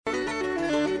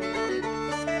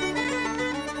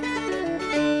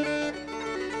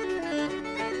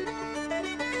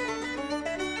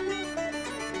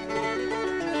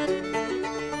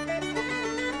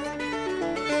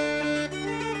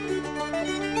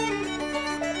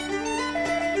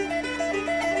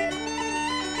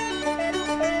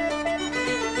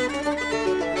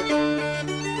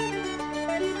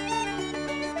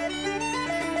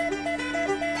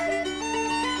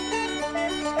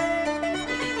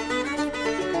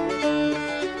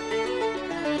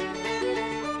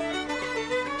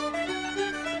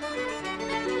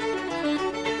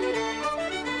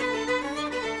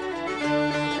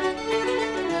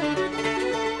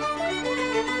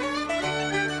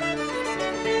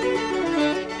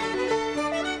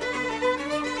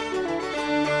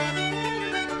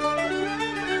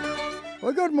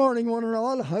Good morning, one and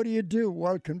all. How do you do?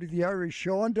 Welcome to the Irish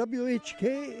Show on WHK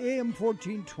AM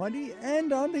 1420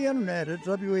 and on the internet at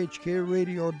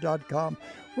WHKradio.com.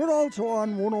 We're also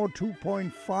on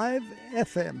 102.5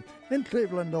 FM in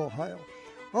Cleveland, Ohio.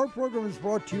 Our program is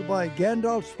brought to you by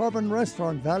Gandalf's Pub and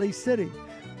Restaurant, Valley City,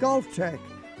 Golf Tech,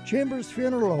 Chambers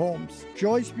Funeral Homes,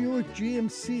 Joyce Buick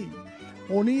GMC,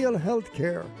 O'Neill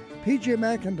Healthcare, PJ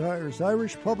McIntyre's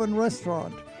Irish Pub and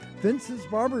Restaurant, Vince's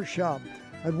Barber Shop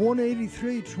at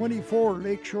 18324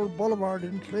 Lakeshore Boulevard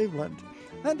in Cleveland,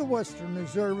 and the Western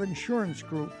Reserve Insurance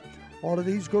Group. All of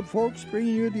these good folks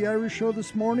bringing you the Irish Show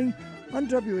this morning on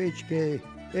WHK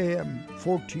AM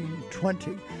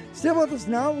 1420. Stay with us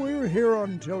now. We're here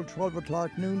until 12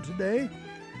 o'clock noon today.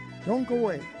 Don't go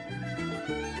away.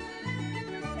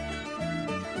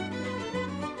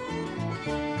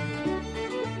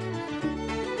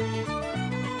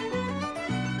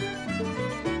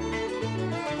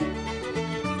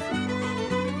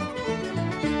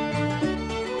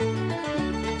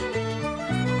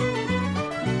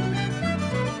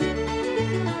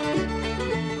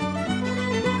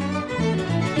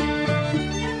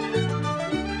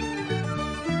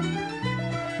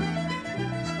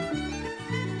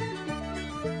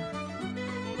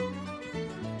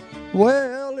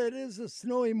 Well, it is a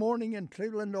snowy morning in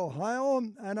Cleveland, Ohio,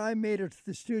 and I made it to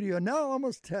the studio. Now, I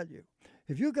must tell you,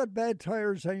 if you got bad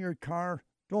tires on your car,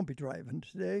 don't be driving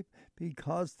today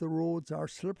because the roads are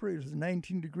slippery. It was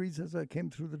 19 degrees as I came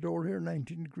through the door here,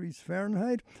 19 degrees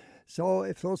Fahrenheit. So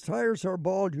if those tires are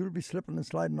bald, you'll be slipping and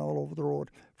sliding all over the road.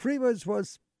 Freeways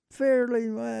was fairly,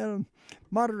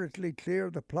 moderately clear.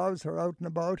 The plows are out and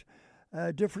about.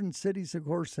 Different cities, of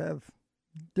course, have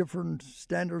different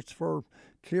standards for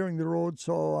clearing the road.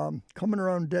 So coming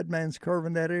around Dead Man's Curve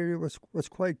in that area was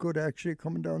quite good, actually,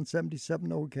 coming down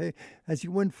 77 okay. As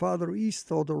you went farther east,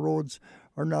 though, the roads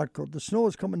are not good. The snow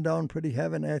is coming down pretty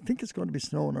heavy, and I think it's going to be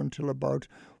snowing until about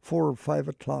 4 or 5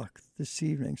 o'clock this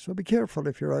evening. So be careful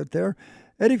if you're out there.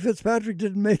 Eddie Fitzpatrick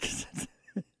didn't make it.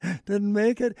 Didn't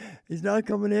make it. He's not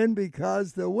coming in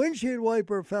because the windshield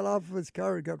wiper fell off of his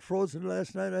car. It got frozen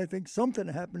last night. I think something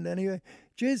happened anyway.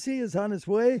 JC is on his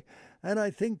way, and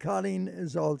I think Colleen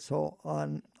is also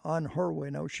on her way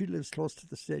now. She lives close to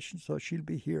the station, so she'll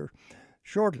be here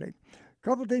shortly. A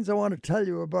couple of things I want to tell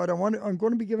you about. I'm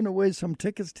going to be giving away some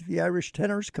tickets to the Irish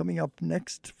Tenors coming up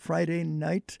next Friday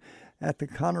night at the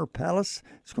Connor Palace.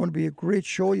 It's going to be a great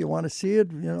show. You want to see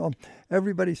it. You know,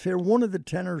 everybody's favorite. One of the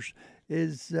tenors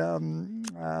is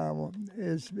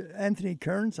Anthony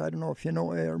Kearns. I don't know if you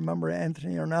know or remember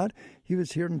Anthony or not. He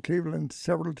was here in Cleveland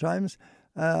several times.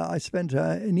 I spent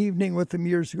an evening with him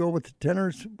years ago with the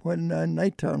tenors when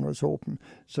Nighttown was open.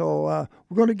 So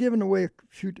we're going to give away a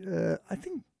few, I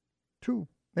think 2,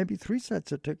 maybe 3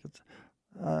 sets of tickets,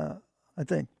 I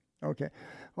think. Okay.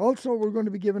 Also, we're going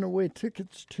to be giving away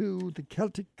tickets to the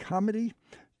Celtic Comedy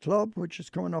Club, which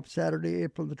is coming up Saturday,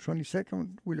 April the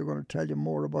 22nd. We're going to tell you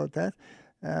more about that.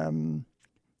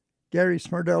 Gerry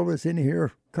Smerdell was in here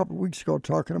a couple of weeks ago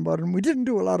talking about it, and we didn't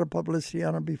do a lot of publicity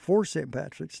on it before St.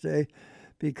 Patrick's Day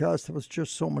because there was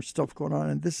just so much stuff going on,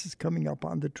 and this is coming up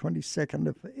on the 22nd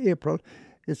of April.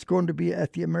 It's going to be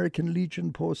at the American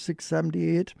Legion Post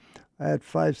 678 at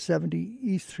 570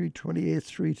 East 328th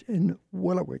Street in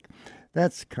Willowick.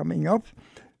 That's coming up.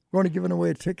 We're going to be giving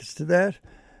away tickets to that.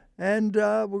 And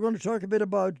we're going to talk a bit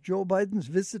about Joe Biden's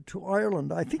visit to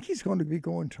Ireland. I think he's going to be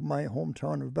going to my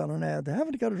hometown of Ballina. They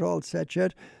haven't got it all set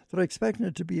yet. They're expecting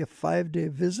it to be a 5-day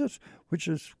visit, which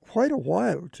is quite a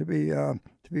while to be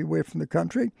away from the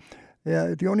country.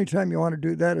 The only time you want to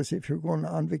do that is if you're going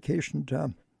on vacation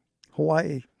to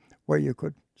Hawaii, where you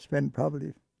could spend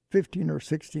probably 15 or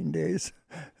 16 days.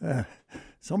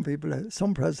 Some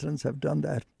presidents have done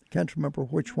that. Can't remember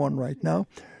which one right now.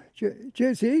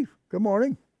 JC, good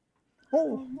morning.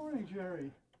 Oh, good morning,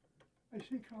 Gerry. I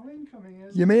see Colleen coming in.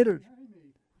 You made it.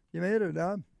 You made it,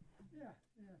 huh? Yeah,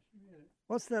 she made it.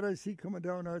 What's that I see coming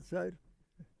down outside?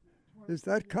 Is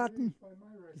that cotton?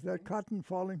 Is that cotton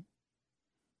falling?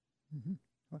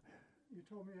 Mm-hmm. You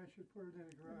told me I should put it in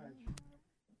a garage.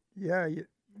 Yeah,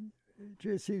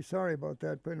 JC, sorry about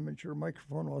that. Wait a minute, your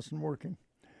microphone wasn't working.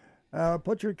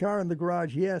 Put your car in the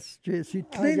garage. Yes,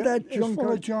 JC. Clean that junk. It's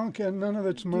full of junk and none of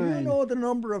it's mine. Do you know the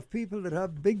number of people that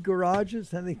have big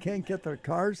garages and they can't get their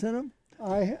cars in them?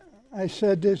 I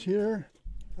said this year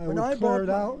I would clear it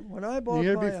out. When I bought the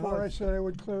year my before, house, I said I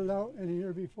would clear it out, and the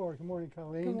year before. Good morning,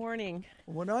 Colleen. Good morning.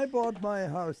 When I bought my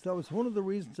house, that was one of the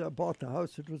reasons I bought the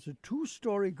house. It was a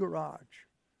 2-story garage,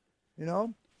 you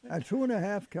know, a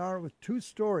 2.5 car with 2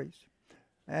 stories.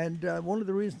 And one of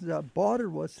the reasons I bought it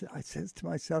was I said to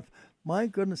myself, my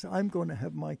goodness, I'm going to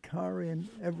have my car in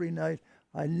every night.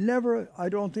 I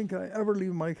don't think I ever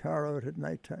leave my car out at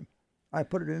nighttime. I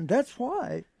put it in. That's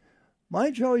why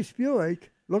my Joyce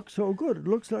Buick looks so good. It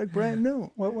looks like brand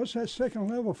new. What's that second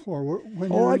level for?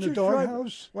 When you're in the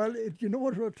doghouse? Well, you know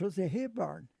what? It was a hay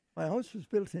barn. My house was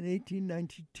built in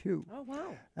 1892. Oh,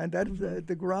 wow. And that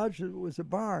the garage was a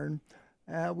barn.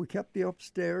 We kept the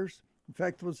upstairs. In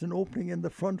fact, there was an opening in the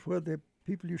front where the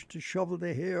people used to shovel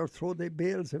the hay or throw their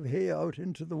bales of hay out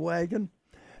into the wagon.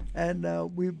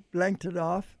 And we blanked it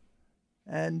off.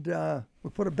 And we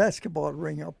put a basketball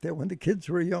ring up there. When the kids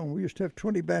were young, we used to have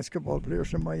 20 basketball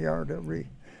players in my yard every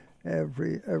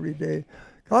day.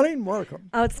 Colleen, welcome.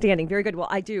 Outstanding. Very good. Well,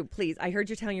 I heard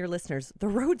you telling your listeners the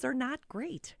roads are not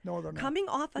great. No, they're not. Coming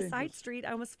off a side street,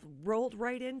 I almost rolled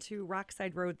right into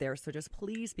Rockside Road there. So just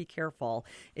please be careful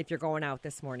if you're going out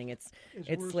this morning. It's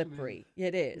slippery.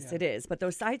 It is. But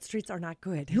those side streets are not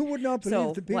good. You would not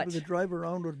believe the people that drive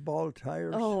around with bald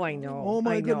tires. Oh, I know. Oh,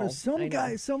 my goodness. Some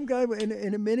guy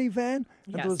in a minivan,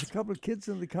 and there was a couple of kids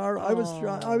in the car. I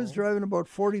was driving about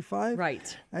 45.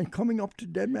 Right. And coming up to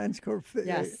Dead Man's Curve.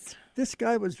 Yes. This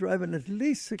guy was driving at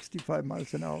least 65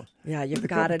 miles an hour. Yeah, you've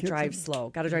got to drive slow.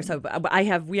 Got to drive slow.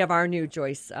 We have our new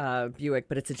Joyce Buick,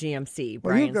 but it's a GMC,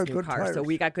 Brian's new car. Tires. So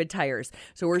we got good tires.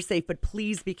 So we're safe, but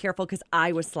please be careful because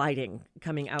I was sliding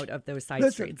coming out of those side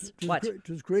streets. It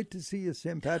was great to see you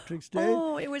St. Patrick's Day.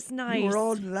 Oh, it was nice. You were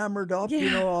all lamoured up,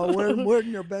 wearing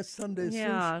your best Sunday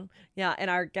suit. Yeah, and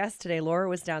our guest today, Laura,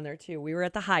 was down there too. We were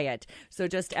at the Hyatt. So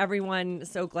just everyone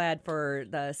so glad for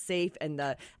the safe and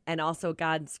also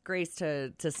God's grace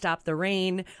to stop the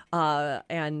rain.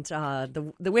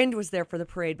 The wind was there for the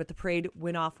parade, but the parade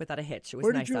went off without a hitch. It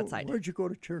was nice outside. Where'd you go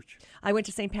to church? I went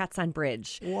to St. Pat's on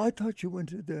Bridge. Oh, I thought you went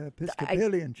to the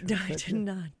Episcopalian church.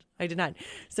 I did not.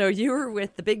 So you were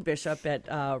with the big bishop at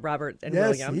Robert and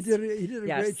Williams. Yes, he did a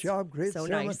great job, great so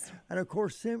sermon. Nice. And of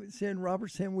course, St.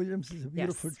 Robert, St. Williams is a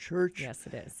beautiful church. Yes,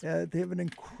 it is. They have an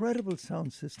incredible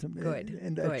sound system in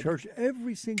that good. church.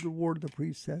 Every single word the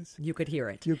priest says. You could hear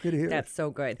it. That's so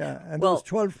good. Yeah, and there was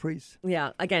 12 priests.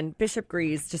 Yeah, again, Bishop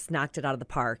Grease just knocked it out of the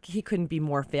park. He couldn't be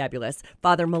more fabulous.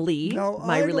 Father Malie,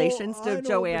 relations to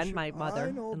Joanne, my mother.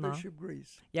 I know Bishop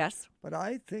Grease. Yes. But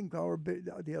I think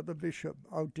the other bishop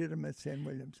outdid him at St.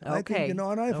 Williams. Okay. I think, and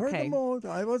I've heard them all.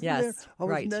 I wasn't there. I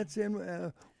wasn't at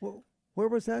St. Where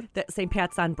was that? St.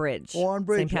 Pat's on Bridge. Oh, on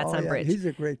Bridge. St. Pat's on Bridge. He's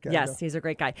a great guy. Yes, he's a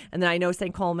great guy. And then I know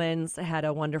St. Coleman's had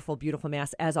a wonderful, beautiful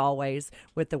Mass, as always,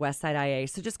 with the West Side IA.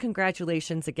 So just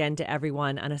congratulations again to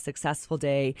everyone on a successful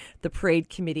day. The parade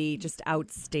committee, just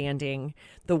outstanding.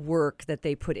 The work that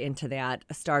they put into that,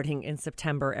 starting in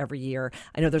September every year.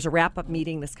 I know there's a wrap-up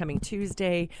meeting this coming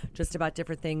Tuesday, just about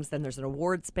different things. Then there's an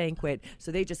awards banquet. So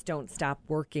they just don't stop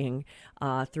working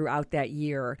throughout that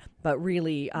year. But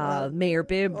really, Mayor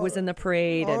Bibb was in the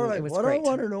parade, and it was what great. I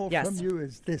want to know from you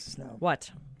is this now. What?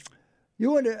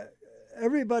 You and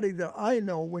everybody that I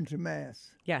know went to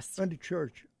Mass. Yes. Went to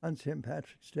church on St.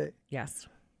 Patrick's Day. Yes.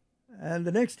 And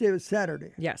the next day was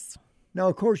Saturday. Yes. Now,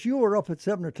 of course, you were up at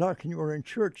 7 o'clock and you were in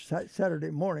church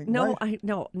Saturday morning. No, right?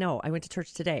 I went to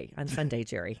church today on Sunday,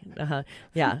 Jerry.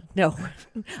 Yeah, no,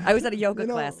 I was at a yoga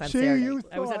class on Saturday.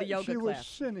 I was at a yoga class. She was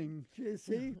sinning.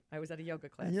 See, I was at a yoga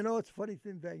class. And it's a funny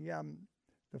thing.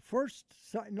 The first,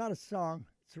 not a song,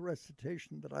 it's a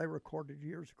recitation that I recorded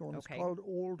years ago, and it's called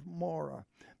Old Mora.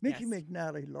 Mickey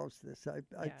McNally loves this.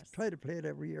 I try to play it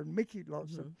every year, and Mickey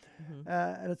loves it.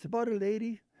 And it's about a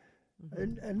lady.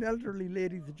 An elderly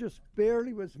lady that just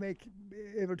barely was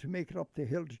able to make it up the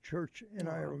hill to church in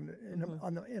Ireland,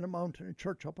 in a mountain, a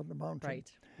church up on the mountain.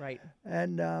 Right.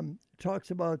 And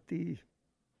talks about the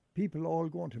people all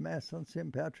going to Mass on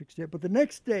St. Patrick's Day. But the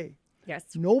next day,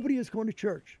 nobody is going to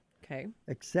church. Okay.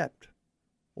 Except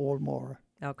Old Mora.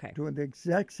 Okay. Doing the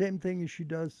exact same thing as she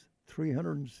does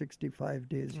 365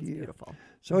 days a year. Beautiful.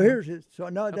 So here's it. So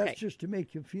now that's just to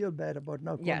make you feel bad about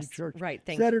not going to church. Right.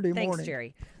 Saturday morning. Thanks,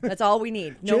 Jerry. That's all we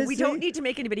need. No, we don't need to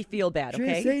make anybody feel bad,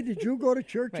 okay? JC, did you go to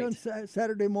church on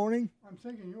Saturday morning? I'm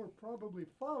thinking you're probably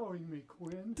following me,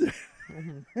 Quinn.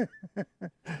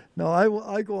 No,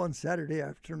 I go on Saturday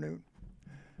afternoon.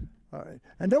 All right.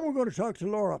 And then we're going to talk to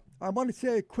Laura. I want to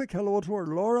say a quick hello to her.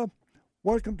 Laura,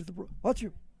 welcome to the... What's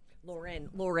your... Lauren.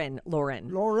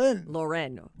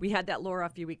 We had that Laura a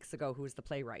few weeks ago who was the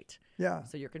playwright. Yeah.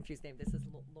 So you're confused name. This is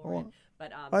Lauren.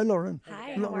 But hi, Lauren.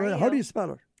 Hi, Lauren, how do you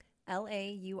spell it?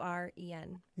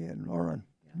 Lauren. Yeah, Lauren.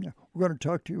 Yeah. We're going to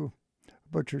talk to you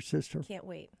about your sister. Can't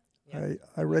wait.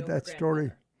 I read that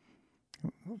story.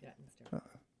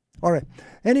 All right.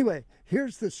 Anyway,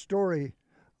 here's the story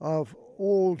of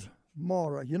old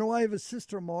Maura. You know, I have a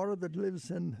sister, Maura, that lives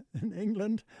in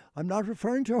England. I'm not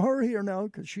referring to her here now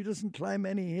because she doesn't climb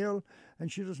any hill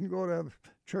and she doesn't go to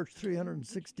church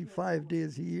 365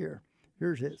 days a year.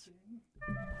 Here's his.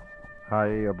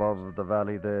 High above the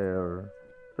valley there,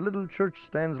 the little church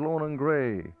stands lone and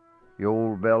grey. The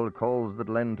old bell calls the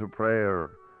glen to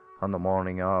prayer on the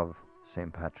morning of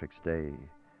St. Patrick's Day.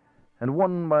 And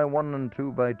one by one and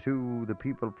two by two, the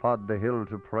people plod the hill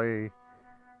to pray.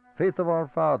 Faith of our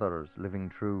fathers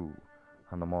living true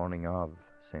on the morning of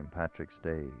St. Patrick's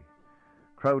Day.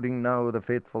 Crowding now the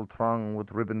faithful throng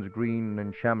with ribbons green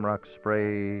and shamrock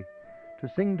spray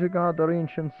to sing to God their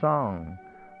ancient song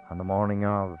on the morning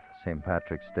of St.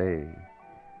 Patrick's Day.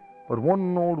 But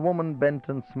one old woman bent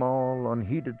and small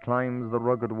unheeded climbs the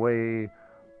rugged way.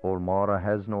 Old Maura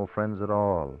has no friends at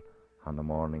all on the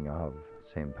morning of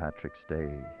St. Patrick's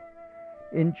Day.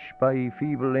 Inch by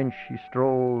feeble inch she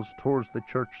strolls towards the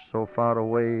church so far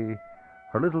away.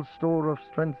 Her little store of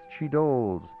strength she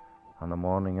doles on the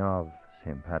morning of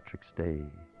St. Patrick's Day.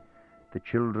 The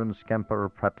children scamper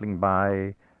prattling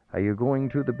by. Are you going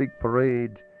to the big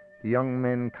parade? The young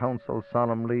men counsel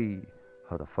solemnly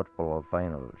how the football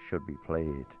final should be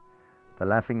played. The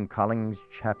laughing Collings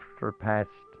chapter past.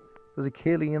 There's a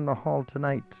ceilidh in the hall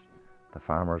tonight. The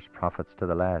farmer's profits to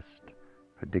the last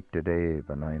predict a day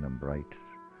benign and bright.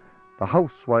 The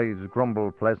housewives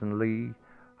grumble pleasantly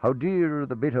how dear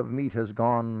the bit of meat has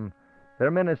gone.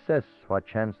 Their men assess what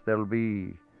chance there'll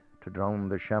be to drown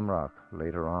the shamrock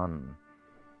later on.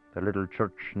 The little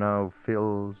church now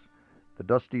fills, the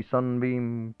dusty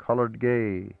sunbeam coloured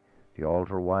gay, the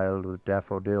altar wild with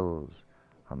daffodils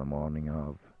on the morning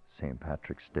of St.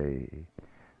 Patrick's Day.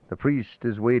 The priest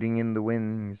is waiting in the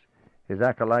wings, his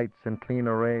acolytes in clean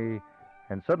array,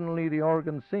 and suddenly the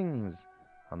organ sings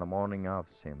on the morning of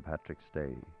St. Patrick's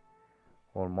Day.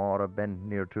 Old Maura, bent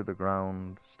near to the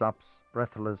ground, stops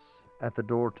breathless at the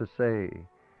door to say,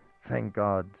 thank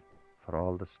God for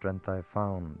all the strength I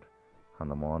found on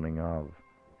the morning of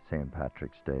St.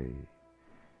 Patrick's Day.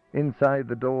 Inside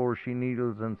the door she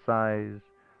kneels and sighs,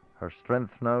 her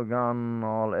strength now gone,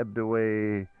 all ebbed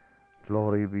away.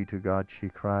 Glory be to God, she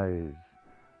cries,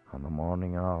 on the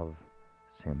morning of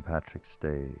St. Patrick's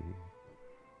Day.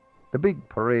 The big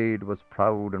parade was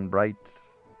proud and bright,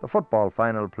 the football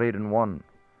final played and won.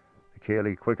 The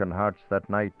ceilidh quickened hearts that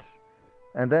night,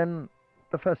 and then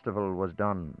the festival was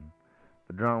done.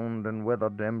 The drowned and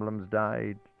weathered emblems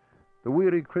died, the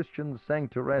weary Christians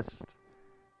sank to rest.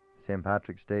 St.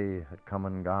 Patrick's Day had come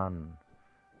and gone,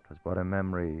 'twas but a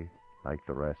memory like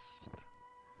the rest.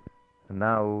 And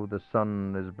now the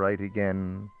sun is bright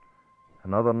again,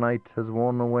 another night has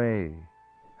worn away,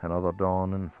 another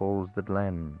dawn enfolds the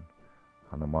glen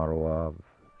on the morrow of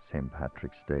St.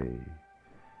 Patrick's Day.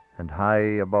 And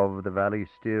high above the valley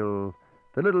still,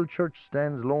 the little church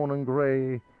stands lone and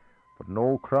grey, but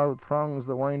no crowd throngs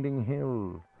the winding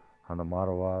hill on the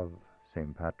morrow of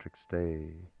St. Patrick's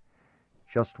Day.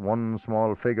 Just one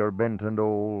small figure, bent and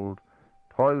old,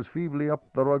 toils feebly up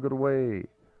the rugged way.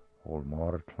 Old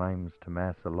Maura climbs to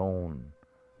Mass alone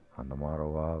on the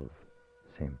morrow of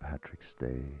St. Patrick's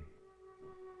Day.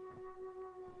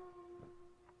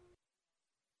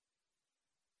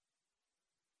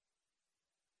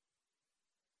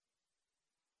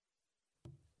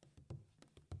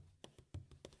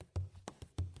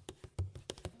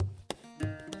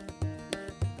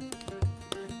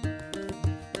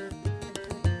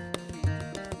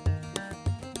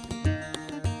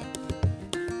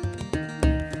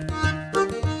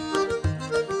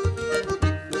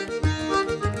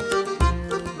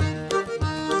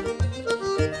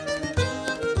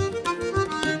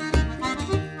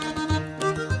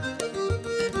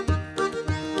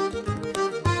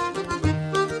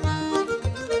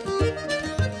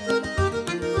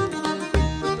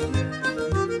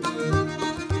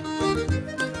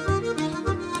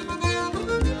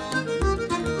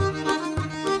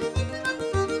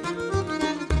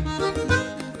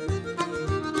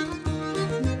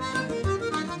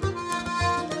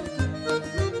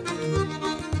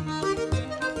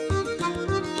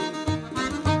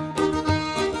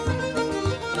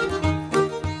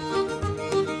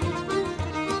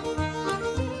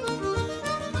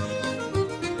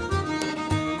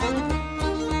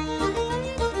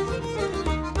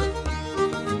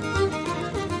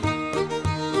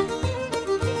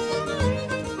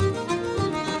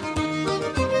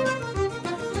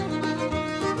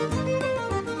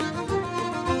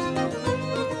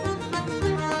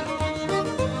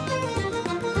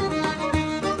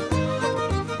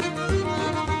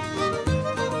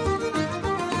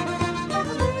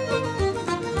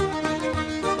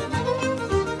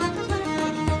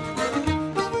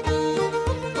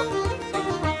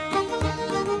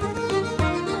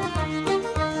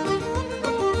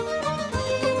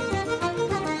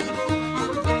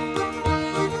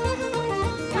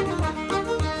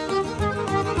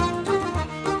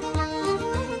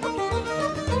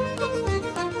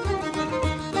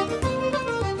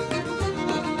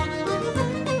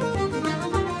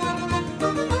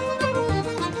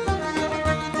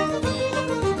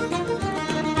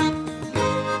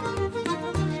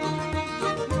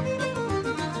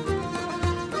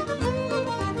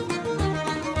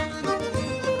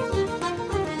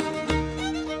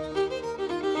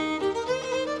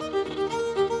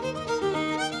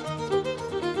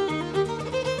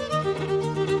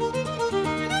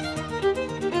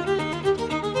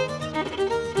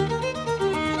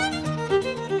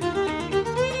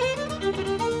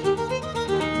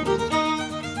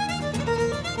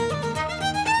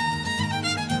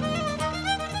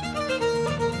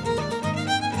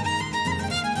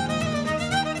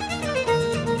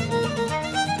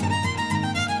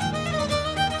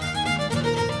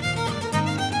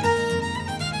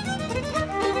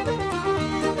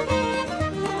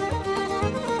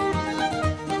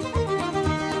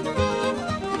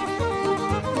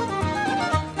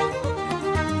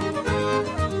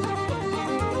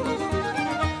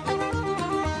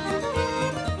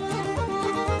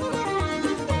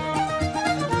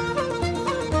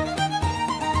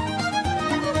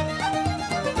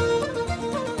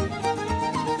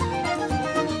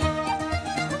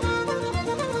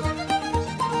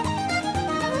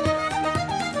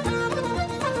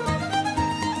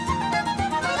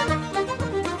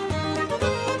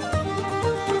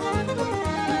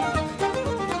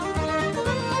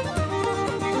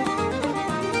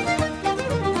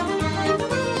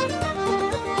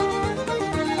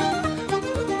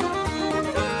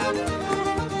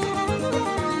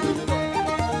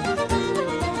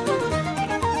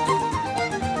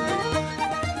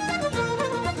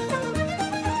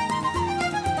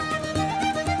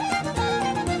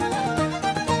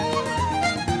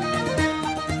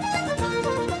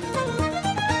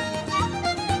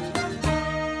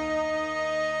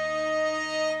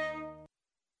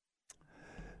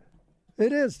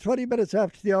 It is 20 minutes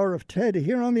after the hour of 10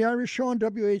 here on the Irish Show on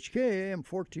WHK AM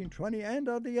 1420 and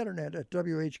on the internet at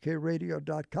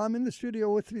WHKradio.com. In the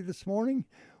studio with me this morning,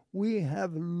 we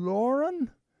have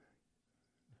Lauren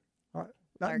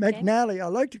McNally. I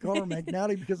like to call her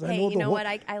McNally because I know you know what?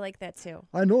 I like that too.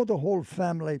 I know the whole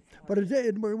family. But we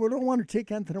don't want to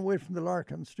take anything away from the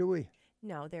Larkins, do we?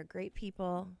 No, they're great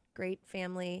people, great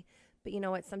family. But you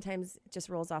know what? Sometimes it just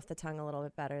rolls off the tongue a little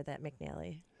bit better, that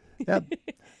McNally. Yeah.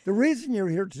 The reason you're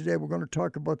here today, we're going to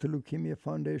talk about the Leukemia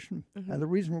Foundation. Mm-hmm. And the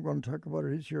reason we're going to talk about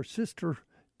it is your sister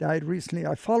died recently.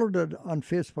 I followed it on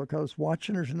Facebook. I was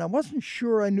watching it, and I wasn't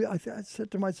sure. I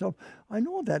said to myself, I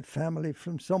know that family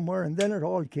from somewhere. And then it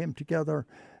all came together.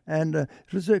 And it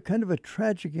was a kind of a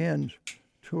tragic end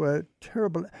to a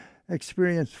terrible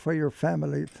experience for your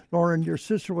family. Lauren, your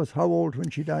sister was how old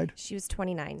when she died? She was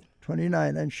 29.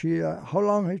 29. And she, how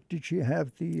long did she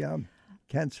have the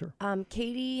cancer?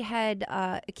 Katie had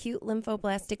acute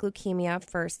lymphoblastic leukemia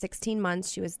for 16 months.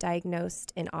 She was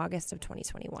diagnosed in August of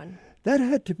 2021. That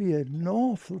had to be an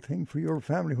awful thing for your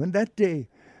family. When that day,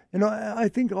 I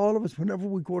think all of us, whenever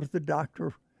we go to the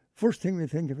doctor, first thing we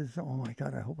think of is, oh my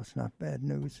God, I hope it's not bad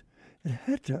news. It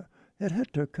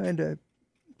had to kind of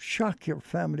shock your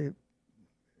family.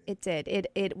 It did.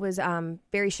 It was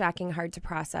very shocking, hard to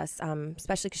process,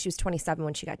 especially because she was 27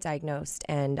 when she got diagnosed,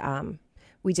 and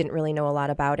we didn't really know a lot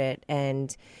about it.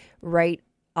 And right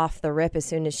off the rip, as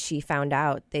soon as she found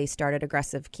out, they started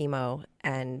aggressive chemo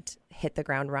and hit the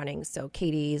ground running. So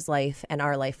Katie's life and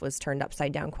our life was turned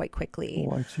upside down quite quickly.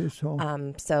 Oh, I'd say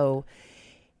so. So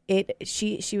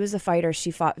she was a fighter.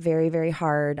 She fought very, very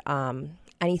hard.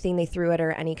 Anything they threw at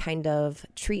her, any kind of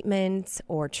treatment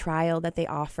or trial that they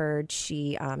offered,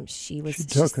 she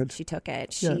took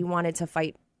it. She wanted to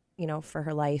fight, for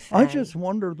her life. I just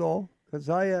wonder though, because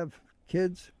I have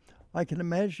kids, I can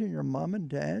imagine your mom and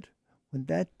dad, when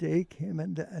that day came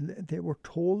and they were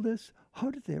told this, how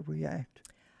did they react?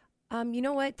 You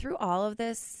know what? Through all of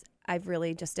this, I've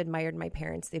really just admired my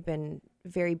parents. They've been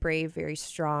very brave, very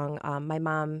strong. My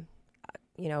mom,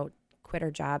 quit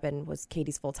her job and was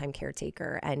Katie's full-time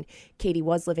caretaker. And Katie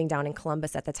was living down in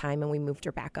Columbus at the time, and we moved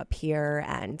her back up here.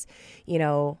 And,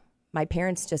 my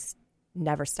parents just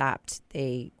never stopped.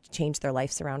 They changed their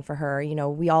lives around for her.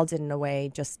 We all did in a way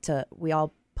we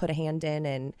all put a hand in,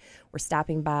 and we're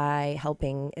stopping by,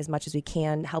 helping as much as we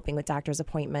can, helping with doctor's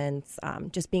appointments,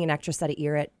 just being an extra set of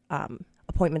ear at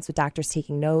appointments with doctors,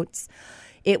 taking notes.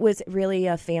 It was really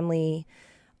a family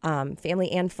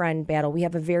and friend battle. We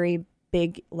have a very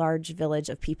big, large village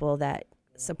of people that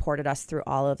supported us through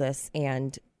all of this,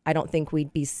 and I don't think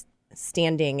we'd be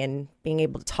standing and being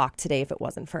able to talk today if it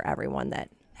wasn't for everyone that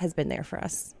has been there for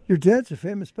us. Your dad's a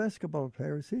famous basketball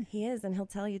player, is he? He is, and he'll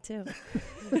tell you too.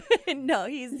 No,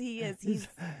 he is.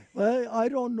 Well, I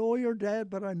don't know your dad,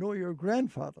 but I know your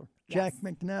grandfather, Jack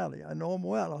McNally. I know him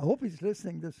well. I hope he's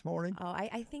listening this morning. Oh,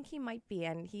 I think he might be,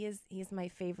 and he's my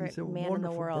favorite man in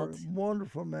the world.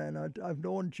 Wonderful man. I've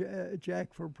known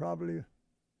Jack for probably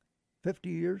 50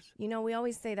 years. We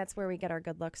always say that's where we get our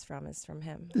good looks from, is from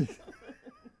him.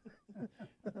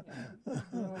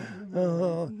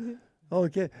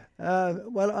 Okay.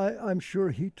 Well, I'm sure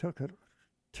he took it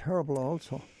terrible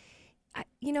also.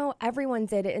 Everyone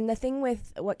did it. And the thing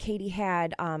with what Katie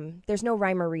had, there's no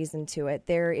rhyme or reason to it.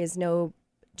 There is no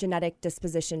genetic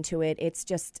disposition to it. It's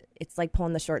like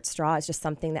pulling the short straw. It's just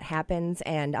something that happens.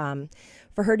 And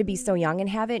for her to be so young and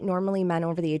have it, normally men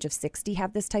over the age of 60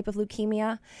 have this type of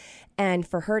leukemia. And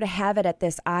for her to have it at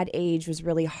this odd age was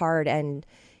really hard. And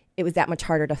it was that much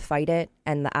harder to fight it,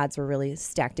 and the odds were really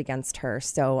stacked against her.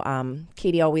 So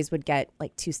Katie always would get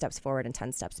like 2 steps forward and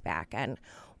 10 steps back. And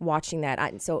watching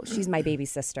that, so she's my baby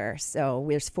sister. So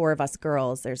there's 4 of us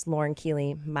girls. There's Lauren,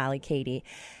 Keely, Molly, Katie,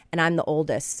 and I'm the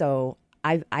oldest. So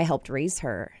I helped raise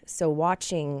her. So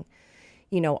watching,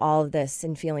 all of this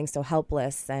and feeling so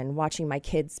helpless, and watching my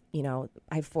kids,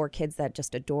 I have 4 kids that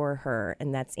just adore her,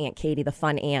 and that's Aunt Katie, the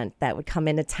fun aunt that would come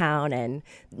into town and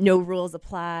no rules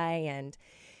apply. And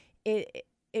it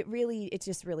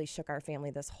just really shook our family,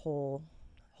 this whole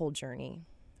journey.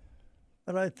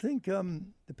 And I think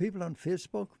the people on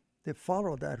Facebook, they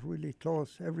followed that really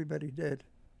close. Everybody did.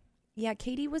 Yeah,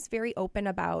 Katie was very open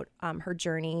about her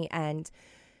journey, and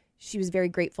she was very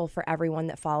grateful for everyone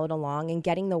that followed along and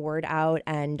getting the word out,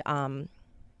 and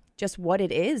just what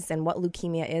it is and what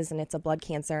leukemia is. And it's a blood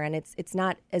cancer, and it's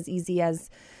not as easy as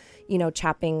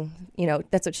chopping,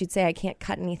 that's what she'd say. I can't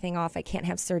cut anything off. I can't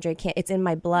have surgery. It's in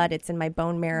my blood. It's in my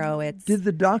bone marrow. Did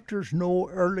the doctors know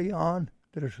early on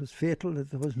that it was fatal,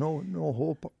 that there was no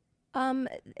hope?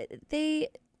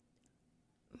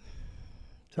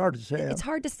 It's hard to say. It's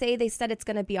hard to say. They said it's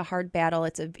going to be a hard battle.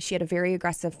 She had a very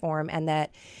aggressive form, and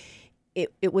that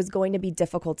it was going to be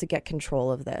difficult to get control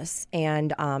of this.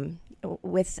 And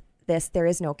with this, there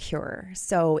is no cure.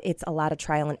 So it's a lot of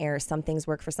trial and error. Some things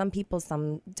work for some people,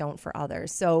 some don't for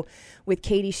others. So with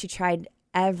Katie, she tried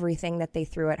everything that they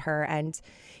threw at her. And,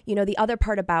 the other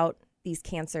part about these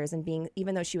cancers and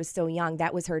even though she was so young,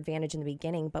 that was her advantage in the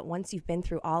beginning. But once you've been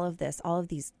through all of this, all of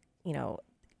these,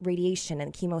 radiation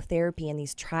and chemotherapy and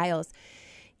these trials,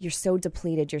 you're so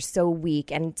depleted, you're so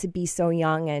weak, and to be so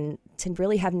young and to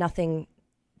really have nothing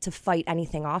to fight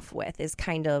anything off with is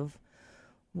kind of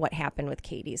what happened with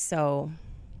Katie. So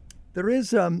there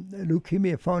is a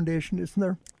Leukemia Foundation, isn't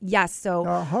there? Yes. So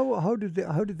how did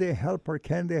they help, or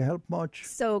can they help much?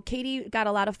 So Katie got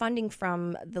a lot of funding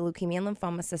from the Leukemia and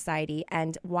Lymphoma Society,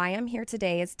 and why I'm here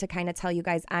today is to kind of tell you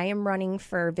guys I am running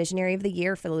for Visionary of the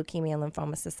Year for the Leukemia and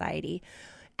Lymphoma Society.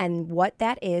 And what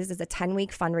that is a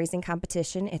 10-week fundraising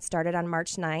competition. It started on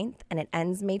March 9th and it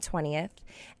ends May 20th.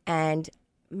 And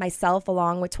myself,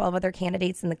 along with 12 other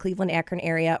candidates in the Cleveland-Akron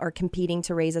area, are competing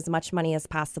to raise as much money as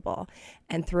possible.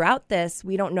 And throughout this,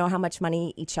 we don't know how much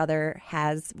money each other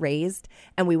has raised,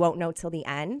 and we won't know till the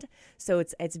end. So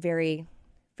it's very,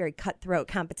 very cutthroat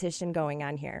competition going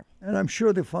on here. And I'm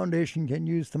sure the foundation can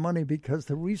use the money because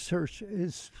the research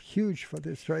is huge for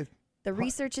this, right? The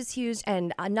research is huge,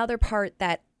 and another part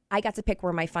that I got to pick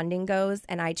where my funding goes,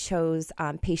 and I chose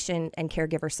patient and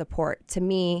caregiver support. To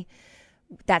me,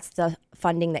 that's the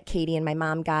funding that Katie and my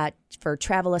mom got for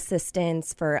travel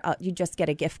assistance. For you just get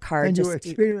a gift card. And you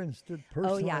experienced it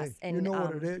personally. Oh yes, and you know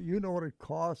what it is. You know what it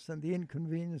costs and the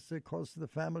inconvenience it costs to the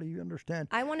family. You understand.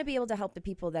 I want to be able to help the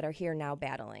people that are here now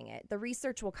battling it. The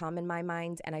research will come in my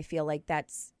mind, and I feel like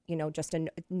that's just a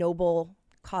noble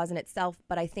cause in itself.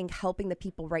 But I think helping the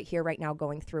people right here, right now,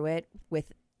 going through it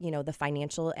with the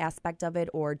financial aspect of it,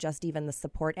 or just even the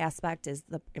support aspect, is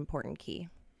the important key.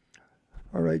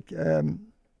 All right.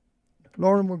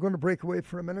 Lauren, we're going to break away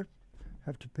for a minute.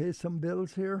 Have to pay some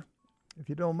bills here, if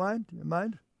you don't mind. Do you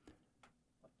mind?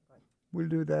 We'll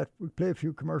do that. We'll play a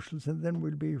few commercials and then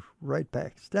we'll be right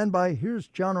back. Stand by. Here's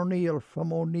John O'Neill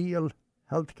from O'Neill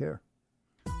Healthcare.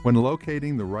 When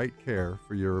locating the right care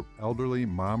for your elderly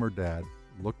mom or dad,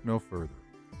 look no further.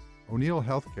 O'Neill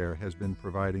Healthcare has been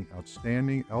providing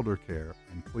outstanding elder care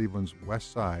in Cleveland's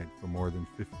West Side for more than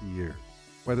 50 years.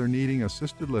 Whether needing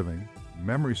assisted living,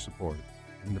 memory support,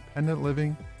 independent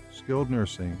living, skilled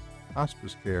nursing,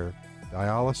 hospice care,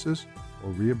 dialysis,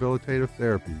 or rehabilitative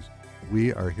therapies,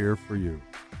 we are here for you.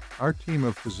 Our team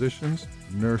of physicians,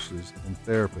 nurses, and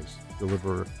therapists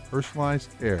deliver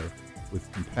personalized care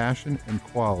with compassion and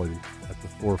quality at the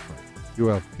forefront. You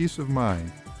have peace of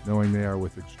mind knowing they are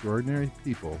with extraordinary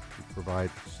people who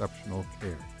provide exceptional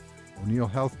care. O'Neill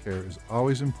Healthcare is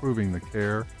always improving the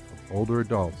care of older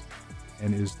adults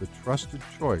and is the trusted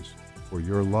choice for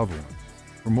your loved ones.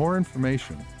 For more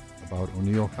information about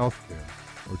O'Neill Healthcare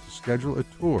or to schedule a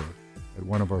tour at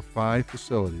one of our 5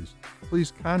 facilities,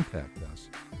 please contact us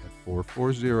at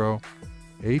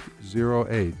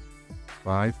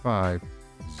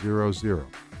 440-808-5500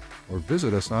 or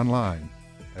visit us online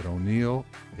at o'neillhc.com.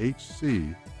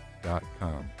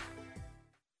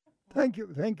 Thank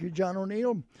you, John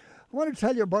O'Neill. I want to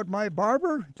tell you about my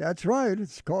barber. That's right,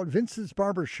 it's called Vince's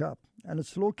Barber Shop, and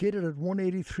it's located at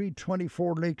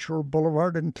 18324 Lakeshore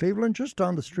Boulevard in Cleveland, just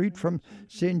down the street from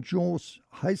St. Joe's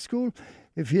High School.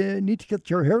 If you need to get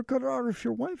your haircut, or if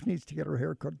your wife needs to get her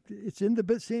haircut, it's in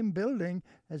the same building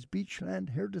as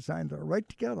Beachland Hair Design. They're right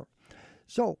together.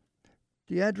 So,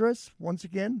 the address, once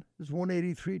again, is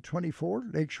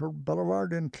 18324 Lakeshore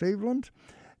Boulevard in Cleveland.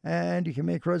 And you can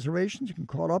make reservations. You can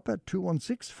call up at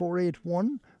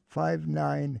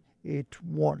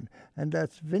 216-481-5981. And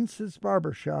that's Vince's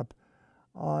Barbershop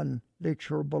on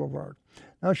Lakeshore Boulevard.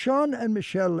 Now, Sean and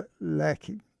Michelle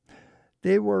Lackey,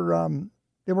 they were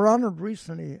honored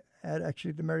recently at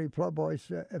actually the Mary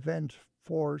Plowboys event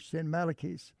for St.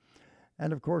 Malachy's.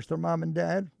 And of course, their mom and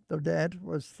dad, their dad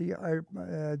was the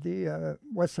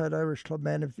Westside Irish Club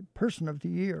Person of the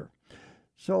Year.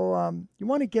 So you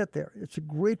want to get there. It's a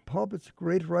great pub. It's a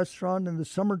great restaurant. In the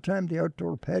summertime, the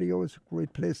outdoor patio is a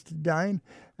great place to dine.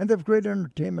 And they have great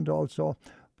entertainment also.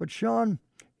 But Sean,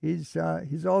 he's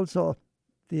also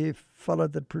the fella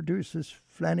that produces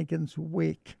Flanagan's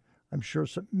Wake. I'm sure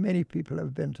many people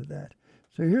have been to that.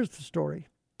 So here's the story.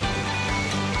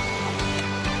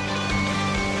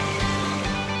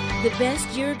 The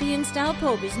best European-style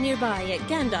pub is nearby at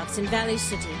Gandalf's in Valley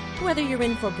City. Whether you're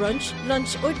in for brunch,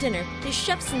 lunch or dinner, the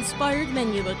chef's inspired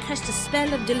menu will cast a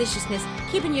spell of deliciousness,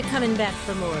 keeping you coming back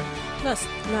for more. Plus,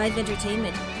 live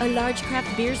entertainment, a large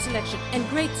craft beer selection and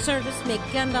great service make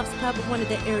Gandalf's pub one of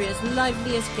the area's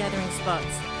liveliest gathering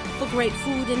spots. For great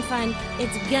food and fun,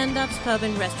 it's Gandalf's Pub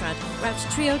and Restaurant, Route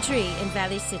 303 in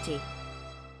Valley City.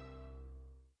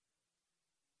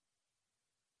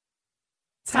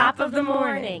 Top of the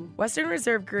morning. Western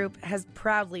Reserve Group has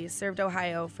proudly served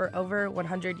Ohio for over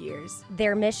 100 years.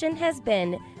 Their mission has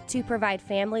been to provide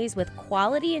families with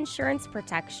quality insurance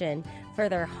protection for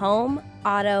their home,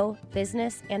 auto,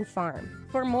 business, and farm.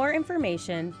 For more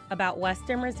information about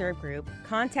Western Reserve Group,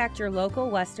 contact your local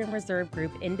Western Reserve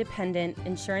Group independent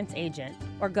insurance agent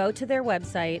or go to their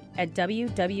website at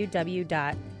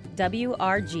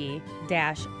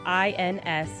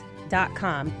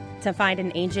www.wrg-ins.com to find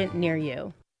an agent near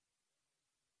you.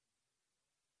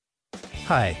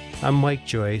 Hi, I'm Mike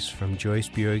Joyce from Joyce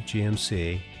Buick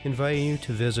GMC, inviting you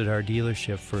to visit our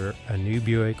dealership for a new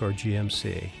Buick or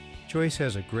GMC. Joyce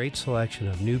has a great selection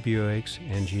of new Buicks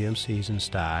and GMCs in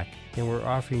stock, and we're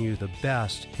offering you the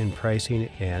best in pricing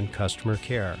and customer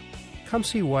care. Come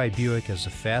see why Buick is the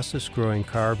fastest growing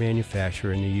car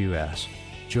manufacturer in the U.S.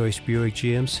 Joyce Buick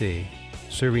GMC,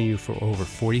 serving you for over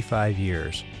 45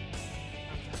 years.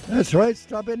 That's right.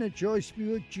 Stop in at Joyce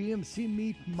Buick GMC.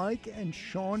 Meet Mike and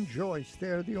Sean Joyce.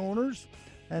 They're the owners,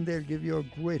 and they'll give you a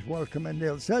great welcome, and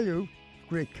they'll sell you a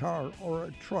great car or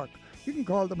a truck. You can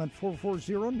call them at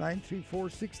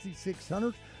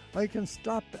 440-934-6600, or you can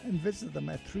stop and visit them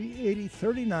at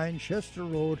 38039 Chester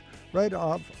Road, right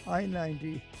off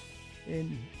I-90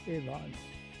 in Avon.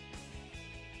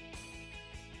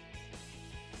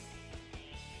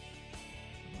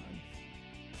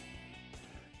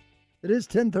 It is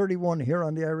 10:31 here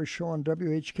on the Irish Show on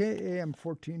WHK AM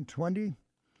 1420.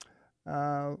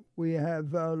 We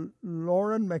have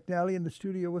Lauren McNally in the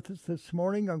studio with us this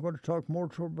morning. I'm going to talk more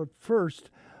to her, but first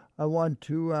I want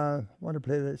to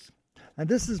play this. And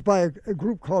this is by a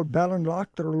group called Ballinlock.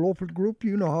 They're a local group.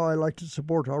 You know how I like to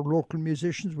support our local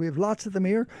musicians. We have lots of them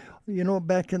here. You know,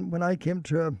 back when I came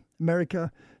to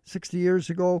America 60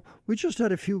 years ago, we just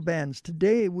had a few bands.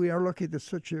 Today we are lucky there's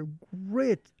such a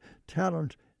great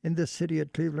talent in this city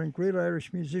at Cleveland. Great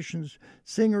Irish musicians,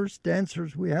 singers,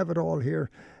 dancers, we have it all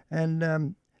here.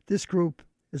 And this group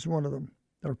is one of them.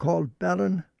 They're called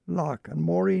Ballinlock, and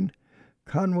Maureen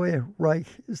Conway Reich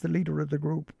is the leader of the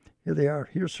group. Here they are.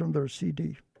 Here's from their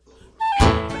CD.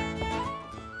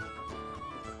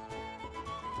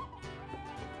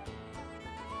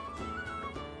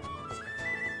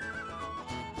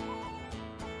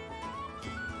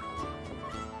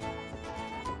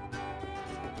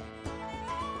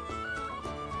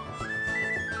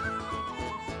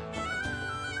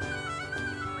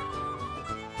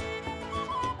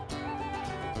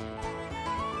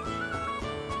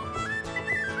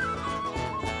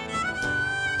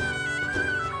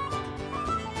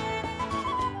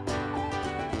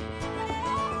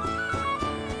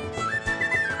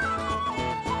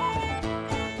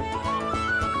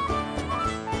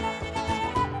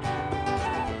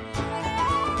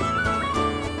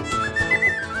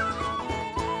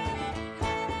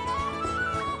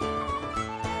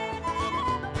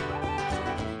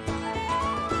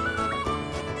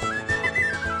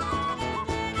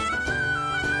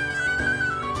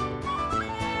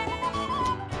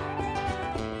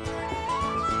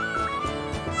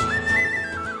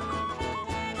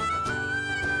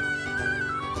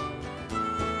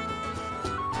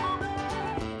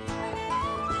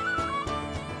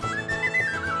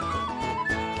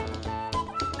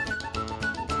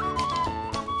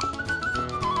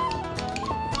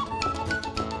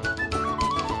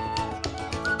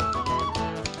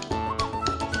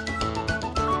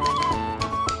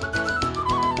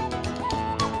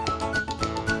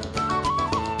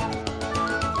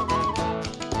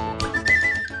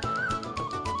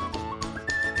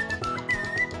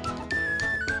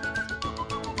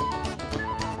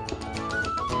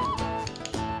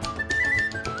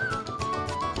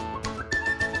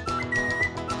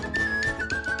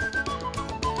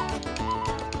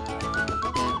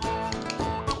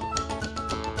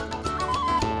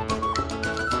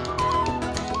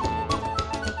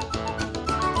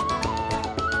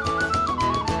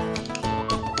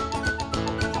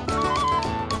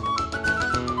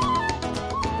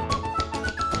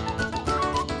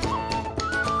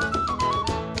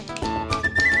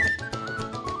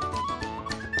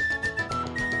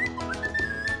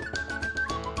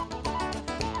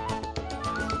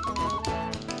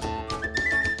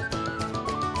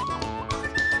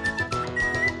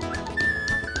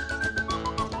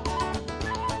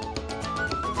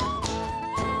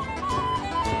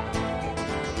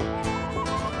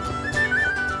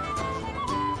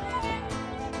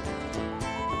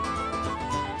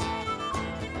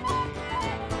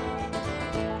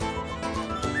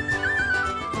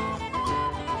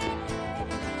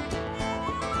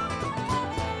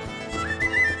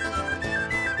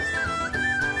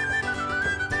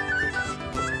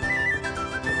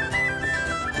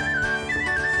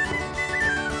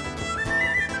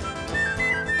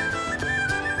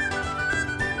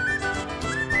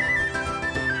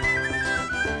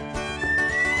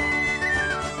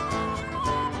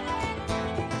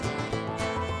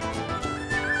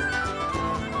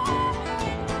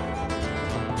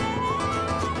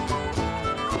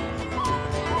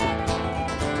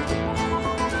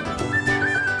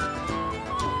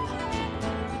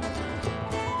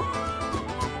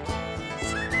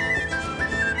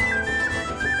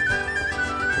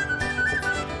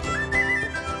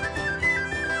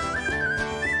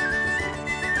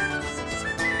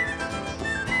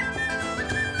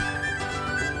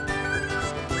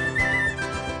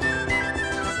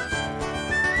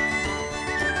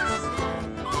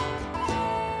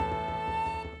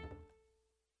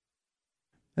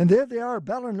 And there they are,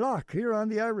 Ballinlough, here on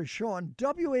the Irish Show on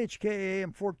WHKA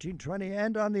AM 1420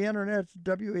 and on the internet,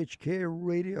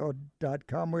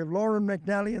 WHKRadio.com. We have Lauren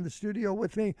McNally in the studio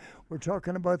with me. We're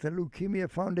talking about the Leukemia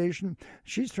Foundation.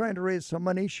 She's trying to raise some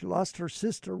money. She lost her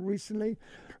sister recently.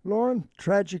 Lauren,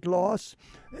 tragic loss,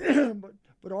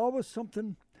 but always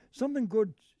something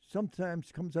good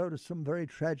sometimes comes out of some very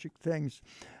tragic things.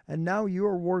 And now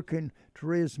you're working to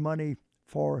raise money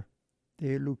for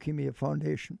the Leukemia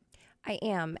Foundation. I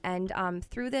am, and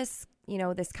through this,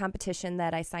 this competition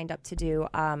that I signed up to do,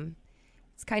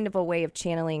 it's kind of a way of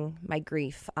channeling my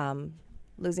grief.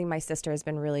 Losing my sister has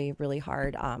been really, really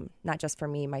hard, not just for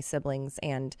me, my siblings,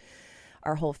 and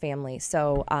our whole family.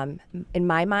 So in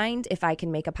my mind, if I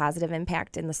can make a positive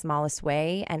impact in the smallest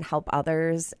way and help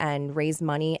others and raise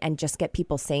money and just get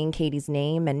people saying Katie's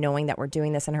name and knowing that we're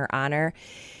doing this in her honor,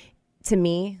 to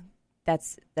me,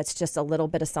 that's just a little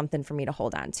bit of something for me to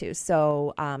hold on to.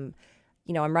 So,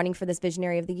 I'm running for this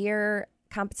Visionary of the Year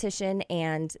competition,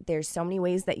 and there's so many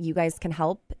ways that you guys can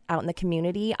help out in the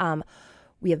community.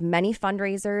 We have many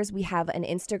fundraisers. We have an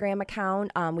Instagram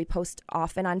account. We post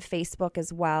often on Facebook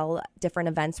as well, different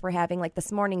events we're having. Like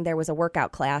this morning, there was a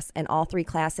workout class, and all 3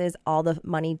 classes, all the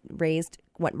money raised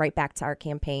went right back to our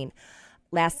campaign.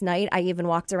 Last night, I even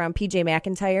walked around PJ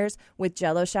McIntyre's with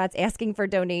Jell-O shots asking for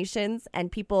donations, and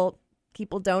people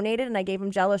donated, and I gave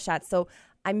them Jell-O shots. So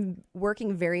I'm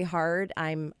working very hard.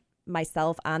 I'm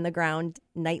myself on the ground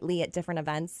nightly at different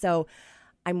events. So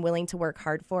I'm willing to work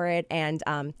hard for it. And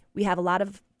we have a lot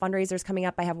of fundraisers coming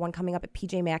up. I have one coming up at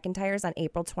PJ McIntyre's on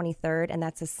April 23rd, and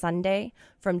that's a Sunday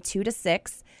from 2 to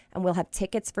 6. And we'll have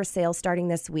tickets for sale starting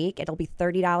this week. It'll be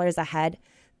 $30 a head,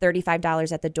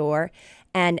 $35 at the door.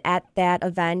 And at that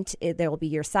event, there will be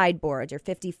your sideboard, your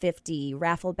 50-50,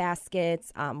 raffle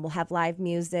baskets. We'll have live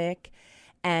music.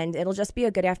 And it'll just be a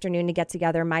good afternoon to get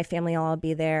together. My family will all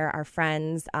be there, our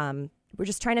friends. We're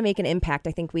just trying to make an impact.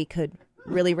 I think we could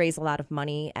really raise a lot of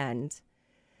money and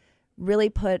really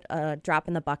put a drop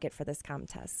in the bucket for this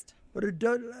contest. But it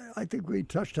does, I think we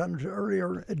touched on it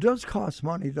earlier, it does cost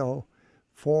money, though,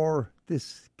 for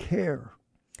this care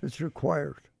that's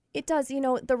required. It does.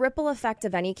 The ripple effect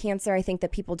of any cancer, I think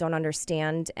that people don't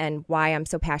understand, and why I'm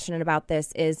so passionate about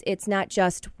this is it's not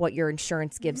just what your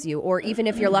insurance gives you, or even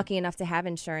if you're lucky enough to have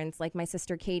insurance. Like my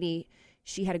sister Katie,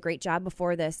 she had a great job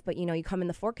before this, but, you come in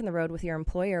the fork in the road with your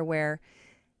employer where,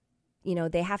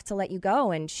 they have to let you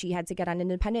go, and she had to get on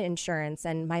independent insurance.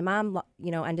 And my mom,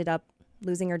 ended up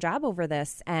losing her job over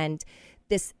this. And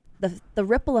the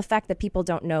ripple effect that people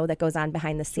don't know that goes on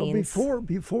behind the scenes. So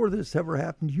before this ever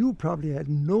happened, you probably had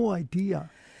no idea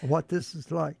what this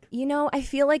is like. I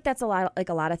feel like that's a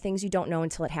lot of things you don't know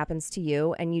until it happens to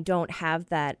you, and you don't have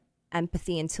that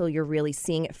empathy until you're really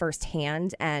seeing it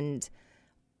firsthand. And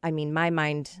I mean, my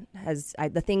mind has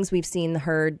the things we've seen,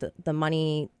 heard, the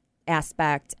money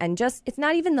aspect, and just it's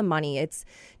not even the money, it's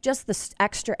just the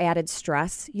extra added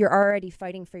stress. You're already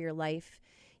fighting for your life.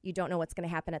 You don't know what's going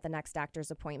to happen at the next doctor's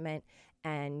appointment,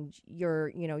 and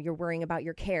you're worrying about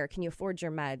your care. Can you afford your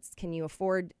meds? Can you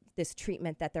afford this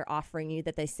treatment that they're offering you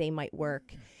that they say might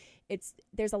work?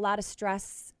 There's a lot of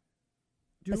stress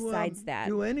besides that.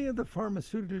 Do any of the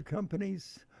pharmaceutical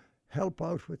companies help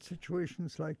out with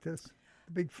situations like this?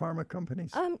 The big pharma companies?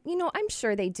 I'm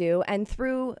sure they do. And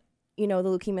through the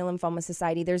Leukemia Lymphoma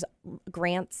Society, there's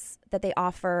grants that they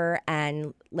offer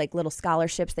and like little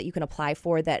scholarships that you can apply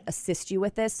for that assist you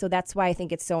with this. So that's why I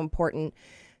think it's so important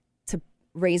to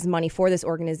raise money for this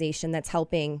organization that's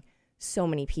helping so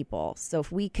many people. So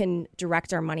if we can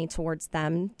direct our money towards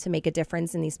them to make a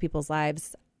difference in these people's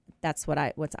lives, that's what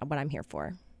I'm here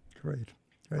for. Great.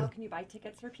 How can you buy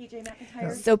tickets for PJ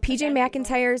McIntyre's? So PJ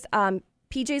McIntyre's,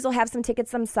 PJs will have some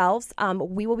tickets themselves.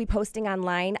 We will be posting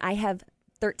online. I have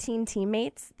 13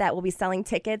 teammates that will be selling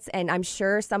tickets, and I'm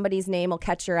sure somebody's name will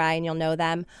catch your eye and you'll know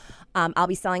them. I'll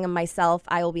be selling them myself.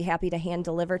 I will be happy to hand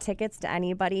deliver tickets to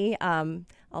anybody.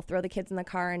 I'll throw the kids in the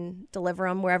car and deliver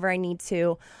them wherever I need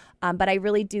to. But I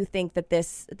really do think that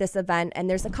this event, and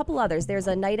there's a couple others. There's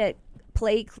a night at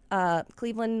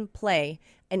Cleveland Play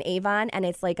in Avon, and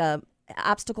it's like a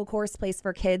obstacle course place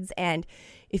for kids. And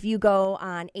if you go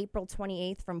on April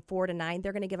 28th from 4 to 9,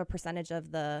 they're going to give a percentage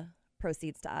of the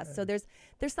proceeds to us. So there's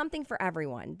something for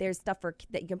everyone. There's stuff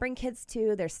that you can bring kids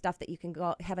to. There's stuff that you can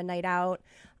go have a night out.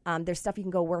 There's stuff you can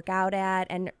go work out at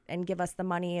and give us the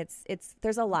money.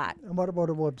 There's a lot. And what about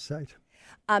a website?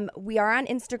 We are on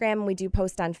Instagram and we do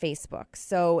post on Facebook.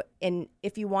 So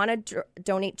if you want to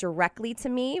donate directly to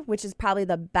me, which is probably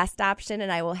the best option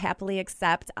and I will happily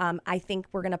accept, I think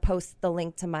we're going to post the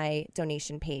link to my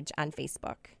donation page on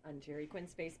Facebook. On Gerry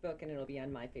Quinn's Facebook, and it'll be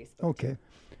on my Facebook. Okay. Too.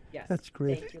 Yes. That's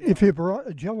great. Thank you, If you brought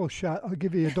a Jello shot, I'll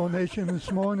give you a donation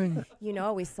this morning. You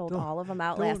know, we sold all of them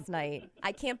out last night.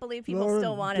 I can't believe people Lauren,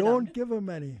 still wanted don't them. give them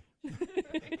any.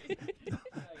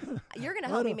 You're going to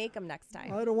help me make them next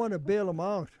time. I don't want to bail them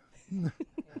out.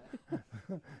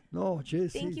 No,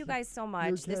 JC. Thank you guys so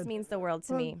much. This means the world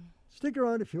to me. Stick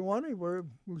around if you want to. We'll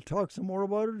talk some more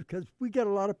about it because we get a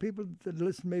lot of people that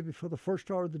listen maybe for the first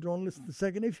hour that don't listen the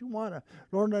second. If you want to.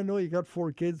 Lauren, I know you got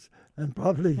 4 kids and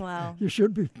probably you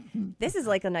should be. This is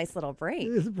like a nice little break.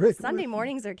 Sunday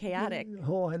mornings are chaotic.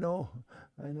 Oh, I know.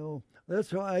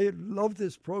 That's why I love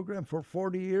this program for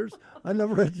 40 years. I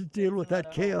never had to deal with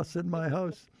that chaos in my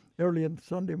house early on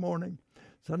Sunday morning.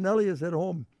 So Nellie is at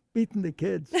home beating the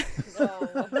kids.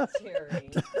 Oh, Gerry.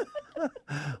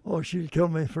 Oh, she'll kill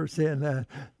me for saying that.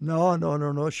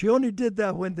 No. She only did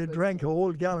that when they drank a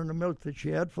whole gallon of milk that she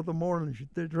had for the morning.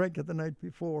 They drank it the night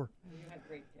before. You had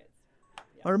great kids.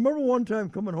 Yeah. I remember one time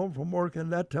coming home from work,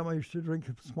 and that time I used to drink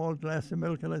a small glass of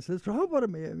milk, and I said, so how about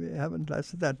me having a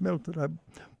glass of that milk that I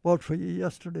bought for you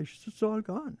yesterday? She said, it's all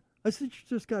gone. I said, you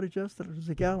just got adjusted. It was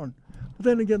a gallon. But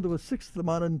then again, there was 6 of them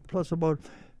on, and plus about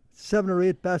 7 or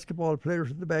 8 basketball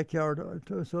players in the backyard.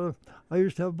 So I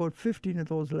used to have about 15 of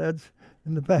those lads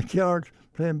in the backyard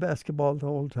playing basketball the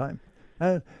whole time.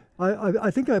 And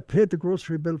I think I paid the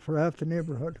grocery bill for half the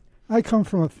neighborhood. I come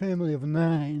from a family of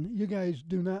 9. You guys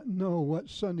do not know what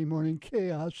Sunday morning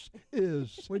chaos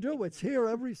is. We do. It's here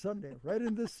every Sunday, right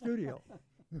in this studio.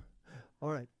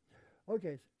 All right.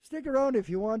 Okay. Stick around if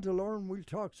you want to learn. We'll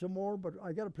talk some more, but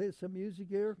I got to play some music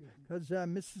here because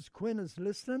Mrs. Quinn is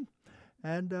listening.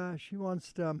 And she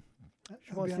wants to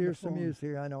hear some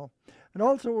music, I know. And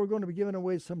also we're going to be giving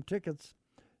away some tickets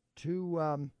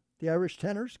to the Irish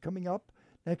Tenors coming up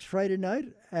next Friday night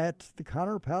at the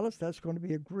Connor Palace. That's going to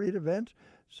be a great event.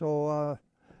 So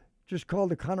just call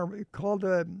the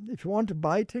if you want to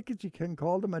buy tickets, you can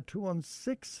call them at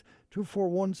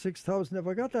 216-241-6000. Have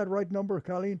I got that right number,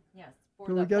 Colleen? Yes.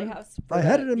 Do we get it? I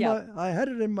had it in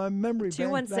my memory.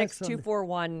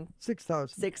 216-241-6000.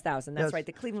 6000. That's right.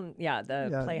 The Cleveland,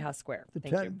 the Playhouse Square.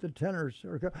 The Tenors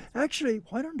are actually.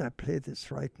 Why don't I play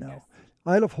this right now? Yes.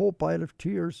 Isle of Hope, Isle of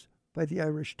Tears by the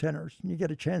Irish Tenors, and you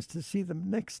get a chance to see them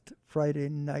next Friday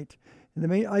night.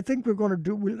 I think we're going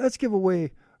to let's give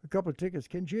away a couple of tickets.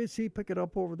 Can JC pick it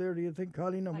up over there? Do you think,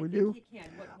 Colleen? And will you? He can.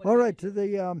 All right. To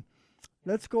the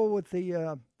let's go with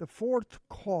the 4th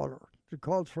caller. It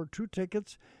calls for 2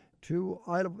 tickets to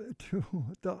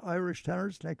the Irish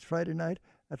Tenors next Friday night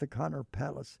at the Connor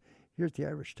Palace. Here's the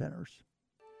Irish Tenors.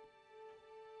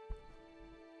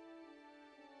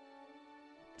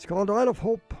 It's called Isle of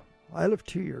Hope, Isle of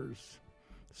Tears,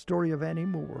 the story of Annie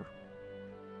Moore.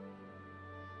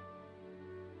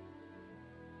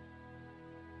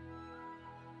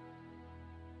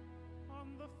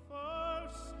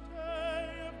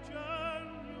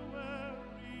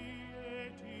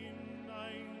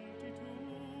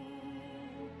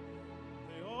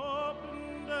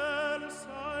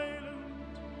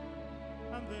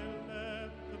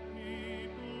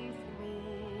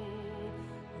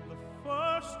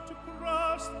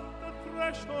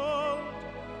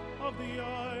 Of the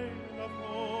Isle of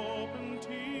Hope and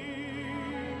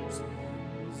Tears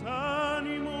was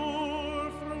Annie Moore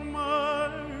from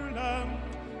Ireland,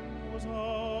 was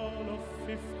all of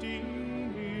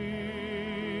 15 years.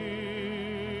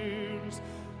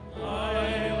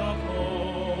 Isle of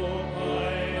Hope,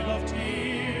 Isle of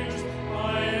Tears,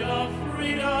 Isle of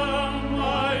Freedom,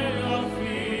 Isle of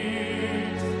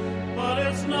Fears, but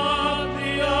it's not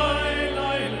the Isle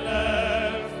I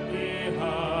left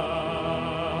behind.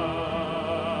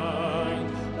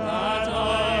 That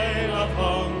Isle of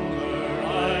hunger,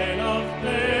 Isle of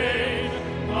pain,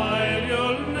 Isle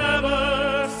you'll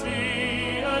never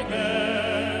see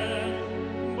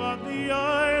again. But the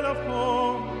Isle of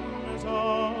home is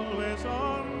always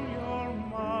on your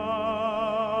mind.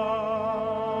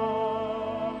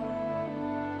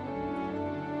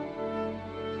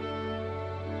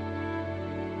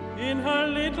 In her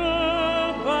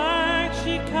little bag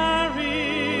she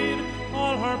carried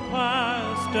all her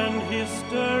past and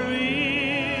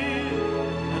history,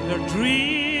 and her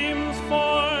dreams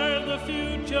for the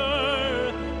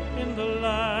future in the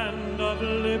land of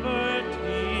liberty.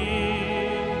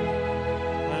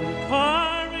 And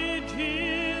courage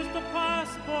is the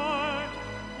passport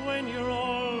when your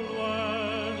old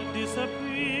world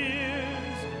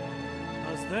disappears,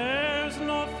 'cause there's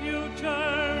no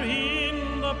future in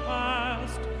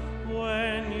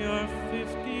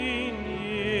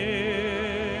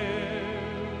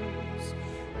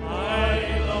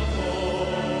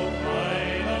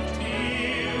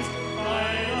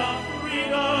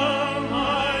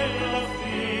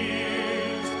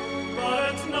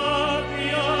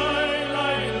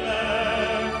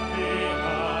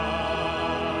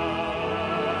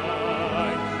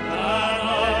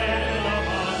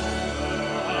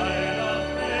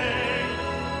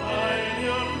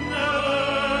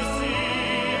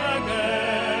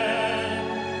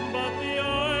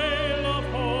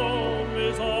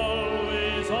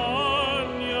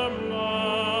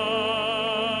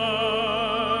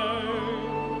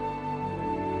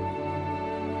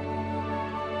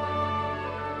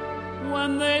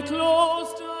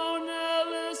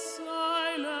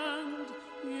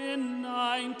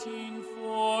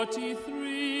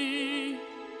 1943,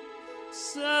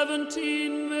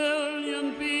 17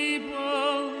 million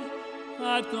people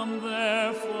had come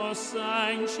there for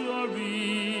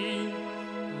sanctuary.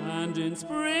 And in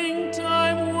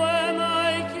springtime when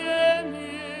I came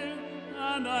here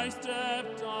and I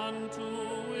stepped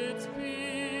onto its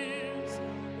piers,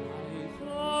 I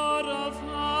thought of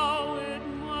how it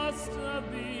must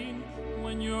have been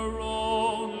when you're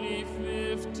only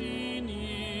 15 years.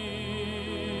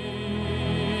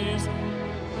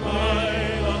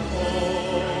 Isle of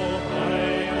hope,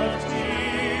 isle of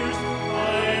tears,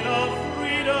 isle of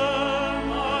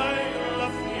freedom, isle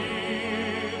of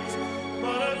fears,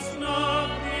 but it's not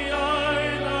the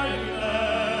isle I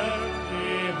left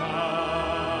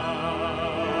behind.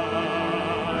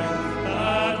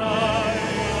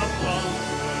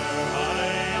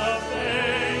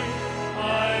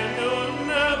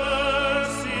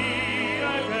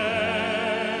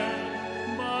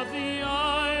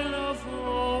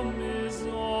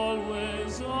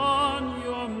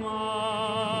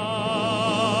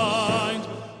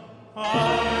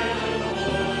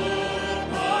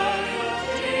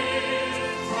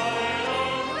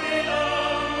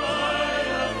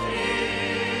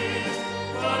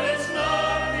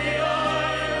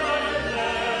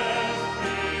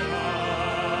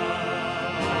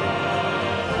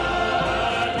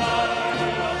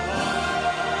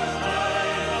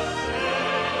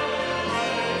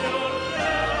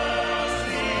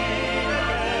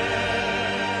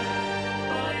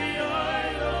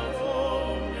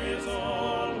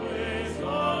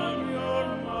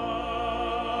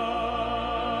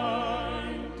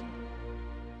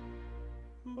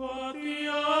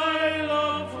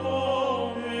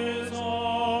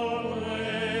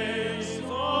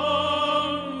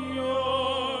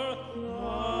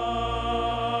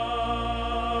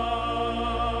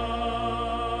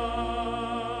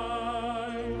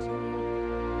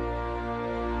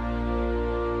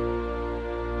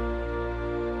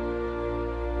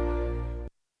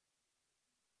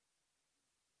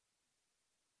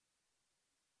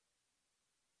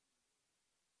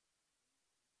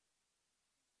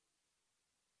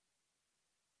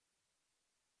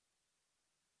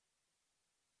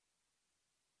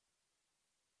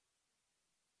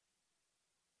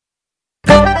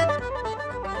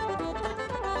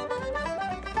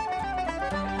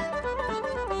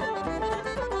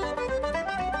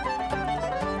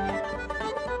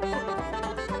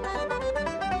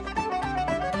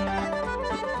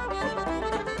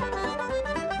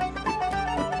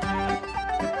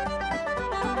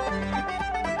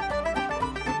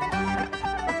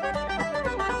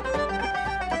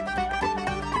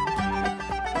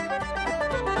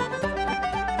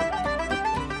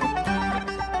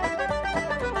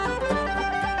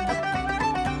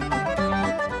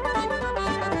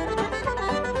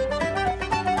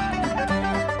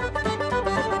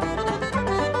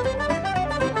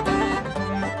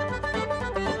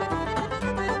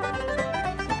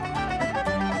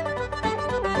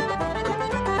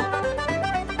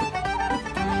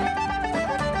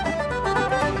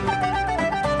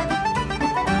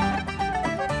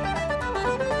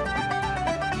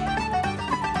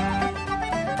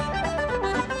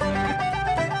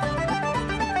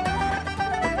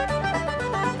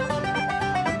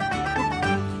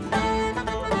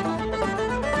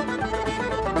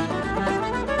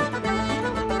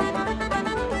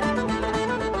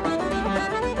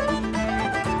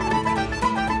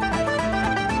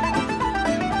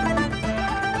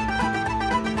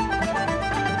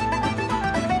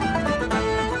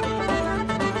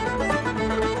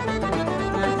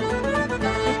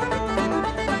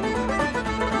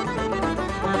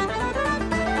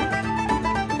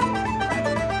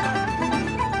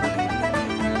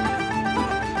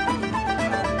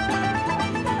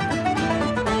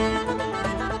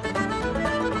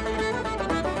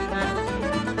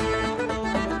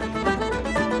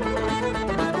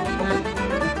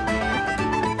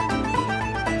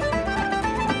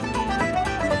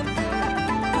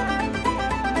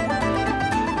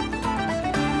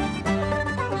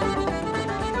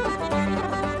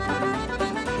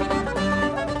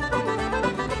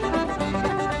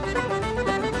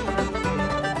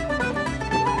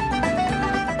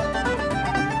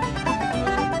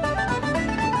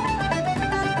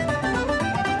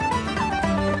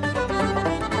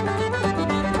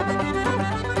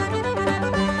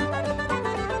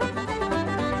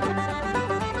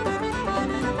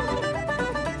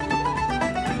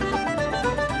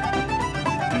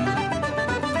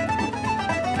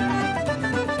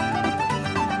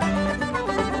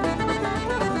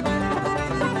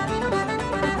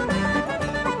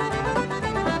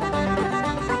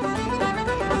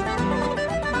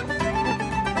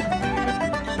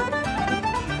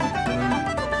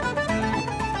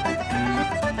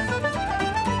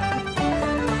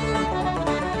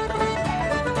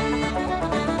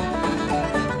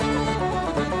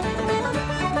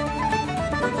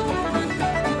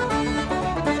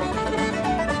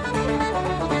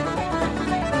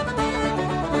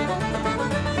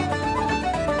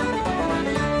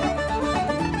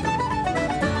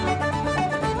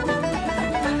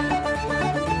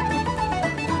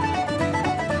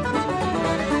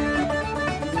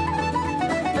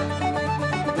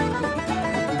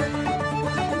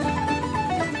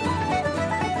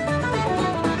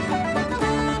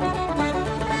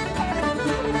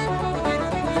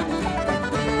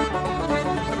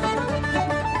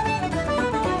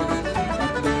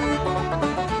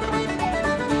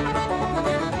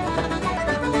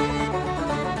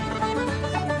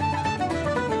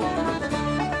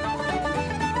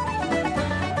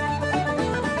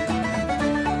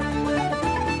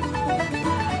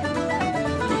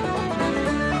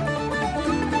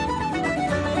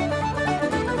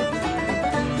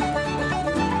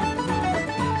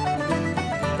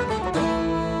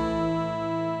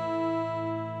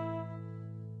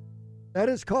 That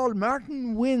is called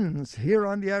Martin Wins here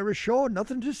on the Irish Show.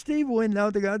 Nothing to Steve Wynn now,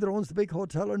 the guy that owns the big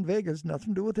hotel in Vegas.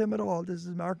 Nothing to do with him at all. This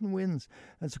is Martin Wins.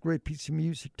 That's a great piece of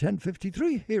music.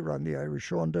 10:53 here on the Irish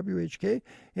Show on WHK,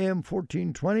 AM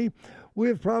 1420. We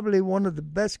have probably one of the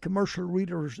best commercial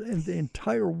readers in the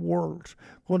entire world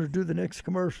going to do the next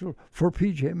commercial for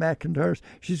PJ McIntyre's.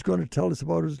 She's going to tell us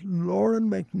about his Lauren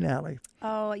McNally.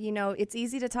 Oh, it's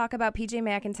easy to talk about PJ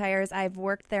McIntyre's. I've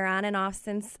worked there on and off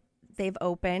since they've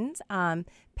opened. Pat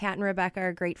and Rebecca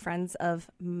are great friends of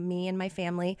me and my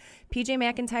family. PJ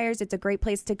McIntyre's, it's a great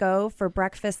place to go for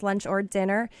breakfast, lunch, or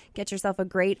dinner. Get yourself a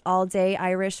great all-day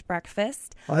Irish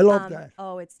breakfast. I love that.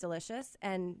 Oh, it's delicious.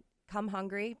 And come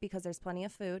hungry because there's plenty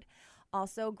of food.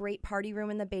 Also, great party room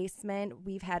in the basement.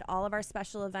 We've had all of our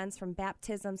special events from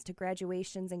baptisms to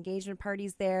graduations, engagement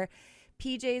parties there.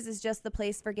 PJ's is just the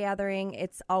place for gathering.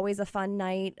 It's always a fun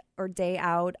night or day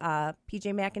out.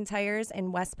 PJ McIntyre's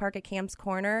in West Park at Camp's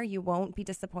Corner. You won't be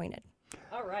disappointed.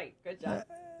 All right. Good job.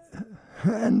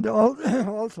 And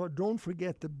also, don't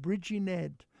forget the Bridgie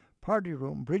Ned party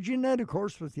room. Bridgie Ned, of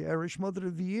course, was the Irish Mother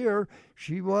of the Year.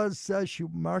 She was, she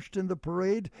marched in the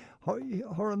parade,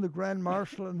 her and the Grand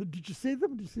Marshal. And did you see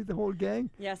them? Did you see the whole gang?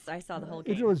 Yes, I saw the whole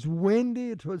gang. It was windy,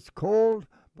 it was cold,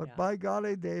 but by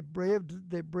golly, they braved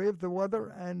the weather,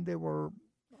 and they were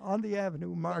on the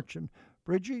avenue marching.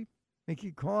 Bridgie,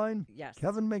 Mickey Coyne, yes,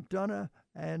 Kevin McDonough,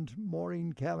 and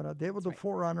Maureen Kavanagh. They were the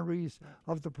four honorees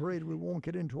of the parade. We won't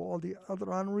get into all the other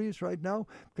honorees right now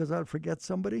because I'll forget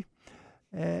somebody.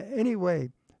 Anyway,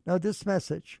 now this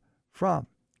message from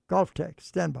Golf Tech.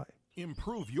 Stand by.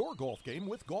 Improve your golf game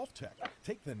with Golf Tech.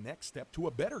 Take the next step to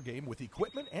a better game with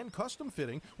equipment and custom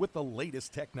fitting with the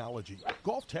latest technology.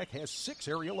 Golf Tech has 6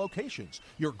 area locations.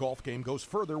 Your golf game goes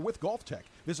further with Golf Tech.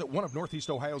 Visit one of Northeast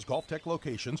Ohio's Golf Tech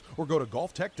locations or go to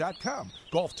golftech.com.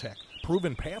 Golf Tech,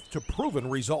 proven path to proven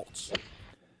results.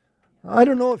 I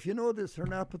don't know if you know this or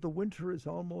not, but the winter is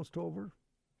almost over.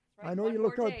 Right, I know you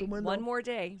look out the window. One more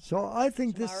day. So I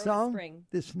think Tomorrow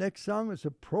this next song is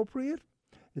appropriate.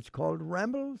 It's called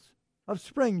Rambles of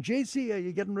Spring. JC, are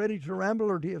you getting ready to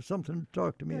ramble, or do you have something to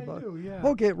talk to me about? I do, yeah.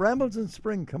 Okay, Rambles in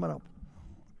Spring coming up.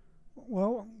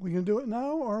 Well, we can do it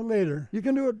now or later? You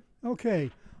can do it.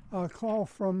 Okay. A call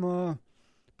from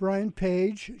Brian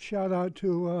Page. Shout out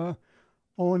to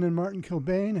Owen and Martin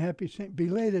Kilbane.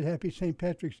 Belated Happy St.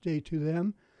 Patrick's Day to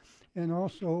them. And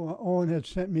also, Owen had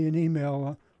sent me an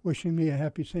email wishing me a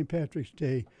happy St. Patrick's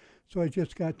Day. So I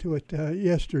just got to it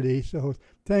yesterday. So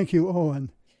thank you,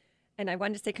 Owen. And I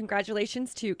wanted to say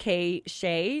congratulations to Kay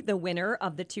Shea, the winner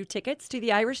of the 2 tickets to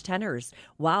the Irish Tenors.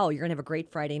 Wow, you're going to have a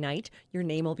great Friday night. Your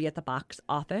name will be at the box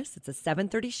office. It's a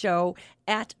 7:30 show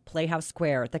at Playhouse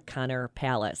Square at the Connor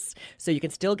Palace. So you can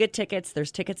still get tickets.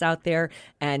 There's tickets out there,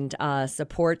 and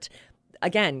support,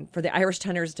 again, for the Irish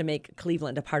Tenors to make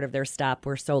Cleveland a part of their stop.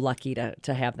 We're so lucky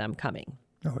to have them coming.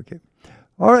 Okay.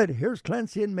 All right, here's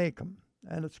Clancy and Macomb,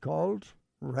 and it's called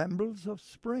Rambles of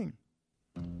Spring.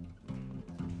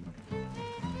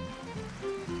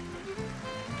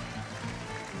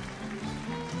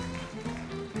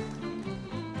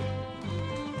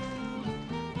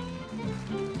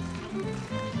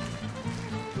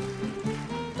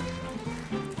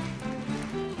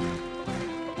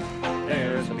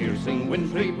 There's a piercing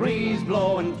wintry breeze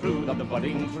blowing through the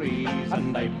budding trees,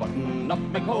 and I button up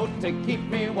my coat to keep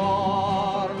me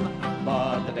warm.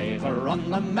 But the days are on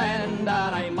the mend, and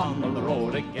I'm on the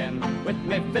road again, with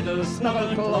me fiddle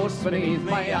snuggled close beneath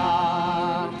my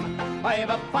arm. I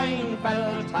have a fine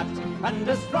felt hat and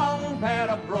a strong pair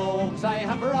of brogues. I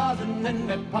have rosin in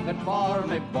my pocket for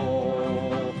my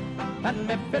bow. And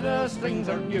my fiddle strings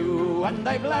are new, and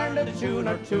I've learned a tune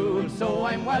or two, so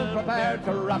I'm well prepared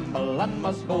to ramble and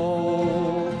must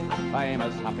go. I'm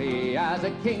as happy as a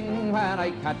king when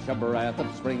I catch a breath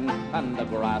of spring, and the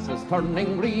grass is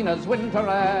turning green as winter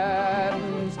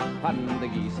ends, and the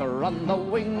geese are on the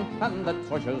wing, and the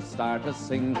thrushes start to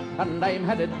sing, and I'm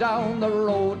headed down the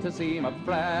road to see my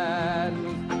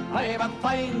friend. I have a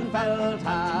fine felt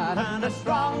hat and a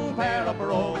strong pair of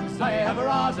brogues. I have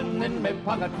rosin in my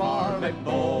pocket for my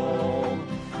bow.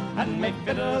 And my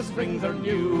fiddle strings are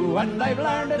new, and I've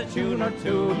learned a tune or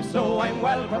two, so I'm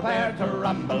well prepared to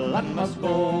ramble and must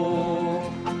go.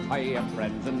 I have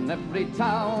friends in every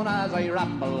town as I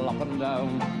ramble up and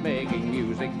down, making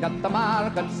music at the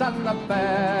markets and the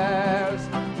fairs.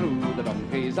 Through the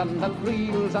donkeys and the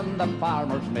reels and the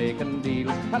farmers making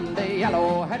deals, and the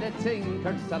yellow-headed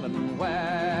tinkers selling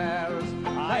wares.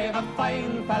 I have a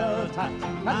fine felt hat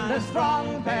and a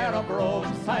strong pair of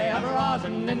brogues. I have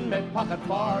rosin in my pocket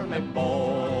for my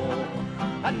bow.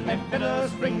 and my fiddle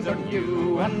strings are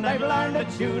new, and I've learned a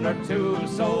tune or two,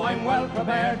 so I'm well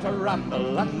prepared to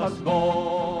ramble and must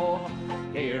go.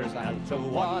 Here's health to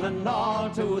one and all,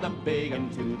 to the big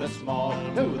and to the small,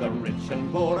 to the rich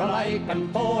and poor alike,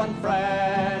 and foe and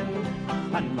friend.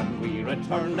 And when we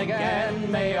return again,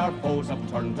 may our foes have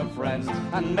turned to friends,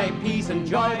 and may peace and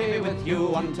joy be with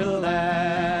you until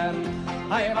then.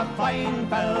 I have a fine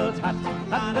felt hat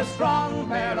and a strong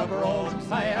pair of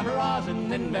brogues. I have rosin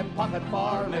in my pocket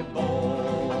for my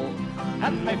bow.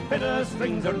 And my fiddle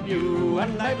strings are new,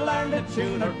 and I've learned a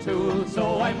tune or two,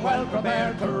 so I'm well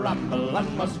prepared to ramble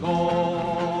and must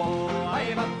go. I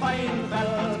have a fine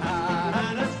felt hat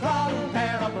and a strong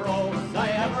pair of brogues. I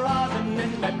have rosin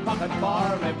in my pocket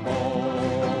for my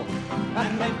bow.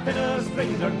 And my fiddle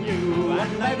strings are new,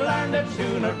 and I've learned a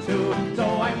tune or two, so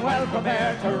I'm well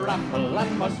prepared to ramble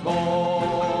and must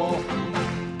go.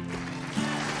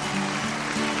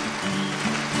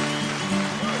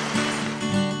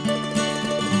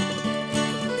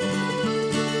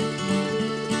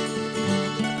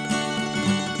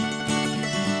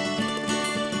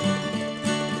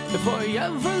 If I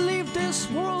ever leave this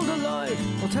world alive,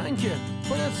 well, thank you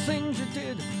for the things you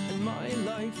did in my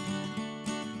life.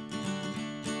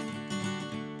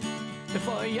 If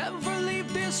I ever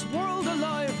leave this world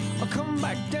alive, I'll come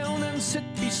back down and sit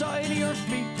beside your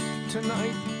feet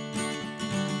tonight.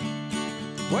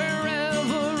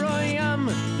 Wherever I am,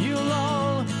 you'll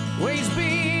always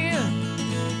be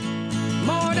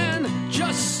more than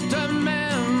just a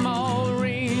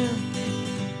memory.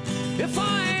 If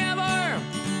I ever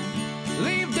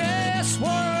leave this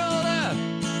world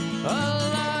alive,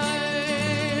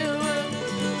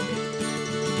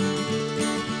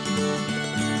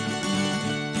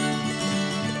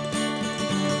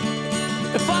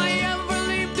 if I ever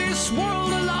leave this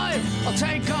world alive, I'll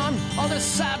take on all the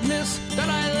sadness that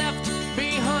I left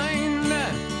behind.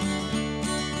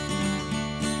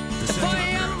 If I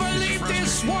ever leave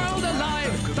this world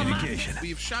alive,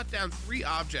 we've shot down 3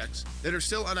 objects that are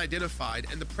still unidentified,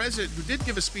 and the president, who did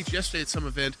give a speech yesterday at some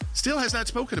event, still has not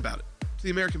spoken about it to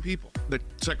the American people. The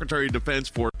Secretary of Defense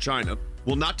for China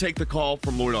will not take the call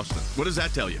from Lord Austin. What does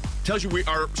that tell you? It tells you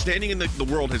our standing in the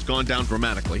world has gone down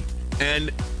dramatically,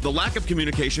 and the lack of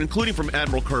communication, including from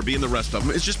Admiral Kirby and the rest of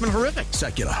them, has just been horrific.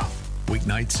 Secular,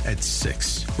 weeknights at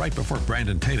 6, right before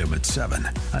Brandon Tatum at 7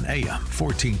 on AM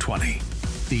 1420.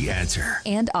 The Answer.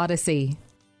 And Odyssey.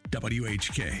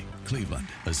 WHK, Cleveland,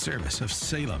 a service of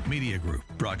Salem Media Group,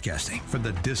 broadcasting from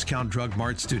the Discount Drug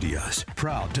Mart Studios.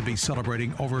 Proud to be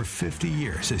celebrating over 50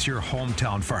 years as your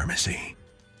hometown pharmacy.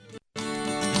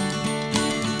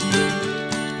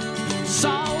 So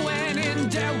when in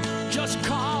doubt, just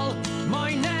call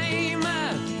my name.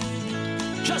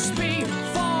 Just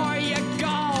before you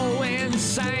go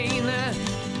insane.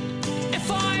 If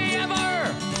I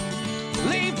ever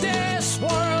leave this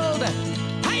world,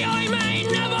 hey, I may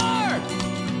never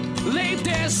leave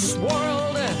this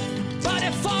world. But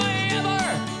if I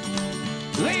ever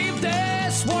leave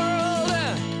this world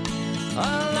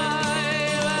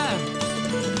alive,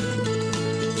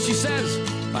 she says,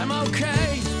 I'm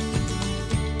okay.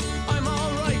 I'm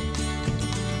all right.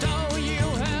 Though you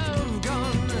have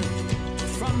gone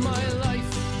from my life,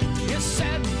 you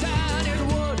said that it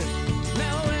would.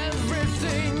 Now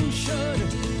everything should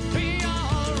be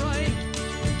all right.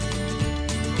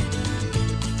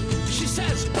 She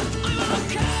says, I'm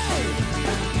okay.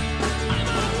 I'm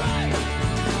all right.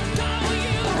 Though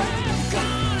you have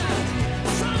gone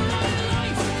from my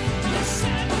life, you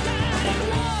said that it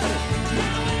would.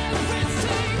 Now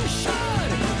everything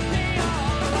should be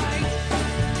all right.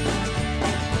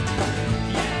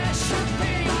 Yeah, it should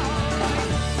be all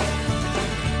right.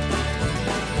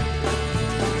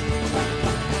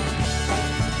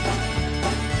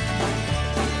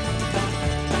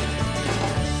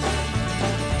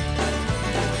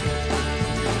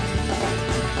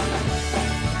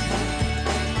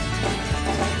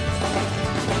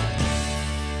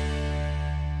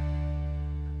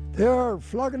 They are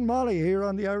Flogging Molly here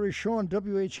on the Irish Show on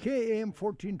WHK AM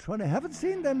 1420. Haven't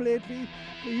seen them lately.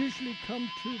 They usually come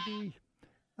to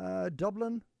the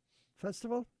Dublin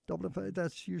Festival.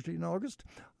 That's usually in August.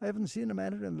 I haven't seen them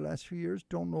at it in the last few years.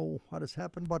 Don't know what has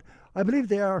happened, but I believe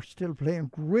they are still playing.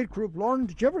 Great group. Lauren,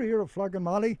 did you ever hear of Flogging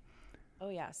Molly? Oh,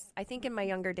 yes. I think in my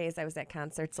younger days I was at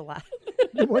concerts a lot.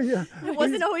 Well, yeah. I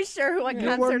wasn't always sure what You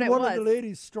concert weren't it one was. of the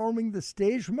ladies storming the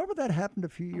stage. Remember that happened a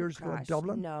few years ago in Gosh,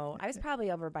 Dublin? no. I was probably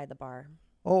over by the bar.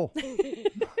 Oh.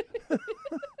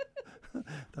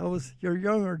 That was your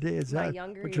younger days, My huh?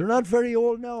 younger But you're not very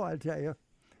old now, I'll tell you.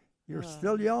 You're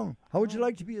still young. How would you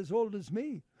like to be as old as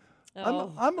me?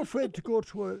 I'm afraid to go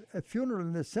to a funeral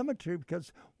in the cemetery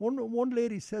because one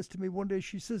lady says to me one day,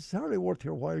 she says, it's hardly worth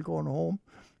your while going home.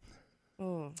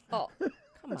 Oh,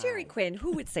 come on. Gerry Quinn,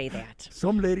 who would say that?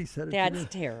 Some lady said it. That's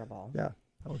terrible. Yeah,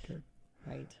 okay.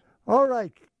 Right. All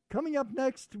right. Coming up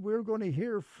next, we're going to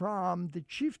hear from the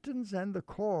Chieftains and the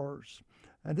Corrs.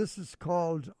 And this is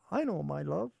called I Know My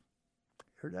Love.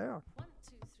 Here they are. 1,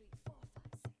 2, 3, 4,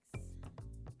 5, 6.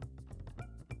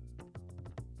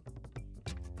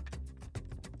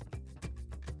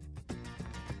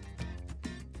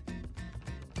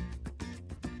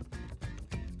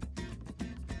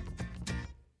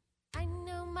 I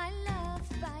know my love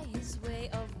by his way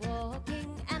of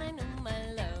walking, and I know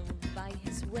my love by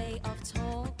his way of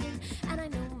talking, and I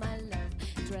know my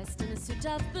love dressed in a suit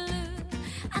of blue.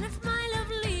 And if my love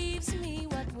leaves me,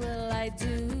 what will I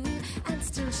do? And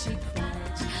still she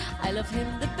cried, I love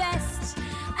him the best,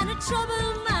 and a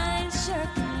troubled mind sure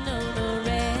can know no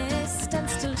rest. And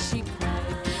still she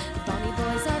cried, bonny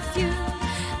boys are few,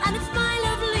 and if my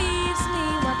love leaves me,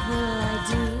 what will I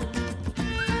do?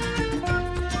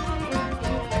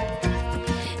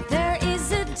 There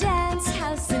is a dance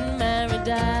house in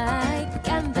Mardyke,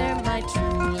 and there my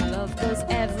true love goes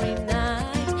every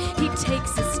night. He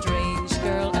takes a strange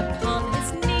girl upon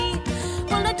his knee.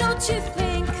 Well, now don't you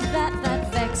think that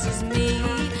vexes me?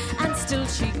 And still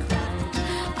she cried,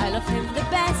 I love him the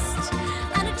best,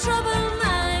 and a troubled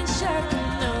mind sure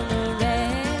can know no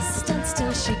rest. And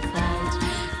still she cried,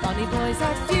 bonny boys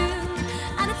are few,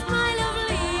 and if my love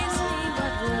leaves me,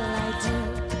 what will I do?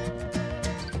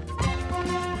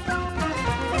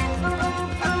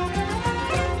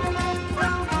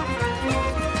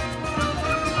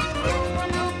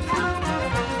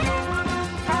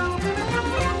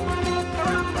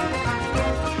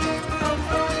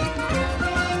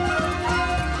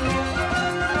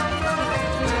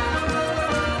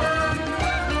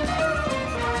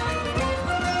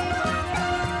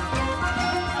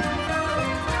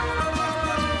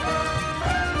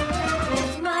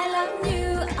 If my love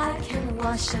knew I can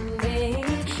wash and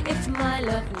bathe, if my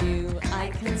love knew I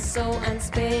can sew and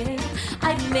spin,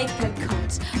 I'd make a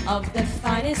coat of the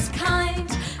finest kind.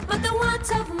 But the want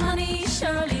of money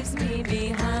sure leaves me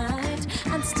behind.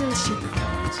 And still she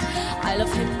cried, I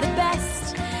love him the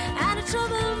best, and a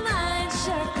troubled mind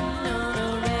sure can know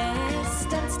no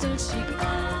rest. And still she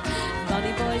cried,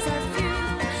 bonny boys are few,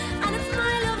 and if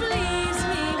my love leaves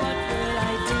me, what will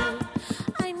I do?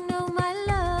 I know my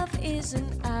love is an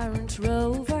errant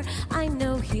rover, I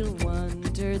know he'll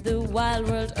wander the wild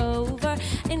world over.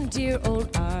 In dear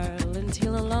old Ireland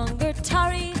he'll no longer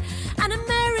tarry, an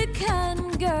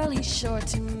American girl he's sure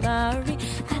to marry.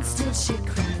 And still she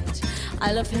cried,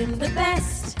 I love him the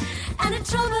best, and a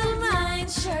troubled mind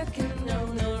sure can know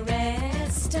no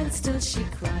rest. And still she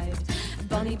cried,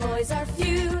 bonny boys are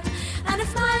few, and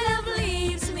if my love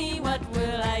leaves me, what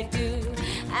will I do?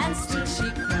 And still she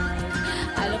cried,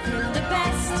 I love him the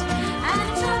best, and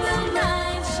a troubled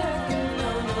mind sure can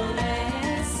know no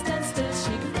rest. And still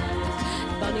she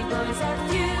cried, bonny boys are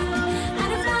few,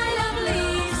 and if my love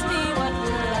leaves me, what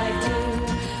will I do?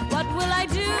 What will I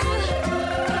do?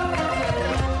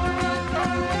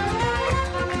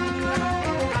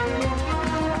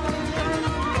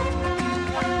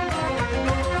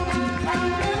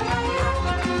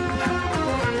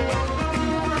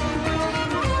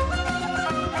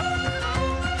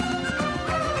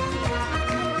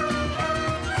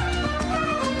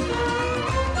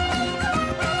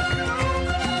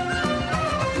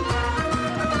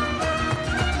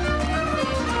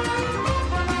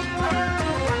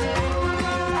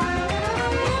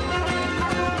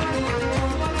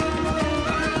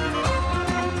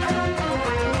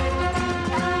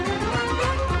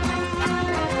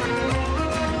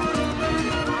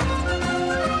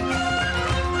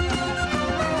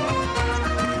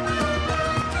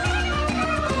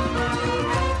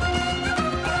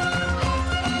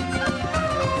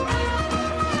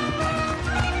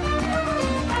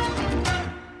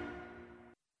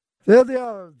 There they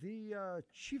are, the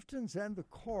Chieftains and the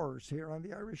Corrs here on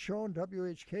the Irish Show on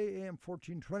WHK AM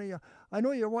 1420. I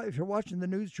know if you're watching the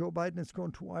news, Joe Biden is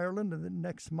going to Ireland, and then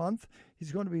next month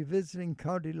he's going to be visiting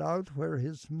County Louth, where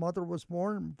his mother was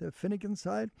born, the Finnegan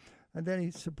side, and then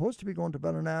he's supposed to be going to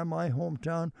Ballina, my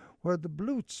hometown, where the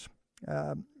Blutes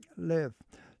live.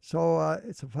 So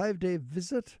it's a 5-day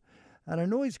visit. And I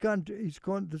know there's going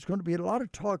to be a lot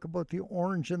of talk about the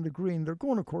orange and the green. They're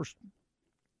going, of course,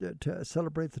 to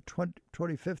celebrate the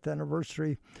 25th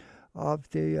anniversary of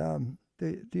the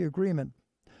agreement,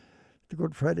 the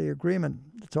Good Friday Agreement.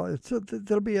 So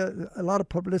there'll be a lot of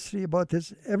publicity about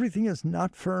this. Everything is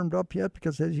not firmed up yet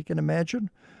because, as you can imagine,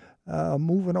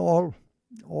 moving all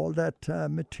all that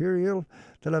material.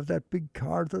 They'll have that big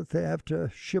car that they have to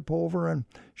ship over and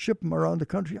ship them around the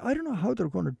country. I don't know how they're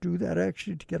going to do that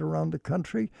actually to get around the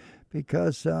country,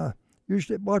 because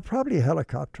usually, well, probably a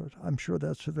helicopter. I'm sure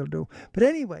that's what they'll do. But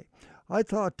anyway, I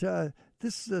thought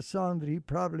this is a song that he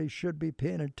probably should be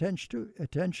paying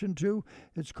attention to.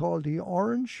 It's called The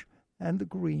Orange and the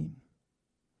Green.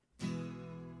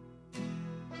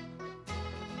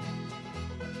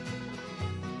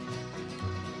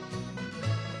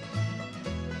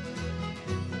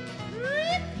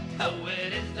 Oh,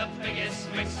 it is the biggest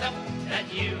mix-up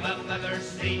that you have ever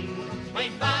seen. My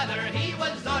father, he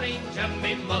was orange, and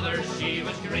my mother, she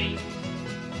was green.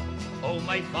 Oh,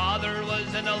 my father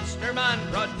was an Ulsterman,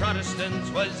 proud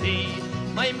Protestant was he.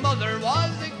 My mother was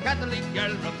a Catholic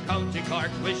girl from County Cork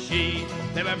was she.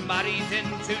 They were married in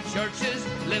 2 churches,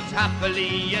 lived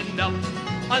happily enough,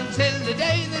 until the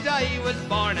day that I was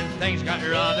born and things got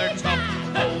rather tough.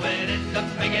 Oh, it is the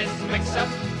biggest mix-up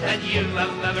that you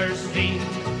have ever seen.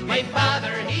 My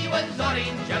father, he was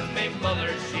orange, and my mother,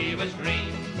 she was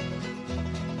green.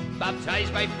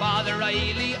 Baptized by Father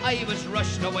Riley, I was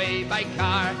rushed away by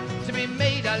car to be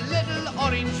made a little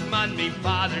orange man, me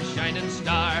father's shining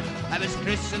star. I was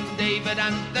christened David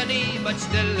Anthony, but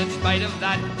still in spite of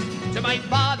that, to my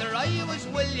father I was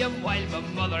William, while my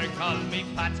mother called me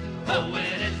Pat. Oh,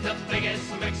 it is the biggest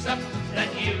mix-up that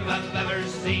you have ever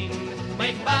seen.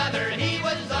 My father, he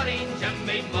was orange, and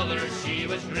my mother, she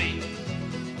was green.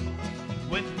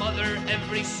 With mother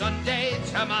every Sunday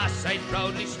to Mass I'd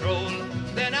proudly stroll.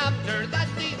 Then after that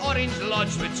the Orange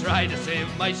Lodge would try to save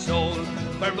my soul.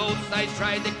 For both sides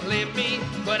tried to claim me,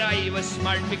 but I was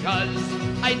smart because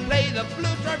I'd play the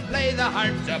flute or play the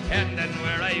harp, depending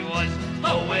where I was.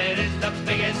 Oh, it is the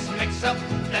biggest mix-up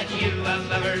that you have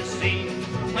ever seen.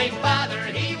 My father,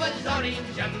 he was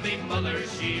orange, and my mother,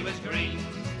 she was green.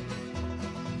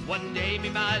 One day me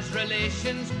ma's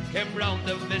relations came round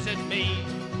to visit me,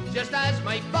 just as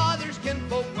my father's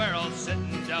kinfolk were all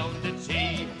sitting down to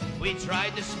tea. We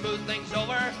tried to smooth things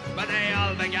over, but they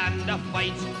all began to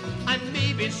fight. And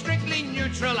me being strictly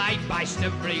neutral, I bashed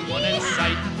everyone in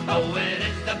sight. Oh, it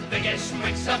is the biggest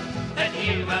mix-up that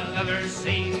you have ever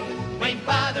seen. My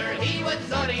father, he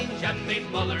was orange, and my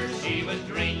mother, she was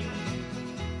green.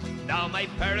 Now my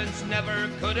parents never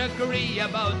could agree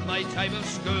about my time of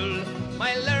school.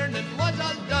 My learning was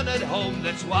all done at home,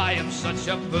 that's why I'm such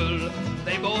a fool.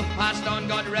 They both passed on,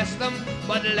 God rest them,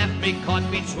 but left me caught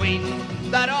between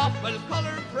that awful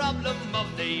colour problem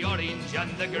of the orange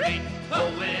and the green. Oh,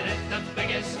 it is the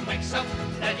biggest mix-up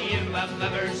that you have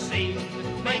ever seen.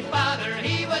 My father,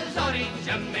 he was orange,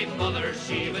 and my mother,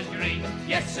 she was green.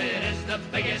 Yes, it is the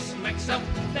biggest mix-up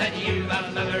that you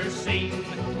have ever seen.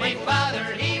 My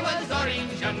father, he was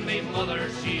orange, and my mother,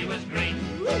 she was green.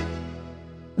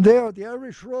 They are the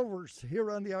Irish Rovers here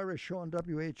on the Irish Show on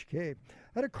WHK. I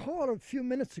had a call a few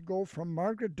minutes ago from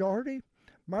Margaret Doherty.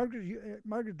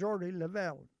 Margaret Doherty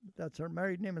Lavelle. That's her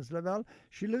married name is Lavelle.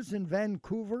 She lives in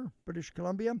Vancouver, British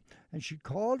Columbia, and she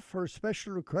called for a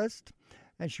special request,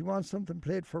 and she wants something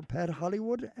played for Pat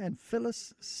Hollywood and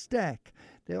Phyllis Stack.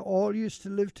 They all used to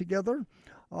live together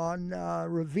on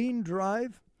Ravine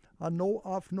Drive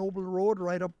off Noble Road,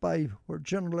 right up by where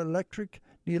General Electric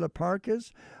Neela Park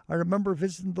is. I remember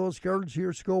visiting those girls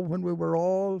years ago when we were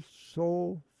all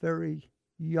so very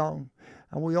young,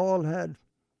 and we all had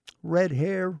red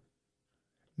hair.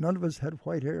 None of us had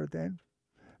white hair then.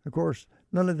 Of course,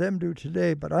 none of them do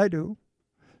today, but I do.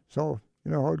 So,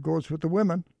 you know how it goes with the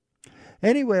women.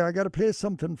 Anyway, I got to play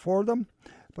something for them.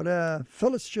 But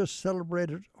Phyllis just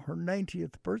celebrated her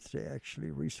 90th birthday,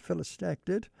 actually. Phyllis Stack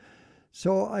did.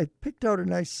 So I picked out a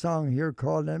nice song here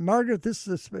called, and Margaret, this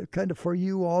is kind of for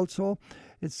you also.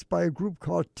 It's by a group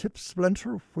called Tip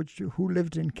Splinter, who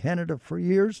lived in Canada for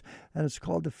years, and it's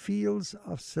called The Fields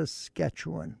of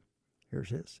Saskatchewan. Here's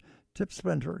his. Tip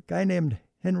Splinter, a guy named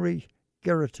Henry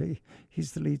Gerry.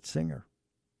 He's the lead singer.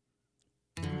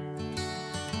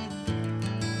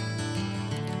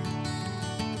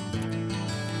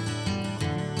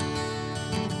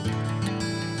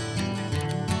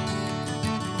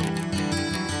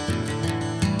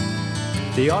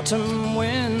 The autumn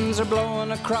winds are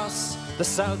blowing across the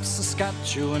South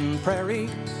Saskatchewan prairie,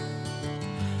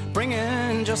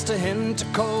 bringing just a hint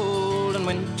of cold and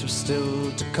winter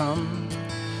still to come.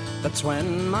 That's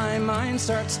when my mind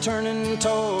starts turning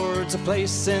towards a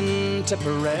place in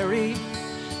Tipperary,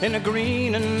 in a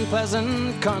green and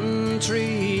pleasant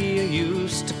country I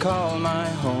used to call my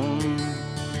home.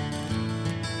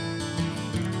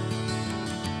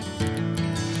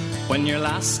 When you're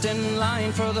last in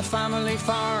line for the family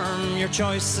farm, your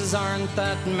choices aren't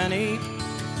that many.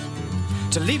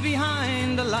 to leave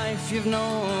behind the life you've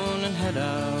known and head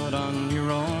out on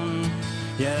your own.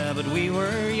 Yeah, but we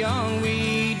were young,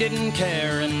 we didn't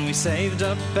care, and we saved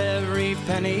up every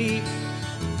penny.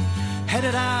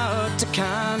 Headed out to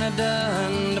Canada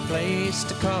and a place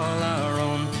to call our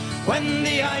own. When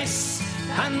the ice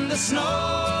and the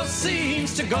snow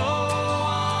seems to go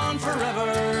on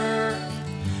forever,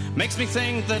 makes me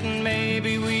think that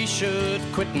maybe we should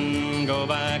quit and go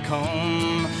back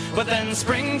home. But then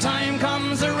springtime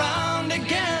comes around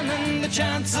again and the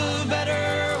chance of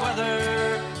better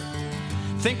weather.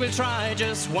 Think we'll try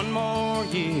just one more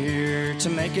year to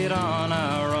make it on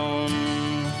our own.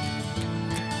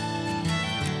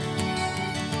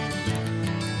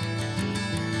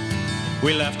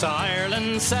 We left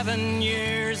Ireland 7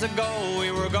 years ago.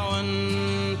 We were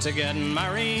going to get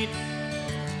married,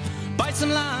 buy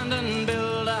some land and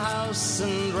build a house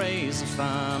and raise a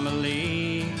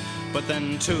family. But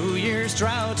then 2 years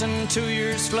drought and 2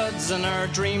 years floods, and our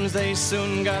dreams, they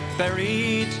soon got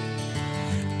buried.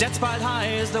 Debts piled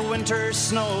high as the winter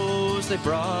snows, they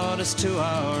brought us to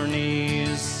our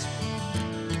knees.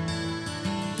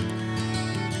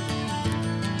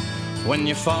 When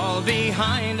you fall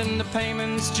behind and the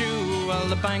payments due, well,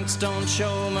 the banks don't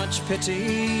show much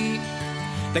pity.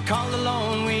 They called the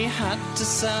loan we had to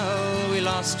sell, we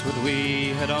lost what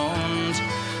we had owned.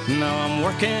 Now I'm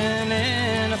working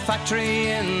in a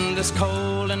factory in this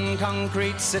cold and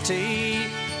concrete city,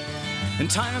 in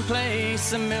time and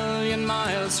place 1,000,000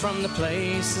 miles from the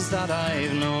places that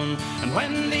I've known. And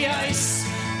when the ice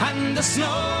and the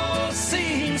snow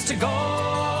seems to go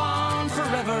on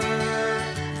forever,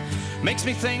 makes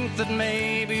me think that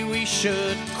maybe we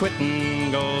should quit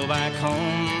and go back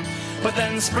home. But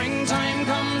then springtime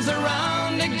comes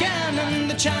around again and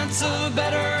the chance of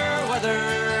better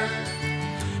weather.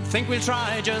 Think we'll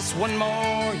try just one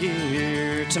more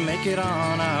year to make it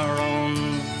on our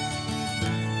own.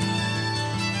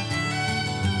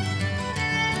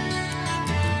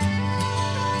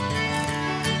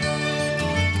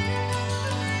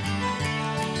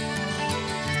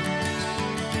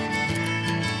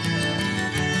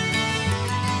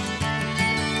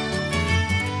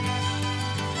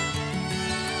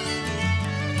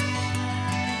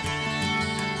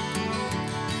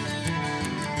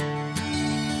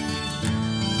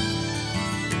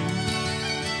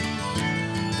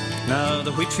 Now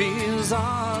the wheat fields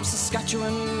of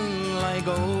Saskatchewan lie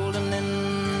golden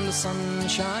in the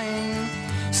sunshine.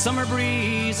 Summer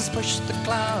breezes push the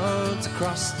clouds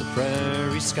across the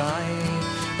prairie sky.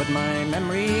 But my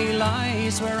memory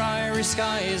lies where Irish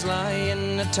skies lie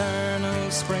in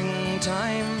eternal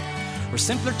springtime, where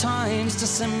simpler times to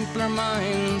simpler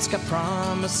minds kept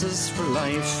promises for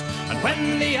life. And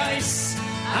when the ice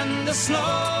and the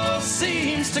snow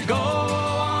seems to go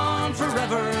on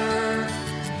forever,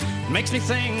 makes me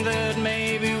think that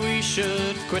maybe we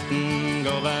should quit and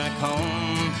go back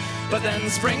home. But then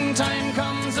springtime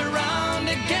comes around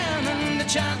again and the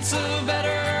chance of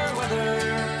better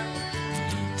weather.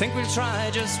 Think we'll try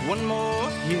just one more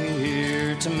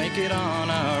year to make it on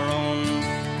our own.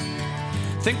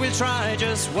 Think we'll try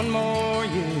just one more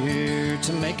year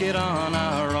to make it on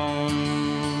our own.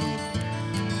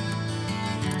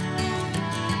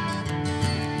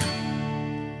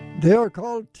 They are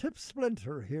called Tip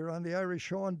Splinter here on the Irish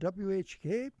Show on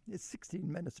WHK. It's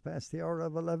 16 minutes past the hour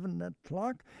of 11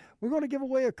 o'clock. We're going to give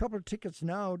away a couple of tickets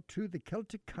now to the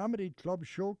Celtic Comedy Club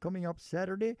show coming up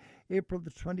Saturday, April the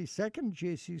 22nd.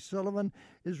 J.C. Sullivan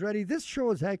is ready. This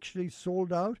show is actually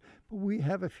sold out, but we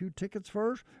have a few tickets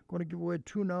for it. Going to give away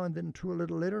 2 now and then 2 a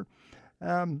little later.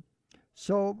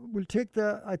 So we'll take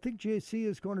I think JC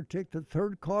is going to take the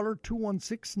third caller.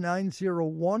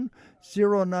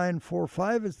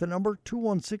 216-901-0945 is the number,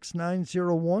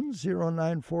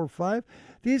 216-901-0945.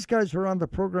 These guys were on the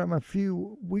program a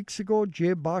few weeks ago.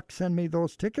 Jay Bach sent me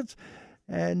those tickets,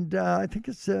 and I think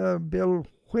it's Bill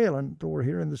Whalen that were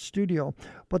here in the studio.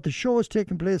 But the show is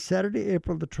taking place Saturday,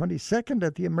 April the 22nd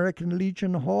at the American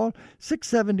Legion Hall,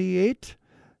 678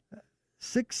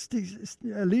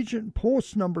 Legion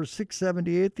Post number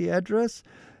 678. The address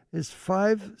is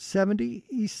 570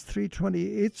 East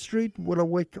 328th Street,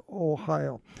 Willowick,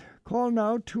 Ohio. Call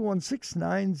now,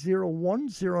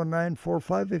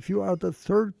 216-901-0945. If you are the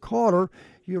third caller,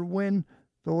 you'll win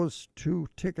those 2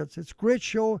 tickets. It's a great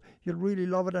show. You'll really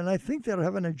love it. And I think they're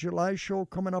having a July show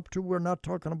coming up too. We're not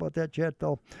talking about that yet,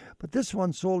 though. But this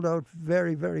one sold out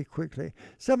very, very quickly.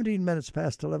 17 minutes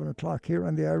past 11 o'clock here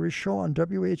on the Irish Show on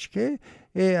WHK,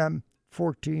 AM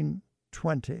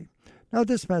 1420. Now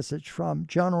this message from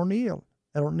John O'Neill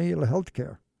at O'Neill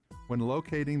Healthcare. When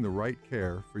locating the right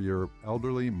care for your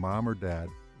elderly mom or dad,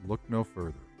 look no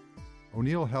further.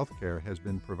 O'Neill Healthcare has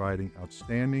been providing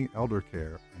outstanding elder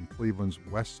care on Cleveland's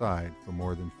west side for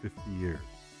more than 50 years.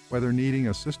 Whether needing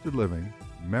assisted living,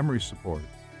 memory support,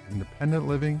 independent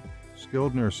living,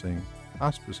 skilled nursing,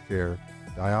 hospice care,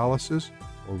 dialysis,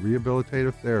 or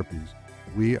rehabilitative therapies,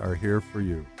 we are here for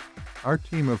you. Our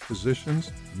team of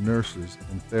physicians, nurses,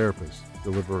 and therapists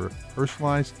deliver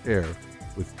personalized care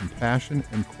with compassion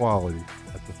and quality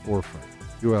at the forefront.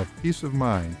 You have peace of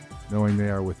mind knowing they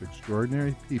are with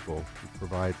extraordinary people who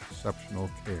provide exceptional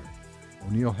care.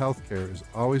 O'Neill Healthcare is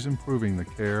always improving the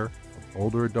care of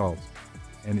older adults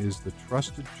and is the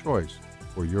trusted choice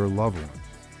for your loved ones.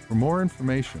 For more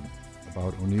information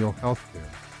about O'Neill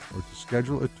Healthcare or to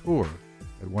schedule a tour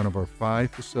at one of our 5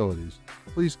 facilities,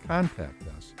 please contact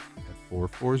us at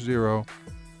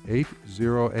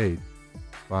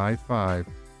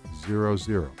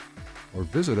 440-808-5500 or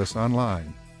visit us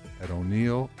online at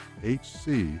o'neillhc.com.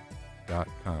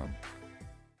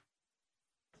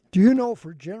 Do you know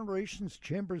for generations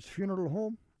Chambers Funeral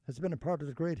Home has been a part of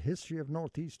the great history of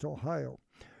Northeast Ohio,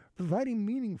 providing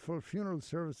meaningful funeral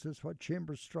services what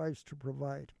Chambers strives to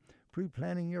provide.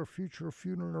 Pre-planning your future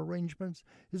funeral arrangements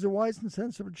is a wise and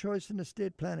sensible choice in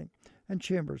estate planning, and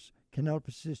Chambers can help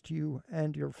assist you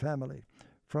and your family.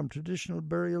 From traditional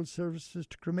burial services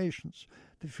to cremations,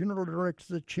 the funeral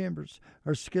directors at Chambers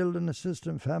are skilled in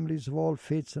assisting families of all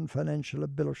faiths and financial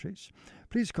abilities.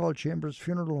 Please call Chambers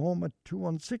Funeral Home at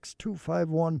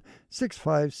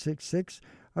 216-251-6566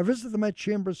 or visit them at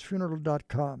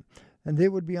chambersfuneral.com. And they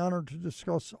would be honored to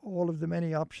discuss all of the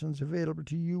many options available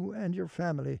to you and your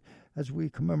family as we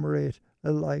commemorate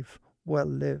a life well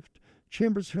lived.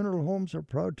 Chambers Funeral Homes are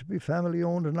proud to be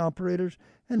family-owned and operated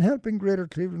and helping Greater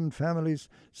Cleveland families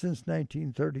since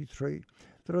 1933.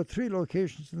 There are 3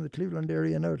 locations in the Cleveland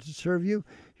area now to serve you.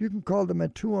 You can call them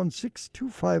at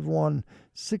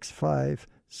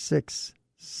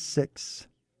 216-251-6566.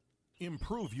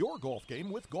 Improve your golf game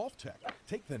with Golf Tech.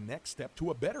 Take the next step to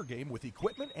a better game with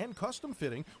equipment and custom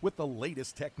fitting with the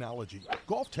latest technology.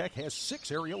 Golf Tech has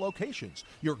 6 area locations.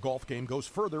 Your golf game goes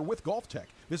further with Golf Tech.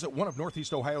 Visit one of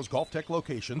Northeast Ohio's Golf Tech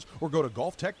locations or go to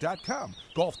golftech.com.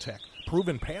 Golf Tech,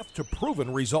 proven path to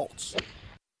proven results.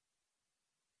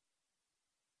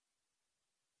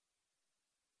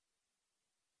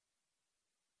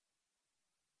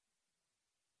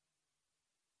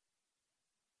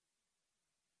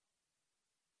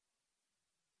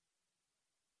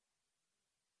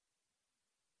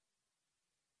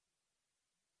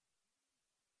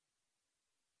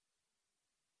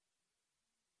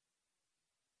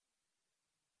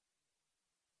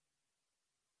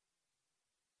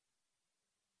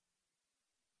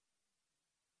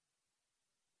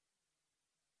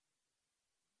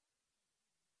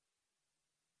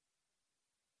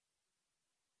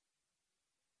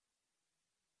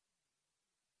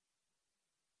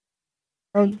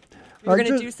 We're going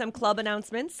to do some club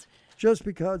announcements. Just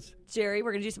because. Gerry,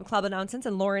 we're going to do some club announcements,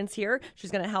 and Lauren's here.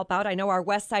 She's going to help out. I know our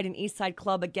West Side and East Side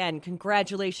Club, again,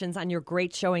 congratulations on your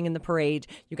great showing in the parade.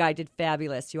 You guys did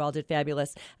fabulous. You all did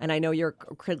fabulous. And I know you're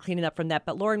cleaning up from that.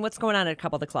 But Lauren, what's going on at a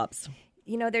couple of the clubs?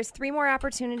 You know, there's 3 more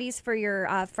opportunities for your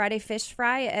Friday fish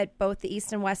fry at both the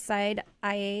East and West Side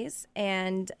IAs,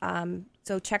 and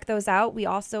so check those out. We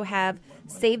also have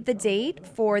Save the Date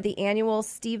for the annual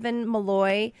Stephen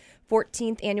Malloy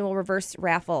 14th Annual Reverse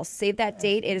Raffle. Save that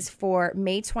date. It is for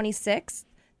May 26th,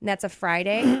 and that's a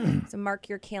Friday, so mark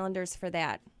your calendars for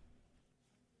that.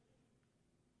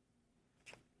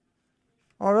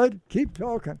 All right, keep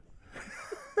talking.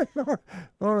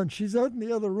 Lauren, she's out in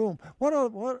the other room. What?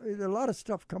 A lot of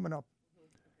stuff coming up.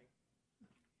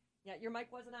 Yeah, your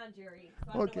mic wasn't on, Gerry.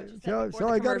 Okay, so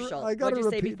I got to repeat.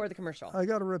 Say before the commercial? I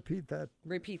got to repeat that.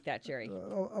 Repeat that, Gerry.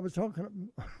 I was talking.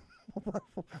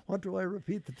 What do I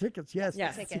repeat? The tickets? Yes.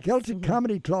 Tickets. The Celtic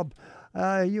Comedy Club.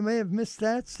 You may have missed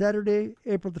that. Saturday,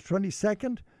 April the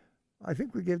 22nd. I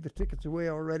think we gave the tickets away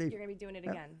already. You're going to be doing it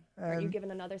again. Are you giving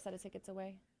another set of tickets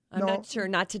away? I'm not sure.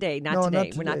 Not today. Not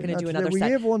today. We're not going to do another set. We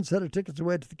gave one set of tickets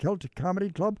away to the Celtic Comedy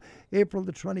Club, April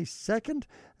the 22nd,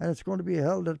 and it's going to be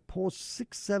held at Post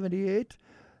 678,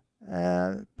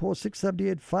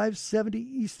 570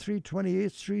 East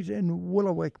 328th Street in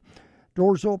Willowick.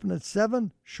 Doors open at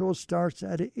 7. Show starts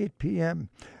at 8 p.m.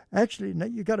 Actually,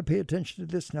 you got to pay attention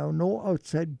to this now. No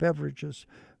outside beverages.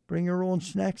 Bring your own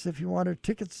snacks if you want it.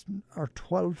 Tickets are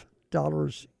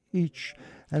 $12 each,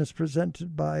 and it's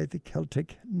presented by the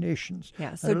Celtic Nations.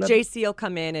 Yeah, so JC will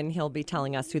come in and he'll be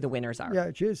telling us who the winners are.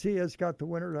 Yeah, JC has got the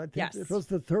winner. I think it was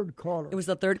the third caller. It was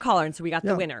the third caller, and so we got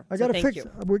the winner. We got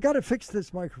to fix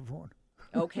this microphone.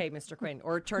 Okay, Mr. Quinn.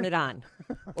 Or turn it on.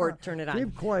 Or turn it on.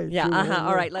 Keep quiet. Yeah, Julie.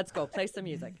 All right, let's go. Play some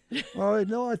music. All right.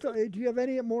 No, I thought. Do you have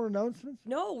any more announcements?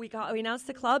 No, we announced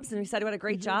the clubs, and we said what a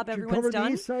great job Did you everyone's cover done.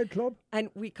 the East Side Club? And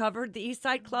we covered the East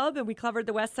Side Club, and we covered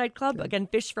the West Side Club. Again,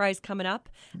 fish fries coming up,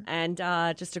 and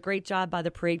just a great job by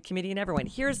the parade committee and everyone.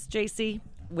 Here's JC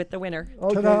with the winner.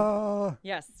 Okay. Ta-da!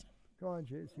 Yes. Go on,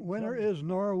 JC. Winner is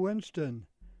Nora Winston.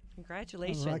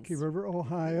 Congratulations. Rocky River,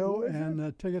 Ohio, and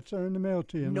the tickets are in the mail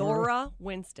to you. Nora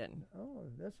Winston. Oh,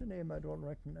 that's a name I don't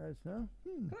recognize now.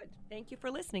 Good. Thank you for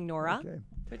listening, Nora. Okay.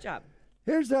 Good job.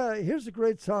 Here's a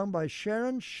great song by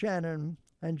Sharon Shannon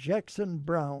and Jackson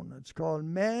Brown. It's called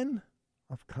Man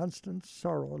of Constant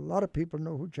Sorrow. A lot of people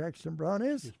know who Jackson Brown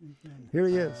is. Here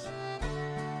he is.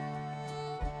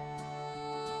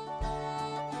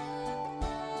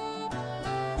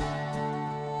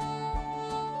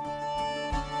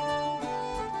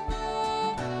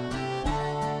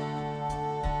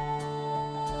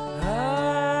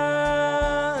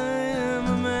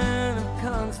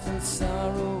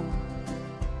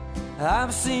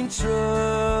 I've seen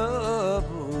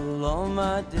trouble all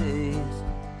my days.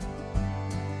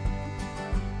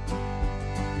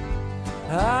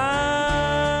 I'll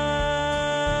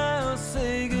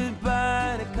say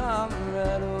goodbye to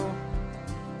Colorado,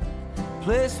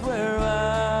 place where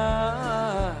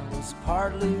I was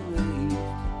partly raised.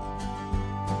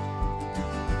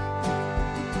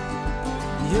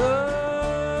 Your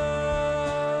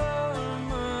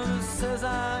mother says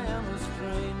I am a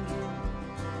stranger,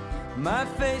 my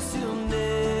face you'll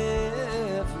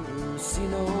never see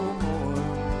no more.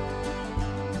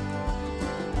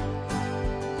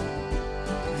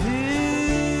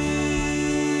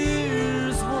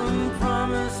 Here's one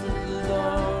promise, little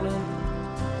darling,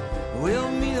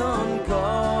 we'll meet on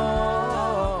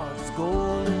God's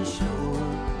golden shore.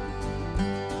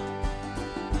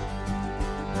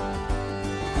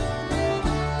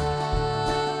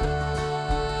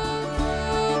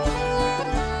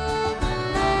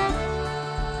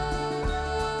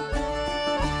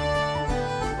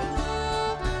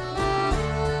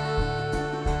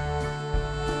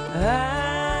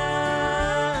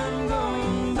 I'm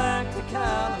going back to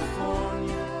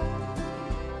California,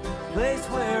 place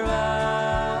where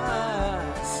I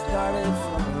started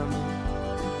from.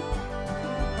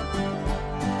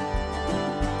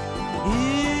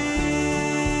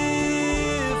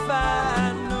 If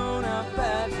I'd known how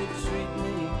bad you'd treat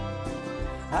me,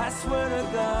 I swear to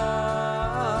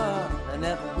God I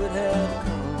never would have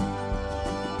come.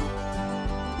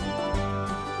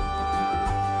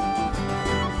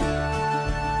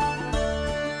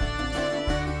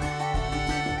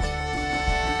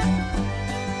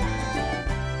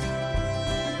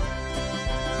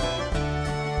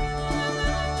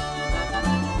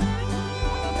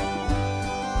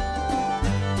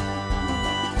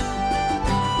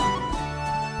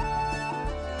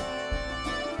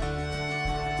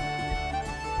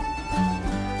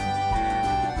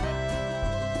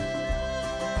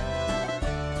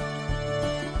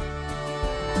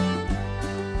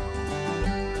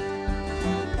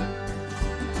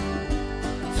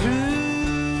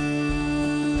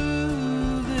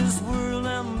 Through this world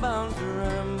I'm bound to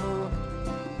ramble,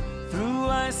 through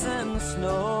ice and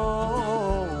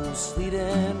snow, sleet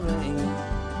and rain.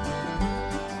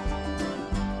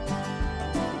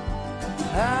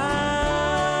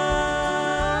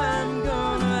 I'm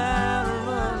gonna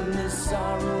outrun this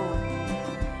sorrow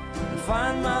and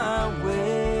find my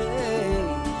way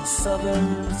to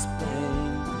southern Spain.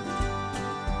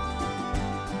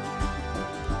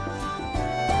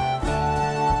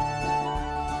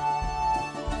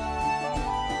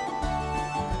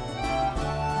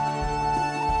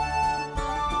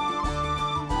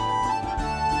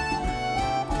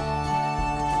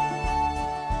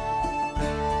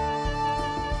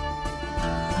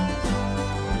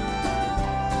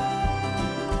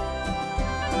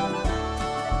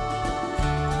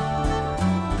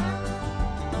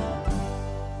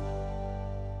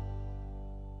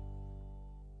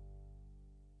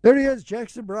 There he is,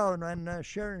 Jackson Brown and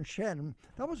Sharon Shannon.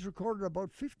 That was recorded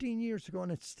about 15 years ago,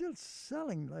 and it's still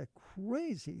selling like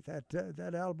crazy,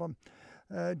 that album.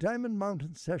 Diamond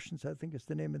Mountain Sessions, I think is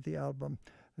the name of the album.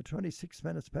 26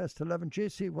 minutes past 11.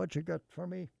 JC, what you got for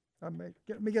me? Let me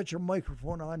get your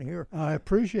microphone on here. I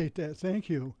appreciate that. Thank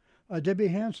you. Debbie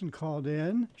Hansen called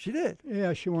in. She did?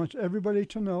 Yeah, she wants everybody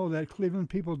to know that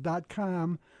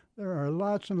clevelandpeople.com, there are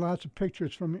lots and lots of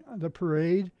pictures from the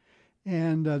parade.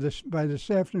 And by this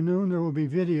afternoon, there will be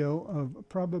video of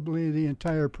probably the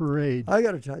entire parade. I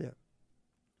got to tell you,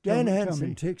 Dan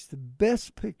Hansen takes the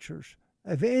best pictures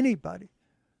of anybody.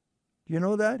 Do you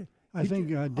know that? I think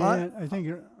Dan. I think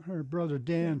her brother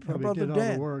Dan probably did all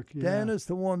the work. Yeah. Dan is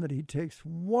the one that he takes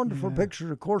wonderful Yeah.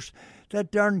 pictures. Of course, that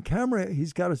darn camera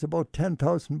he's got is about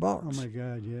 $10,000. Oh my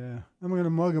God! Yeah, I'm going to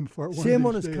mug him for it. Same one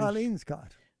one of as these days. Colleen's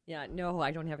got. Yeah, no,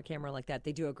 I don't have a camera like that.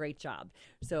 They do a great job.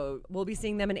 So we'll be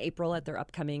seeing them in April at their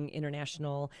upcoming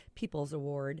International People's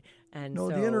Award. And No,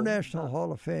 so, the International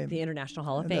Hall of Fame. The International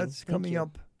Hall of And Fame. that's Thank coming you.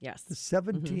 up Yes. the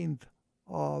 17th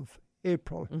of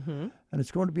April. Mm-hmm. And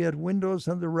it's going to be at Windows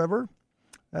on the River.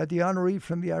 The honoree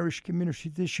from the Irish community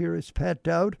this year is Pat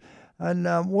Dowd. And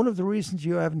one of the reasons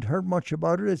you haven't heard much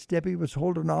about it is Debbie was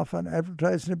holding off on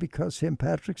advertising it because St.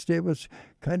 Patrick's Day was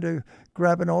kind of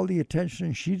grabbing all the attention,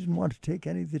 and she didn't want to take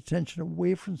any of the attention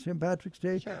away from St. Patrick's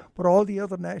Day. Sure. But all the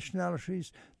other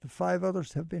nationalities, the 5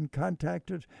 others, have been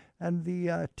contacted, and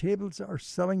the tables are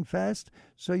selling fast.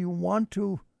 So you want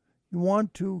to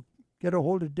get a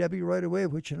hold of Debbie right away,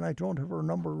 and I don't have her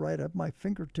number right at my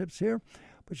fingertips here.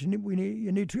 But you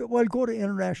need to, well, go to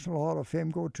International Hall of Fame,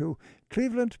 go to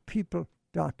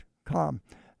clevelandpeople.com,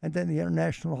 and then the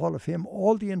International Hall of Fame.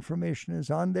 All the information is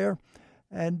on there,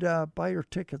 and buy your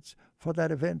tickets for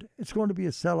that event. It's going to be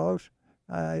a sellout.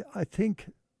 I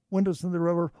think Windows on the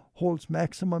River holds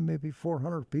maximum maybe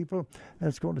 400 people, and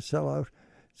it's going to sell out.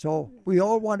 So we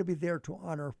all want to be there to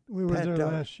honor We were Pat there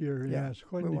Dowd. last year. Yeah, it's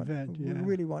quite an event. We Yeah,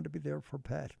 really want to be there for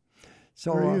Pat.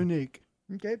 So very unique.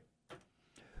 Okay.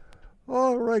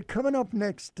 All right, coming up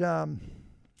next,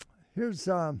 here's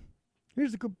a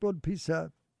good piece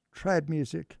of trad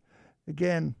music.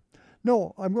 Again,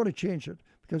 no, I'm going to change it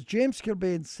because James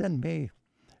Kilbane sent me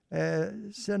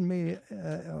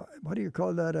what do you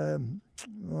call that?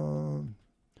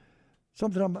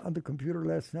 Something on the computer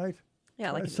last night.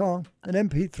 Yeah, like a song, an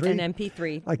MP3. An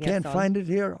MP3. I can't find it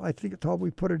here. I thought we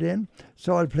put it in,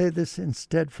 so I'll play this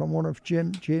instead from one of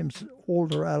James'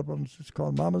 older albums. It's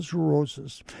called Mama's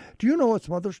Roses. Do you know it's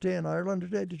Mother's Day in Ireland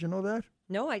today? Did you know that?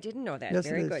 No, I didn't know that. Yes,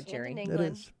 Very it is. good, Gerry. And in It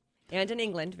England. is. And in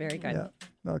England. Very good. Yeah.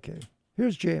 Okay.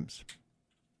 Here's James.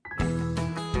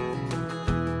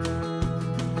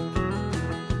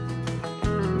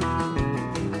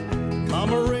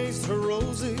 Mama raised her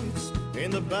roses in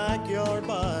the backyard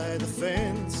by the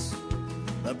fence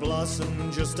that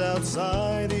blossomed just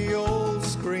outside the old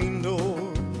screen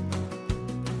door.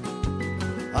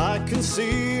 I can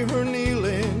see her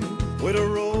kneeling with a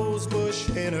rose bush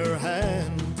in her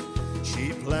hand.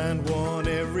 She planted one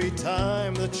every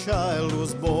time the child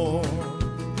was born.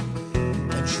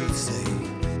 And she'd say,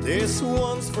 "This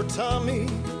one's for Tommy,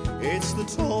 it's the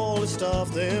tallest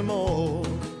of them all.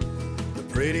 The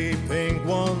pretty pink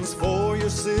one's for your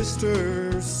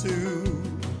sister Sue.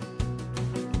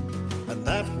 And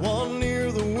that one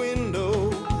near the window,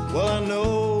 well, I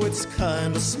know it's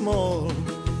kinda small.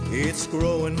 It's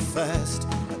growing fast,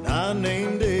 and I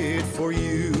named it for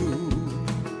you."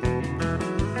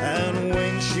 And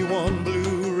when she won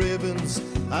blue ribbons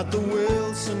at the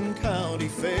Wilson County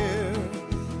Fair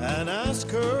and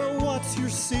asked her, "What's your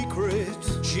secret?"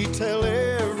 she'd tell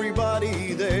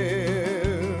everybody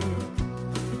there.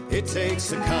 It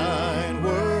takes a kind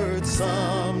word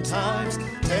sometimes,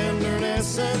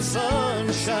 tenderness and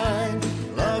sunshine,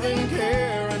 love and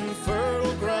care and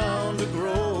fertile ground to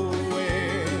grow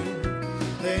in.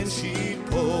 Then she'd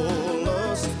pull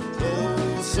us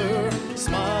closer,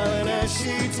 smiling as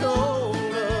she told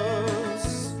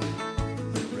us,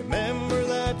 "Remember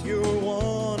that you're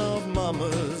one of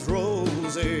Mama's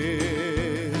roses."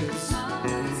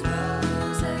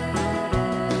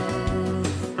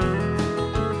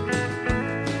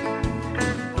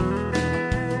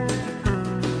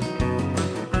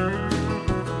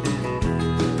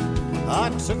 I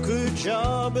took a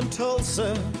job in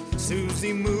Tulsa,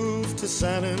 Susie moved to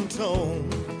San Antone,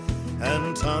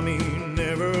 and Tommy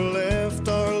never left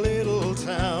our little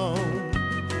town.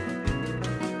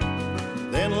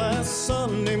 Then last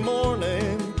Sunday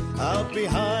morning, out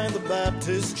behind the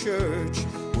Baptist church,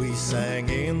 we sang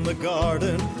in the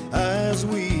garden as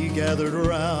we gathered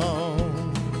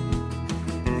around.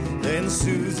 Then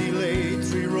Susie laid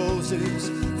 3 roses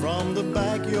from the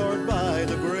backyard by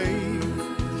the grave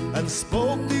and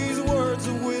spoke these words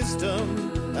of wisdom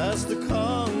as the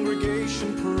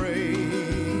congregation prayed.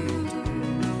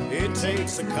 It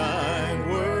takes a kind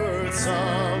word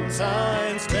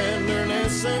sometimes,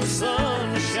 tenderness and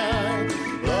sunshine,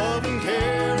 love and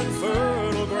care and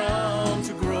fertile ground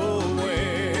to grow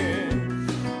in.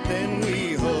 Then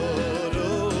we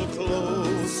huddle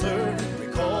closer,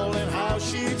 recalling how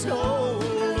she told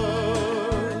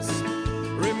us,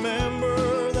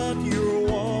 "Remember that you're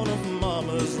one of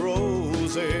Mama's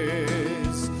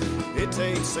roses." It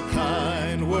takes a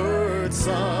kind word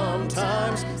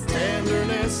sometimes,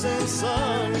 tenderness and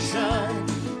sunshine,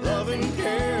 love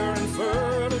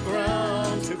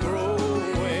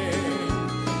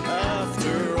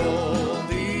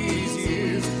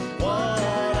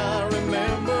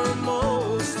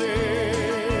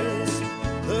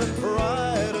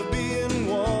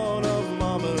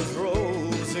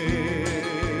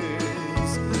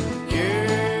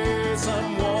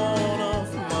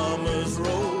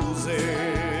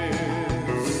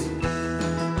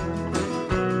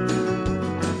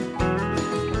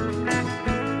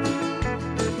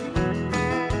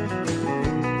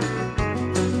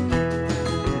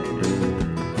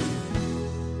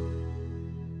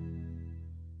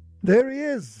There he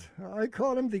is. I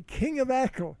call him the King of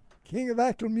Ackle. King of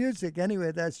Ackle music.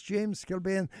 Anyway, that's James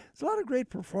Kilbane. There's a lot of great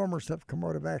performers that have come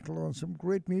out of Ackle and some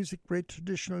great music, great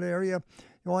traditional area.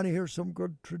 You want to hear some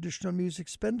good traditional music?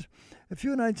 Spend a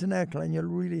few nights in Ackle and you'll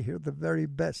really hear the very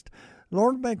best.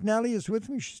 Lauren McNally is with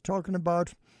me. She's talking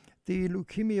about the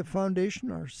Leukemia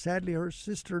Foundation. Sadly, her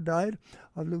sister died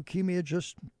of leukemia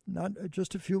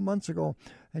just a few months ago,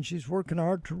 and she's working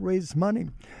hard to raise money.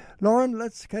 Lauren,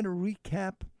 let's kind of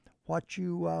recap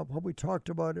what we talked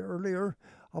about earlier,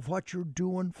 of what you're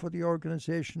doing for the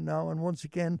organization now. And once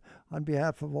again, on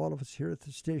behalf of all of us here at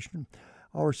the station,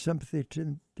 our sympathy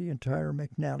to the entire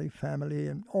McNally family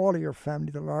and all of your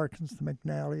family, the Larkins, the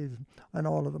McNallys, and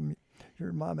all of them,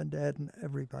 your mom and dad and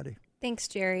everybody. Thanks,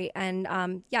 Gerry.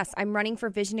 And yes, I'm running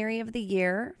for Visionary of the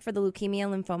Year for the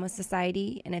Leukemia and Lymphoma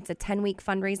Society, and it's a 10-week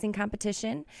fundraising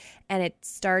competition, and it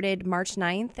started March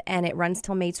 9th, and it runs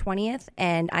till May 20th,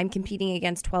 and I'm competing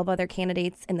against 12 other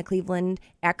candidates in the Cleveland,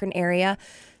 Akron area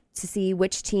to see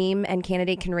which team and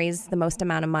candidate can raise the most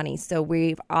amount of money. So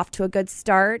we're off to a good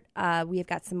start. We've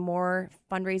got some more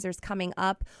fundraisers coming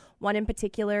up. One in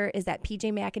particular is at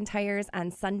PJ McIntyre's on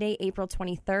Sunday, April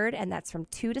 23rd, and that's from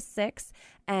 2 to 6.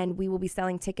 And we will be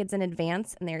selling tickets in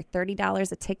advance, and they're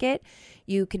 $30 a ticket.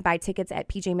 You can buy tickets at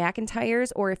PJ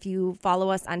McIntyre's, or if you follow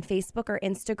us on Facebook or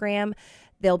Instagram,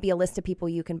 there'll be a list of people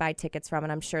you can buy tickets from,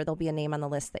 and I'm sure there'll be a name on the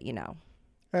list that you know.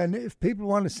 And if people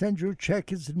want to send you a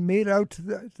check, is it made out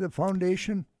to the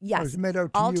foundation? Yes. Or is it made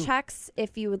out to all you? checks,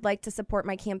 if you would like to support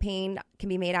my campaign, can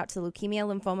be made out to Leukemia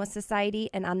Lymphoma Society.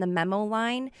 And on the memo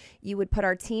line, you would put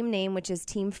our team name, which is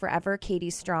Team Forever Katie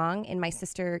Strong, in my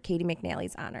sister Katie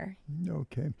McNally's honor.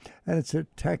 Okay. And it's a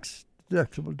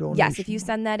tax-deductible donation? Yes, if you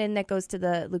send that in, that goes to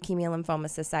the Leukemia Lymphoma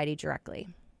Society directly.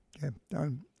 Okay,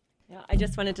 done. Yeah, I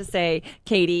just wanted to say,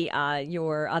 Katie,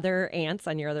 your other aunts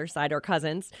on your other side, or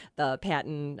cousins, the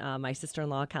Patton, my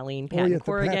sister-in-law, Colleen Patton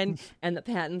Corrigan, and the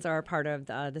Pattons are a part of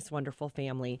this wonderful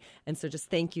family. And so just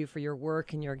thank you for your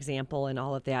work and your example and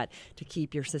all of that to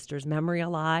keep your sister's memory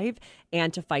alive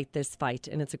and to fight this fight.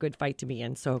 And it's a good fight to be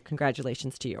in. So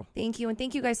congratulations to you. Thank you. And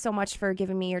thank you guys so much for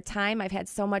giving me your time. I've had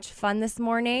so much fun this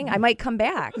morning. I might come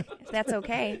back, if that's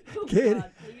okay. Katie.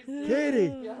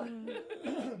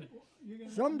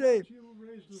 Someday,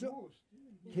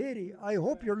 Katie, I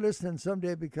hope you're listening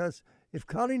someday, because if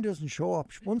Colleen doesn't show up,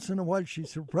 once in a while she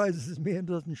surprises me and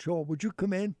doesn't show up. Would you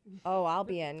come in? Oh, I'll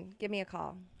be in. Give me a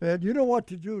call. You know what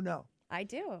to do now. I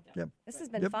do. Yep. This has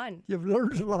been fun. You've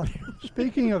learned a lot.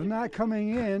 Speaking of not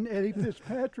coming in, Eddie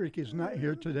Fitzpatrick is not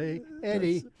here today.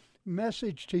 Eddie,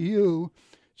 message to you.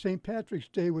 St. Patrick's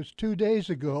Day was 2 days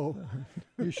ago.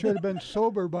 You should have been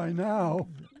sober by now.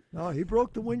 No, he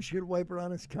broke the windshield wiper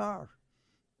on his car.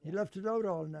 He left it out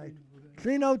all night.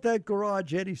 Clean out that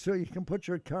garage, Eddie, so you can put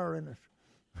your car in it.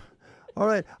 All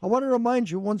right. I want to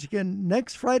remind you once again,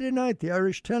 next Friday night, the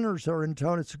Irish Tenors are in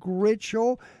town. It's a great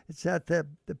show. It's at the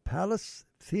Palace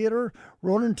Theatre.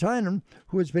 Ronan Tynan,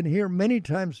 who has been here many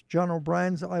times, John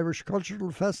O'Brien's Irish Cultural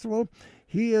Festival.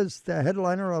 He is the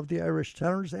headliner of the Irish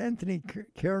Tenors. Anthony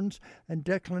Cairns and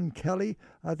Declan Kelly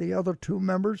are the other two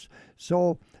members.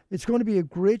 So it's going to be a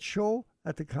great show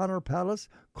at the Connor Palace.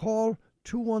 Call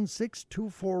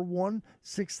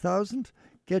 216-241-6000.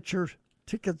 Get your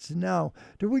tickets now.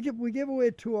 Did we give away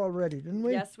 2 already, didn't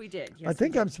we? Yes, we did. Yes, I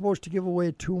think I'm supposed to give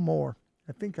away 2 more.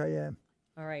 I think I am.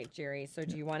 All right, Gerry. So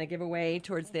do you want to give away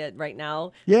towards the right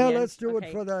now? Yeah, the let's do okay.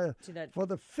 it for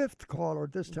the 5th caller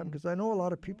this time, because I know a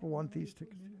lot of people want these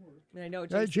tickets. I know.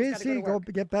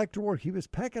 JC, get back to work. He was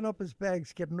packing up his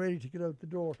bags, getting ready to get out the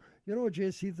door. You know,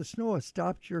 JC, the snow has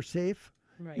stopped. You're safe.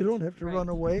 Right. You don't have to run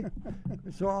away.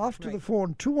 So off to the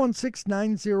phone,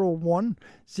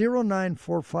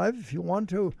 216-901-0945. If you want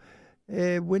to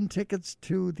win tickets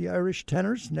to the Irish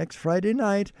Tenors next Friday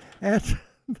night at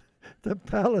the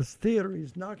Palace Theatre.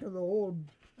 He's knocking the whole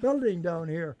building down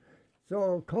here.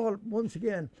 So call once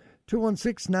again,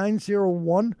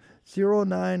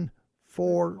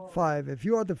 216-901-0945. If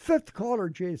you are the 5th caller,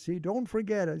 JC, don't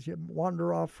forget as you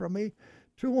wander off from me,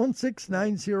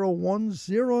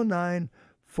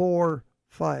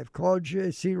 216-901-0945. Call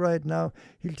JC right now.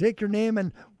 He'll take your name,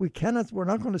 and we're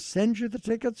not going to send you the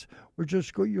tickets.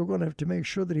 You're going to have to make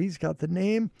sure that he's got the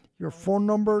name, your phone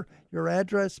number, your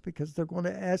address, because they're going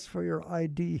to ask for your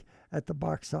ID at the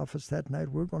box office that night.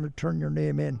 We're going to turn your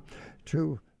name in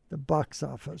to the box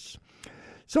office.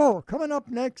 So coming up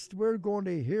next, we're going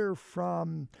to hear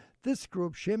from this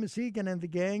group, Seamus Egan and the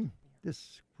gang.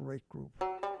 This great group.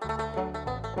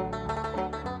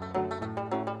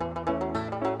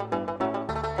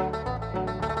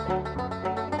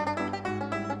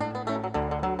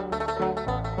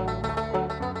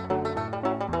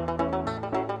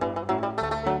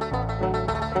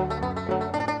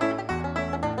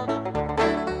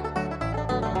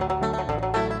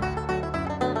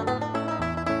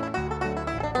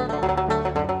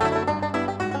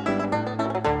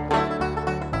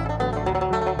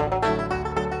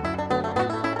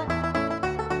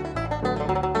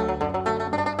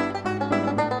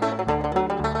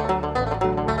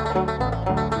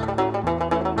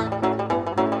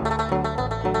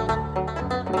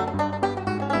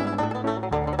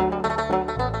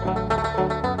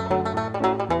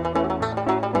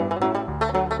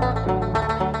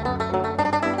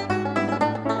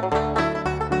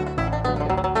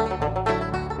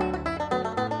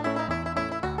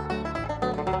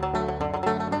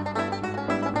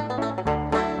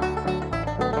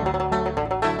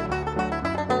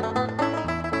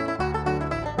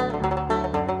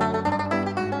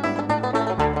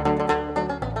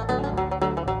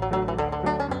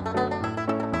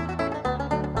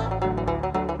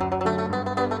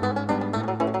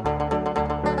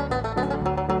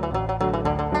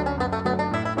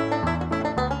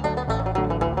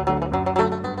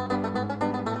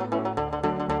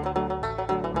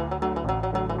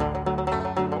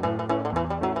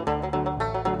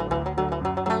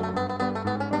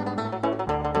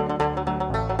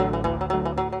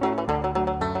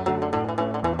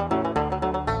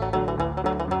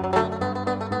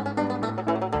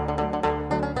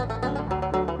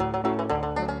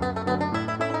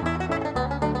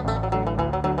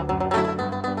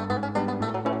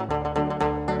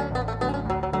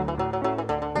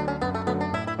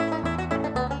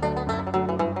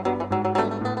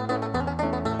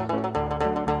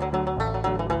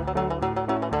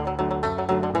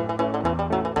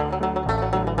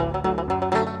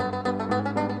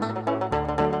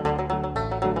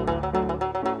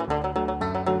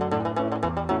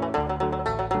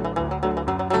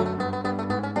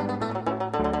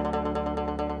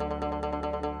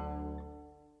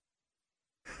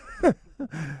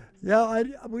 Yeah,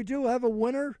 we do have a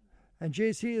winner, and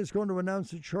JC is going to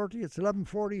announce it shortly. It's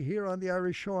 11:40 here on the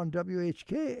Irish Show on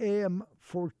WHK AM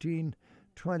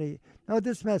 1420. Now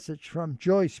this message from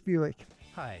Joyce Buick.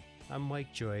 Hi, I'm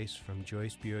Mike Joyce from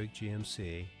Joyce Buick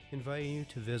GMC, inviting you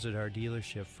to visit our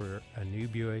dealership for a new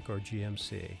Buick or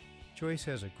GMC. Joyce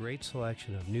has a great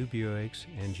selection of new Buicks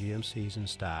and GMCs in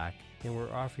stock, and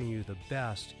we're offering you the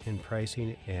best in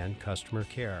pricing and customer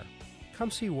care. Come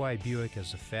see why Buick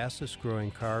is the fastest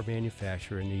growing car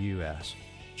manufacturer in the U.S.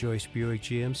 Joyce Buick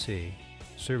GMC,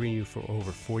 serving you for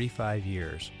over 45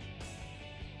 years.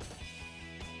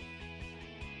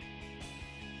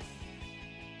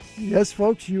 Yes,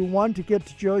 folks, you want to get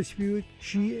to Joyce Buick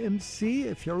GMC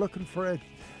if you're looking for a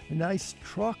nice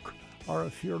truck, or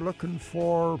if you're looking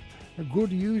for a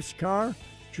good used car.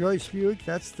 Joyce Buick,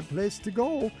 that's the place to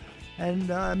go. And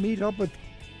meet up with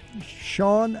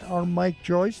Sean or Mike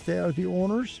Joyce. They are the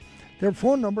owners. Their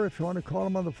phone number, if you want to call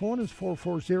them on the phone, is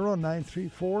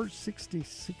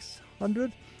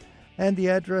 440-934-6600. And the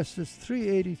address is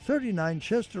 38039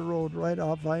 Chester Road, right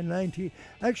off I-90.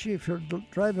 Actually, if you're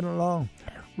driving along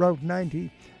Route 90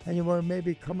 and you were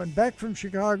maybe coming back from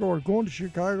Chicago or going to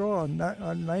Chicago on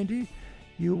 90,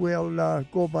 you will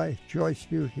go by Joyce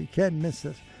Buick. You can't miss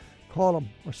it. Call them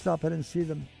or stop in and see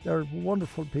them. They're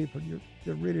wonderful people. You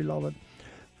really love it.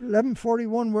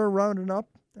 11:41, we're rounding up,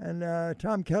 and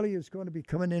Tom Kelly is going to be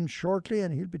coming in shortly,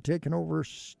 and he'll be taking over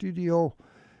Studio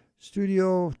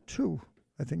 2,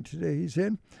 I think today he's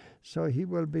in. So he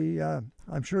will be,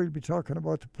 I'm sure he'll be talking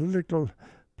about the political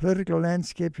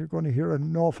landscape. You're going to hear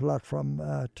an awful lot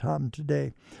from Tom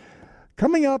today.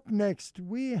 Coming up next,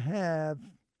 we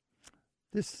have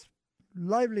this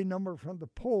lively number from the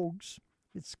Pogues.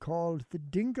 It's called the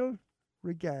Dingle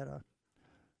Regatta.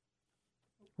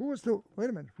 Who's the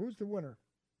winner?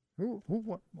 Who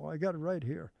won? Oh, I got it right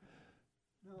here.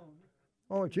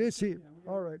 Oh, JC.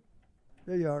 All right.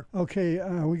 There you are. Okay,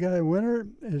 we got a winner.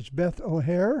 It's Beth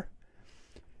O'Hare,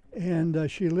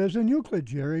 and she lives in Euclid,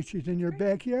 Jerry. She's in your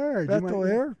backyard. Beth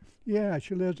O'Hare? Yeah,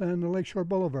 she lives on the Lakeshore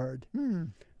Boulevard.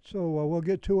 So we'll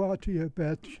get two out to you,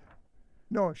 Beth.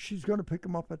 No, she's going to pick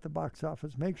them up at the box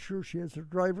office. Make sure she has her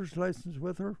driver's license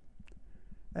with her.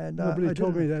 And nobody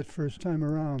told me that first time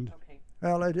around. Okay.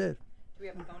 Well, I did. Do we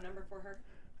have a phone number for her?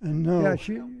 No. Yeah,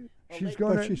 she's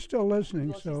going. But she's still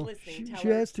listening, so she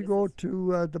has to go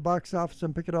to the box office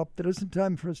and pick it up. There isn't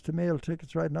time for us to mail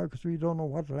tickets right now because we don't know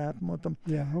what will happen with them.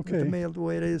 Yeah, okay. With the mail the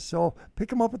way it is. So pick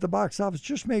them up at the box office.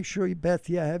 Just make sure, Beth,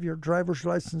 you have your driver's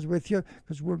license with you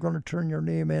because we're going to turn your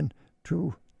name in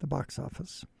to the box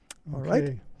office. All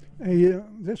right. Hey,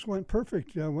 this went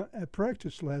perfect at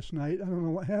practice last night. I don't know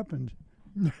what happened.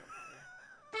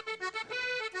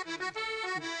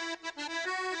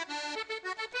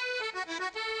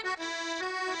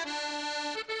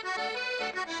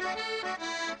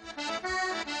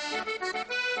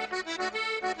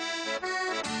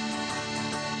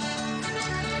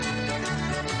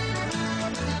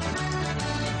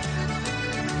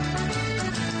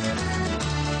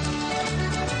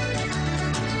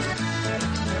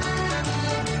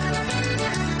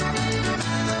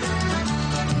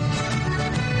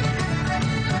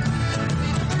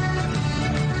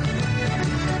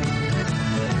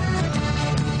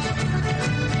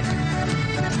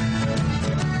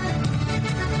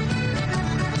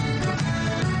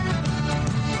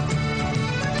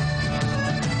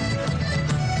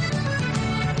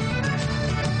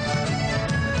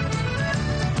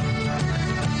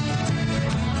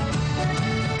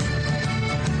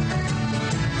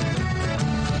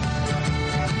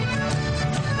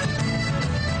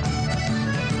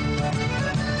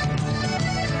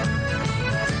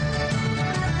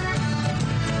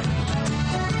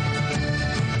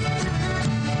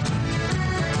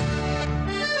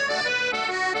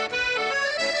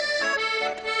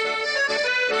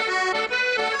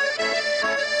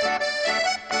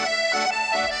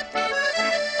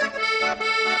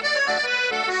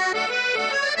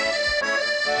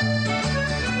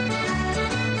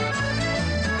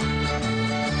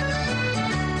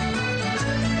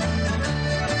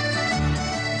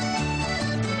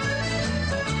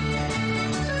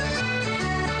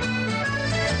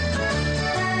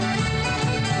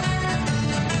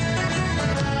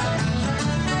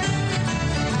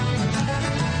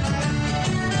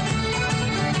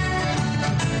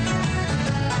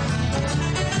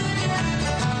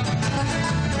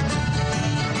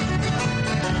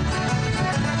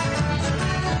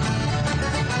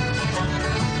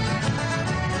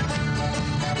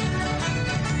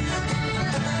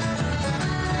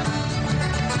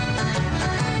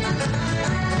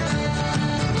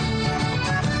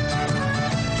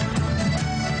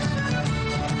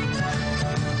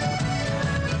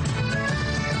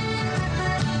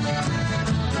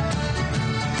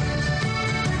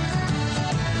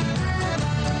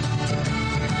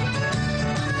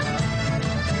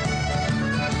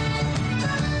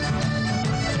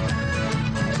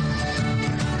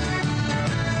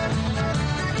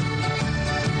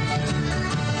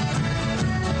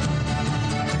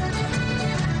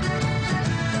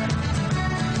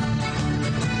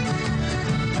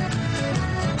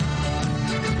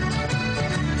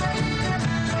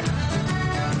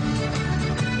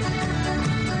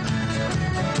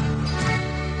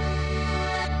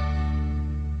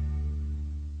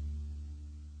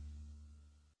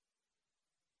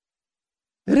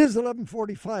 is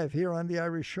 11:45 here on the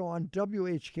Irish Show on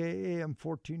WHK AM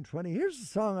 1420. Here's a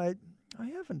song I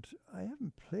haven't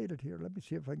played it here. Let me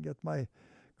see if I can get my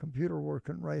computer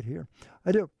working right here.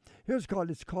 I do. It's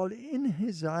called In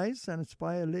His Eyes, and it's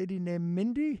by a lady named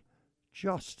Mindy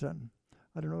Justin.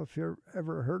 I don't know if you've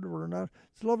ever heard of her or not.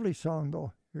 It's a lovely song,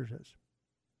 though. Here it is.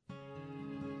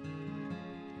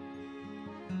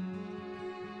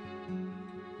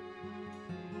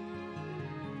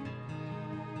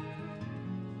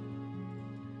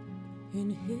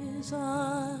 In his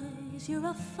eyes, you're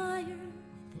a fire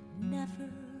that never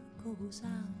goes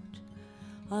out,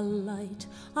 a light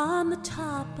on the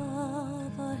top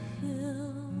of a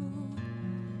hill.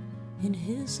 In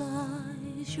his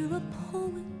eyes, you're a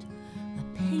poet, a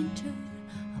painter,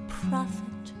 a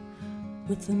prophet,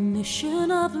 with the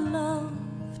mission of love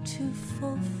to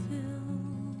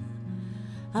fulfill.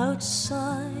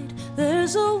 Outside,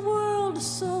 there's a world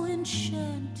so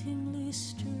enchantingly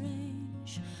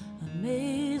strange, a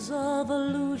maze of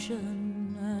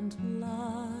illusion and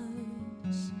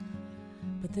lies.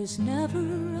 But there's never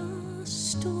a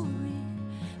story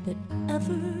that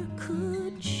ever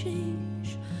could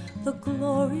change the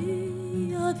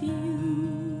glory of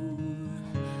you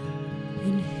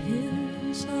in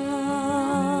his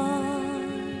eyes.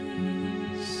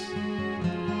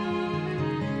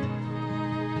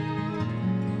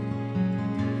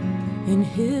 In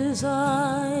his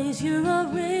eyes, you're a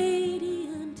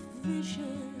radiant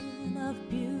vision of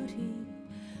beauty,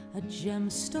 a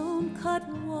gemstone cut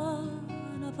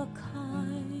one of a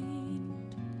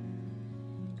kind.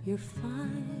 You're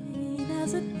fine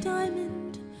as a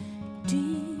diamond,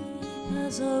 deep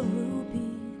as a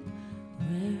ruby,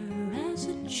 rare as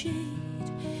a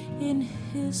jade in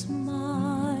his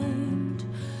mind.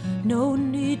 No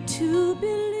need to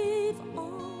believe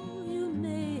all you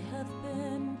may have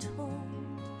been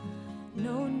told,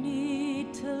 no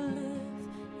need to live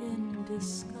in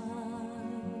disguise.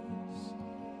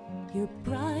 You're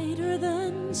brighter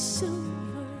than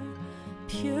silver,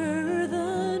 purer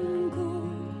than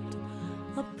gold,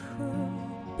 a pearl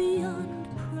beyond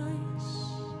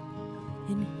price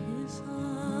in his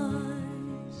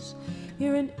eyes.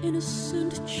 You're an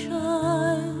innocent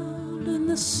child in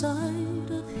the sight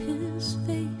of his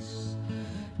face,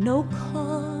 no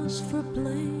cause for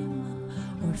blame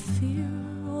or fear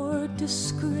or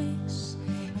disgrace.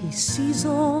 He sees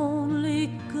only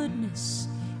goodness,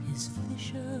 his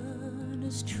vision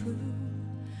is true,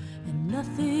 and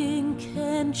nothing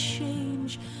can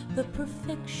change the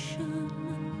perfection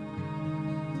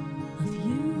of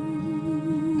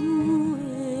you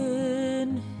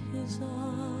in his eyes.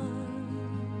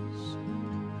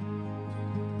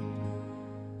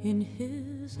 In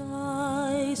his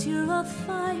eyes, you're a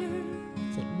fire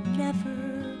that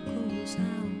never goes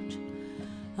out,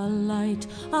 a light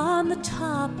on the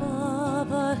top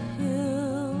of a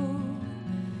hill.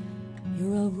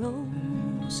 You're a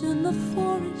rose in the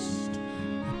forest,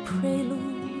 a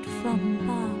prelude from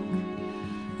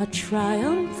Bach, a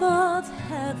triumph of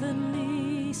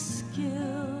heavenly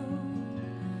skill.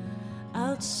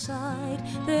 Outside,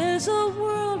 there's a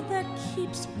world that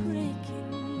keeps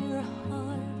breaking your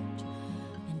heart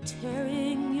and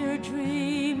tearing your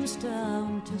dreams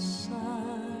down to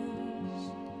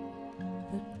size.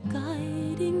 But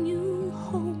guiding you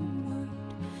homeward,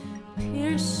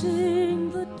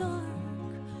 piercing the dark,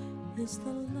 is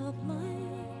the love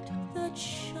light that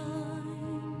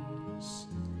shines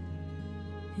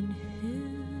in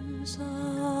his eyes.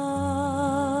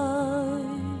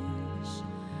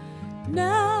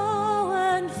 Now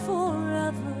and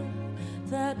forever,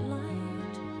 that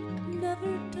light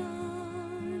never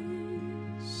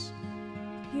dies.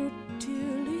 You're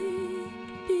dearly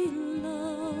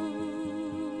beloved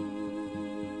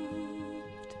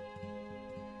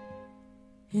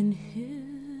in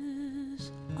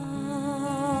his eyes.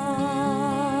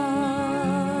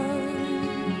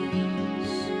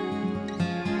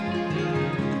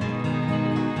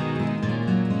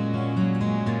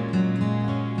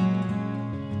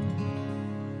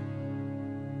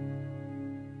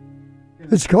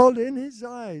 It's called In His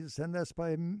Eyes, and that's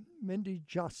by Mindy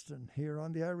Justin here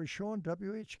on the Irish Show on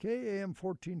WHK AM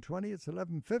 1420. It's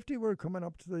 11:50. We're coming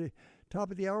up to the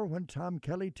top of the hour when Tom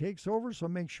Kelly takes over, so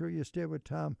make sure you stay with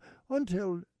Tom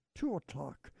until 2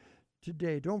 o'clock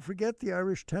today. Don't forget the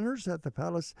Irish Tenors at the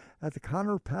Palace, at the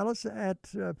Connor Palace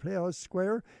at Playhouse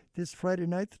Square this Friday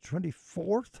night, the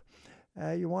 24th.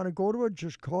 You want to go to it,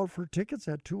 just call for tickets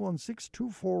at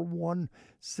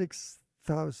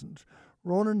 216-241-6000.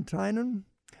 Ronan Tynan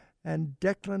and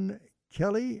Declan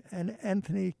Kelly and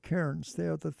Anthony Cairns. They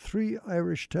are the three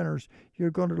Irish tenors.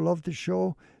 You're going to love the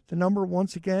show. The number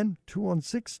once again,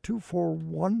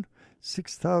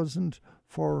 216-241-6000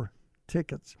 for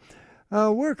tickets.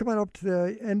 We're coming up to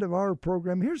the end of our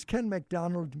program. Here's Ken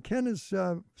MacDonald. Ken is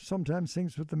sometimes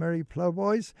sings with the Merry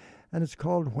Plowboys, and it's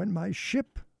called When My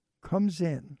Ship Comes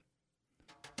In.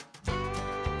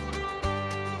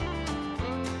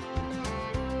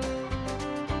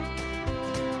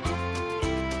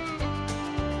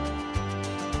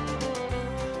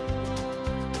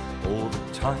 Oh,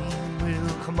 the time will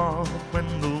come on when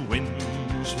the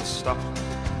winds will stop,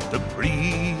 the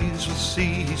breeze will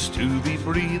cease to be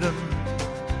breathing,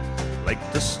 like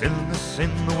the stillness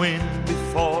in the wind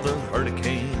before the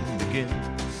hurricane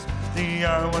begins. The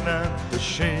hour that the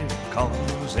ship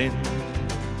comes in,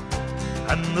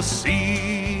 and the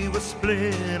sea will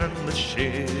split and the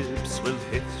ships will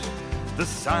hit, the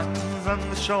sands on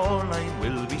the shoreline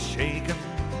will be shaken,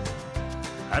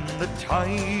 and the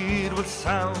tide will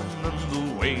sound and the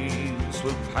waves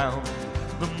will pound,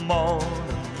 the morning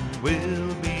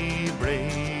will be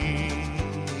breaking.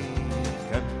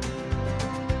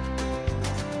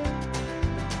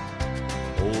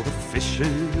 Oh, the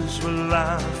fishes will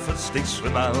laugh as they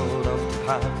swim out of the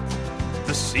path,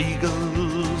 the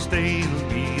seagulls they'll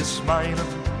be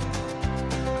a-smiling,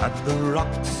 and the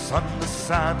rocks on the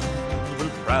sand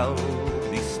will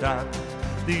proudly stand,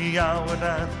 the hour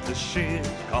that the ship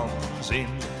comes in,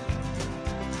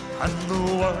 and the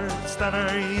words that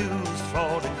are used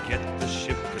for to get the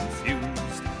ship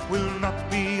confused will not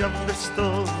be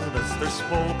understood as they're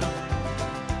spoken,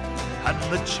 and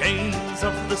the chains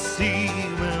of the sea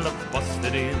will have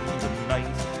busted in the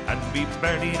night and be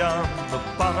buried on the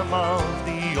bottom of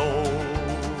the ocean.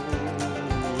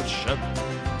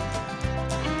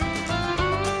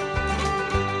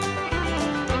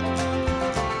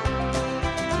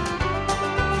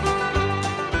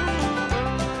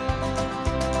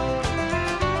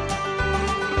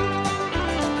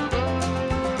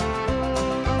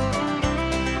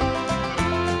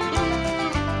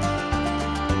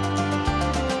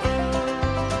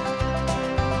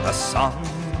 A song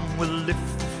will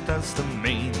lift as the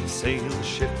mainsail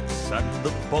shifts and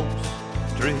the boat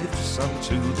drifts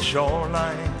onto the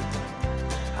shoreline,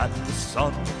 and the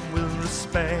sun will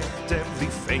respect every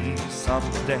face on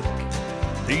the deck,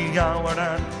 the hour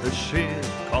that the ship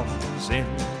comes in,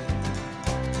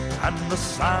 and the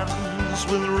sands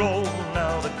will roll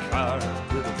now the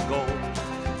carpet of gold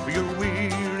for your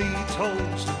weary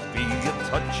toes to be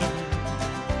a-touching,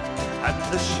 and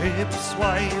the ship's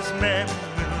wise men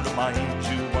will remind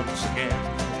you once again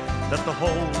that the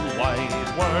whole wide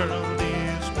world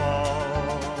is watching.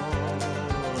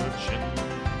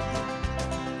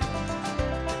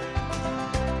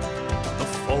 The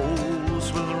foes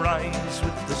will rise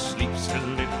with the sleep still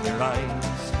in their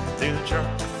eyes, they'll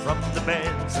jerk from the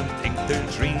beds and think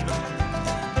they're dreaming,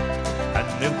 and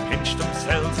they'll pinch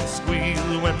themselves and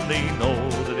squeal when they know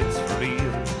that it's for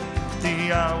real,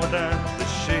 the hour that the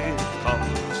ship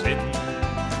comes in,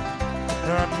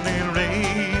 and they'll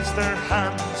raise their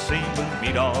hands saying we'll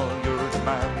meet all your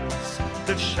demands,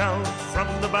 they'll shout from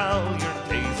the bow your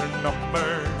days are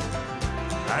numbered,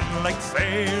 and like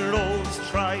Pharaoh's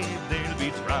tribe they'll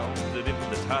be drowned in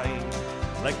the tide,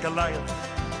 like Goliath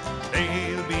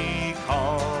they'll be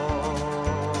conquered.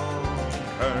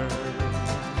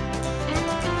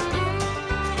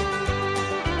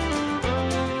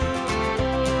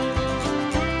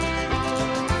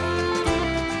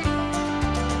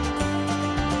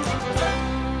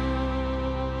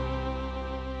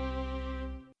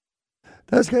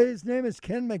 This guy's name is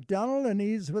Ken MacDonald, and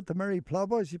he's with the Merry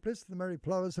Plowboys. He plays with the Merry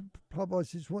Plowboys.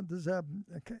 He's one.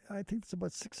 I think it's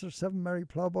about 6 or 7 Merry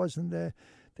Plowboys, and they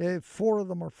 4 of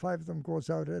them or 5 of them goes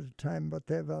out at a time. But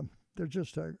they're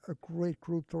just a great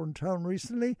group. They're in town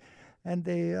recently, and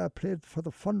they played for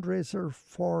the fundraiser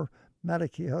for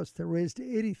Malachy House. They raised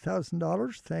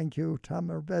 $80,000. Thank you, Tom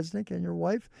Erbesnik and your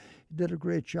wife. You did a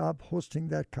great job hosting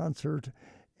that concert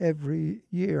every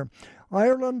year.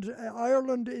 Ireland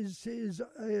is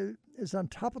on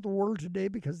top of the world today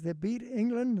because they beat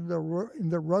England in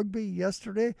the rugby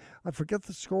yesterday. I forget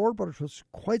the score, but it was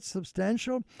quite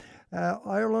substantial.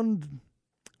 Ireland,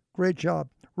 great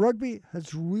job. Rugby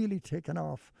has really taken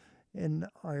off in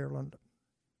Ireland.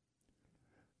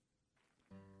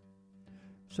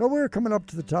 So we're coming up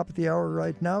to the top of the hour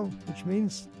right now, which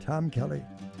means Tom Kelly.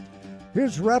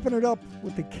 Here's wrapping it up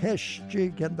with the Kesh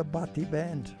Jig and the Bati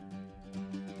Band.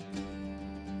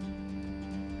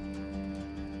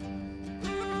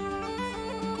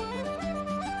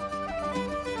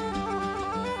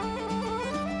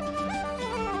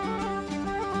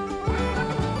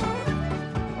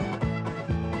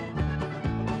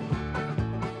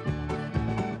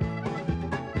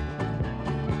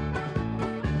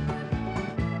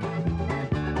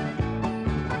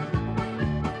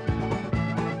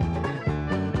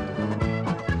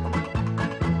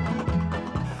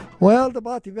 Well, the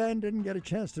Bothy Band didn't get a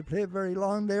chance to play very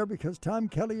long there because Tom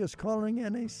Kelly is calling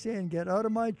in. He's saying, get out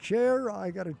of my chair. I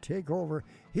got to take over.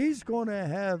 He's going to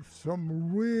have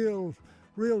some real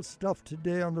stuff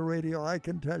today on the radio, I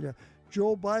can tell you.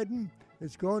 Joe Biden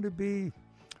is going to be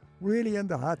really in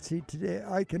the hot seat today,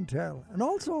 I can tell. And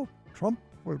also, Trump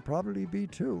will probably be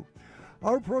too.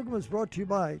 Our program is brought to you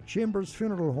by Chambers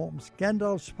Funeral Homes,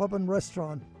 Gandalf's Pub and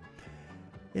Restaurant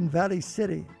in Valley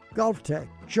City, Golf Tech,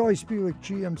 Joyce Buick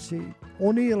GMC,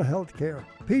 O'Neill Healthcare,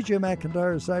 PJ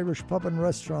McIntyre's Irish Pub and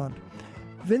Restaurant,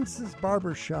 Vince's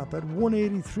Barber Shop at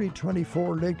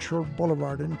 18324 Lakeshore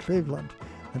Boulevard in Cleveland,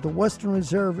 and the Western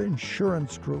Reserve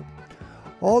Insurance Group.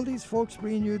 All these folks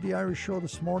bringing you the Irish Show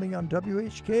this morning on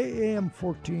WHK AM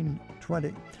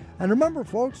 1420. And remember,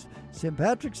 folks, St.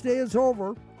 Patrick's Day is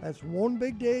over. That's one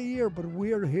big day a year, but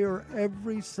we're here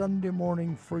every Sunday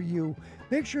morning for you.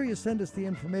 Make sure you send us the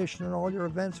information on all your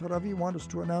events, whatever you want us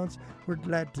to announce. We're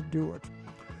glad to do it.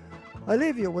 I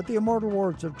leave you with the immortal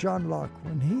words of John Locke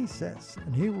when he says,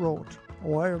 and he wrote,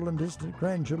 "O Ireland, distant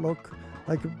grandeur look,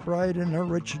 like a bride in her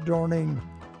rich adorning.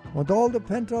 With all the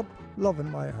pent-up love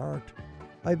in my heart,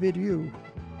 I bid you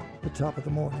the top of the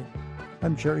morning."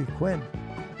 I'm Gerry Quinn.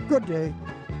 Good day.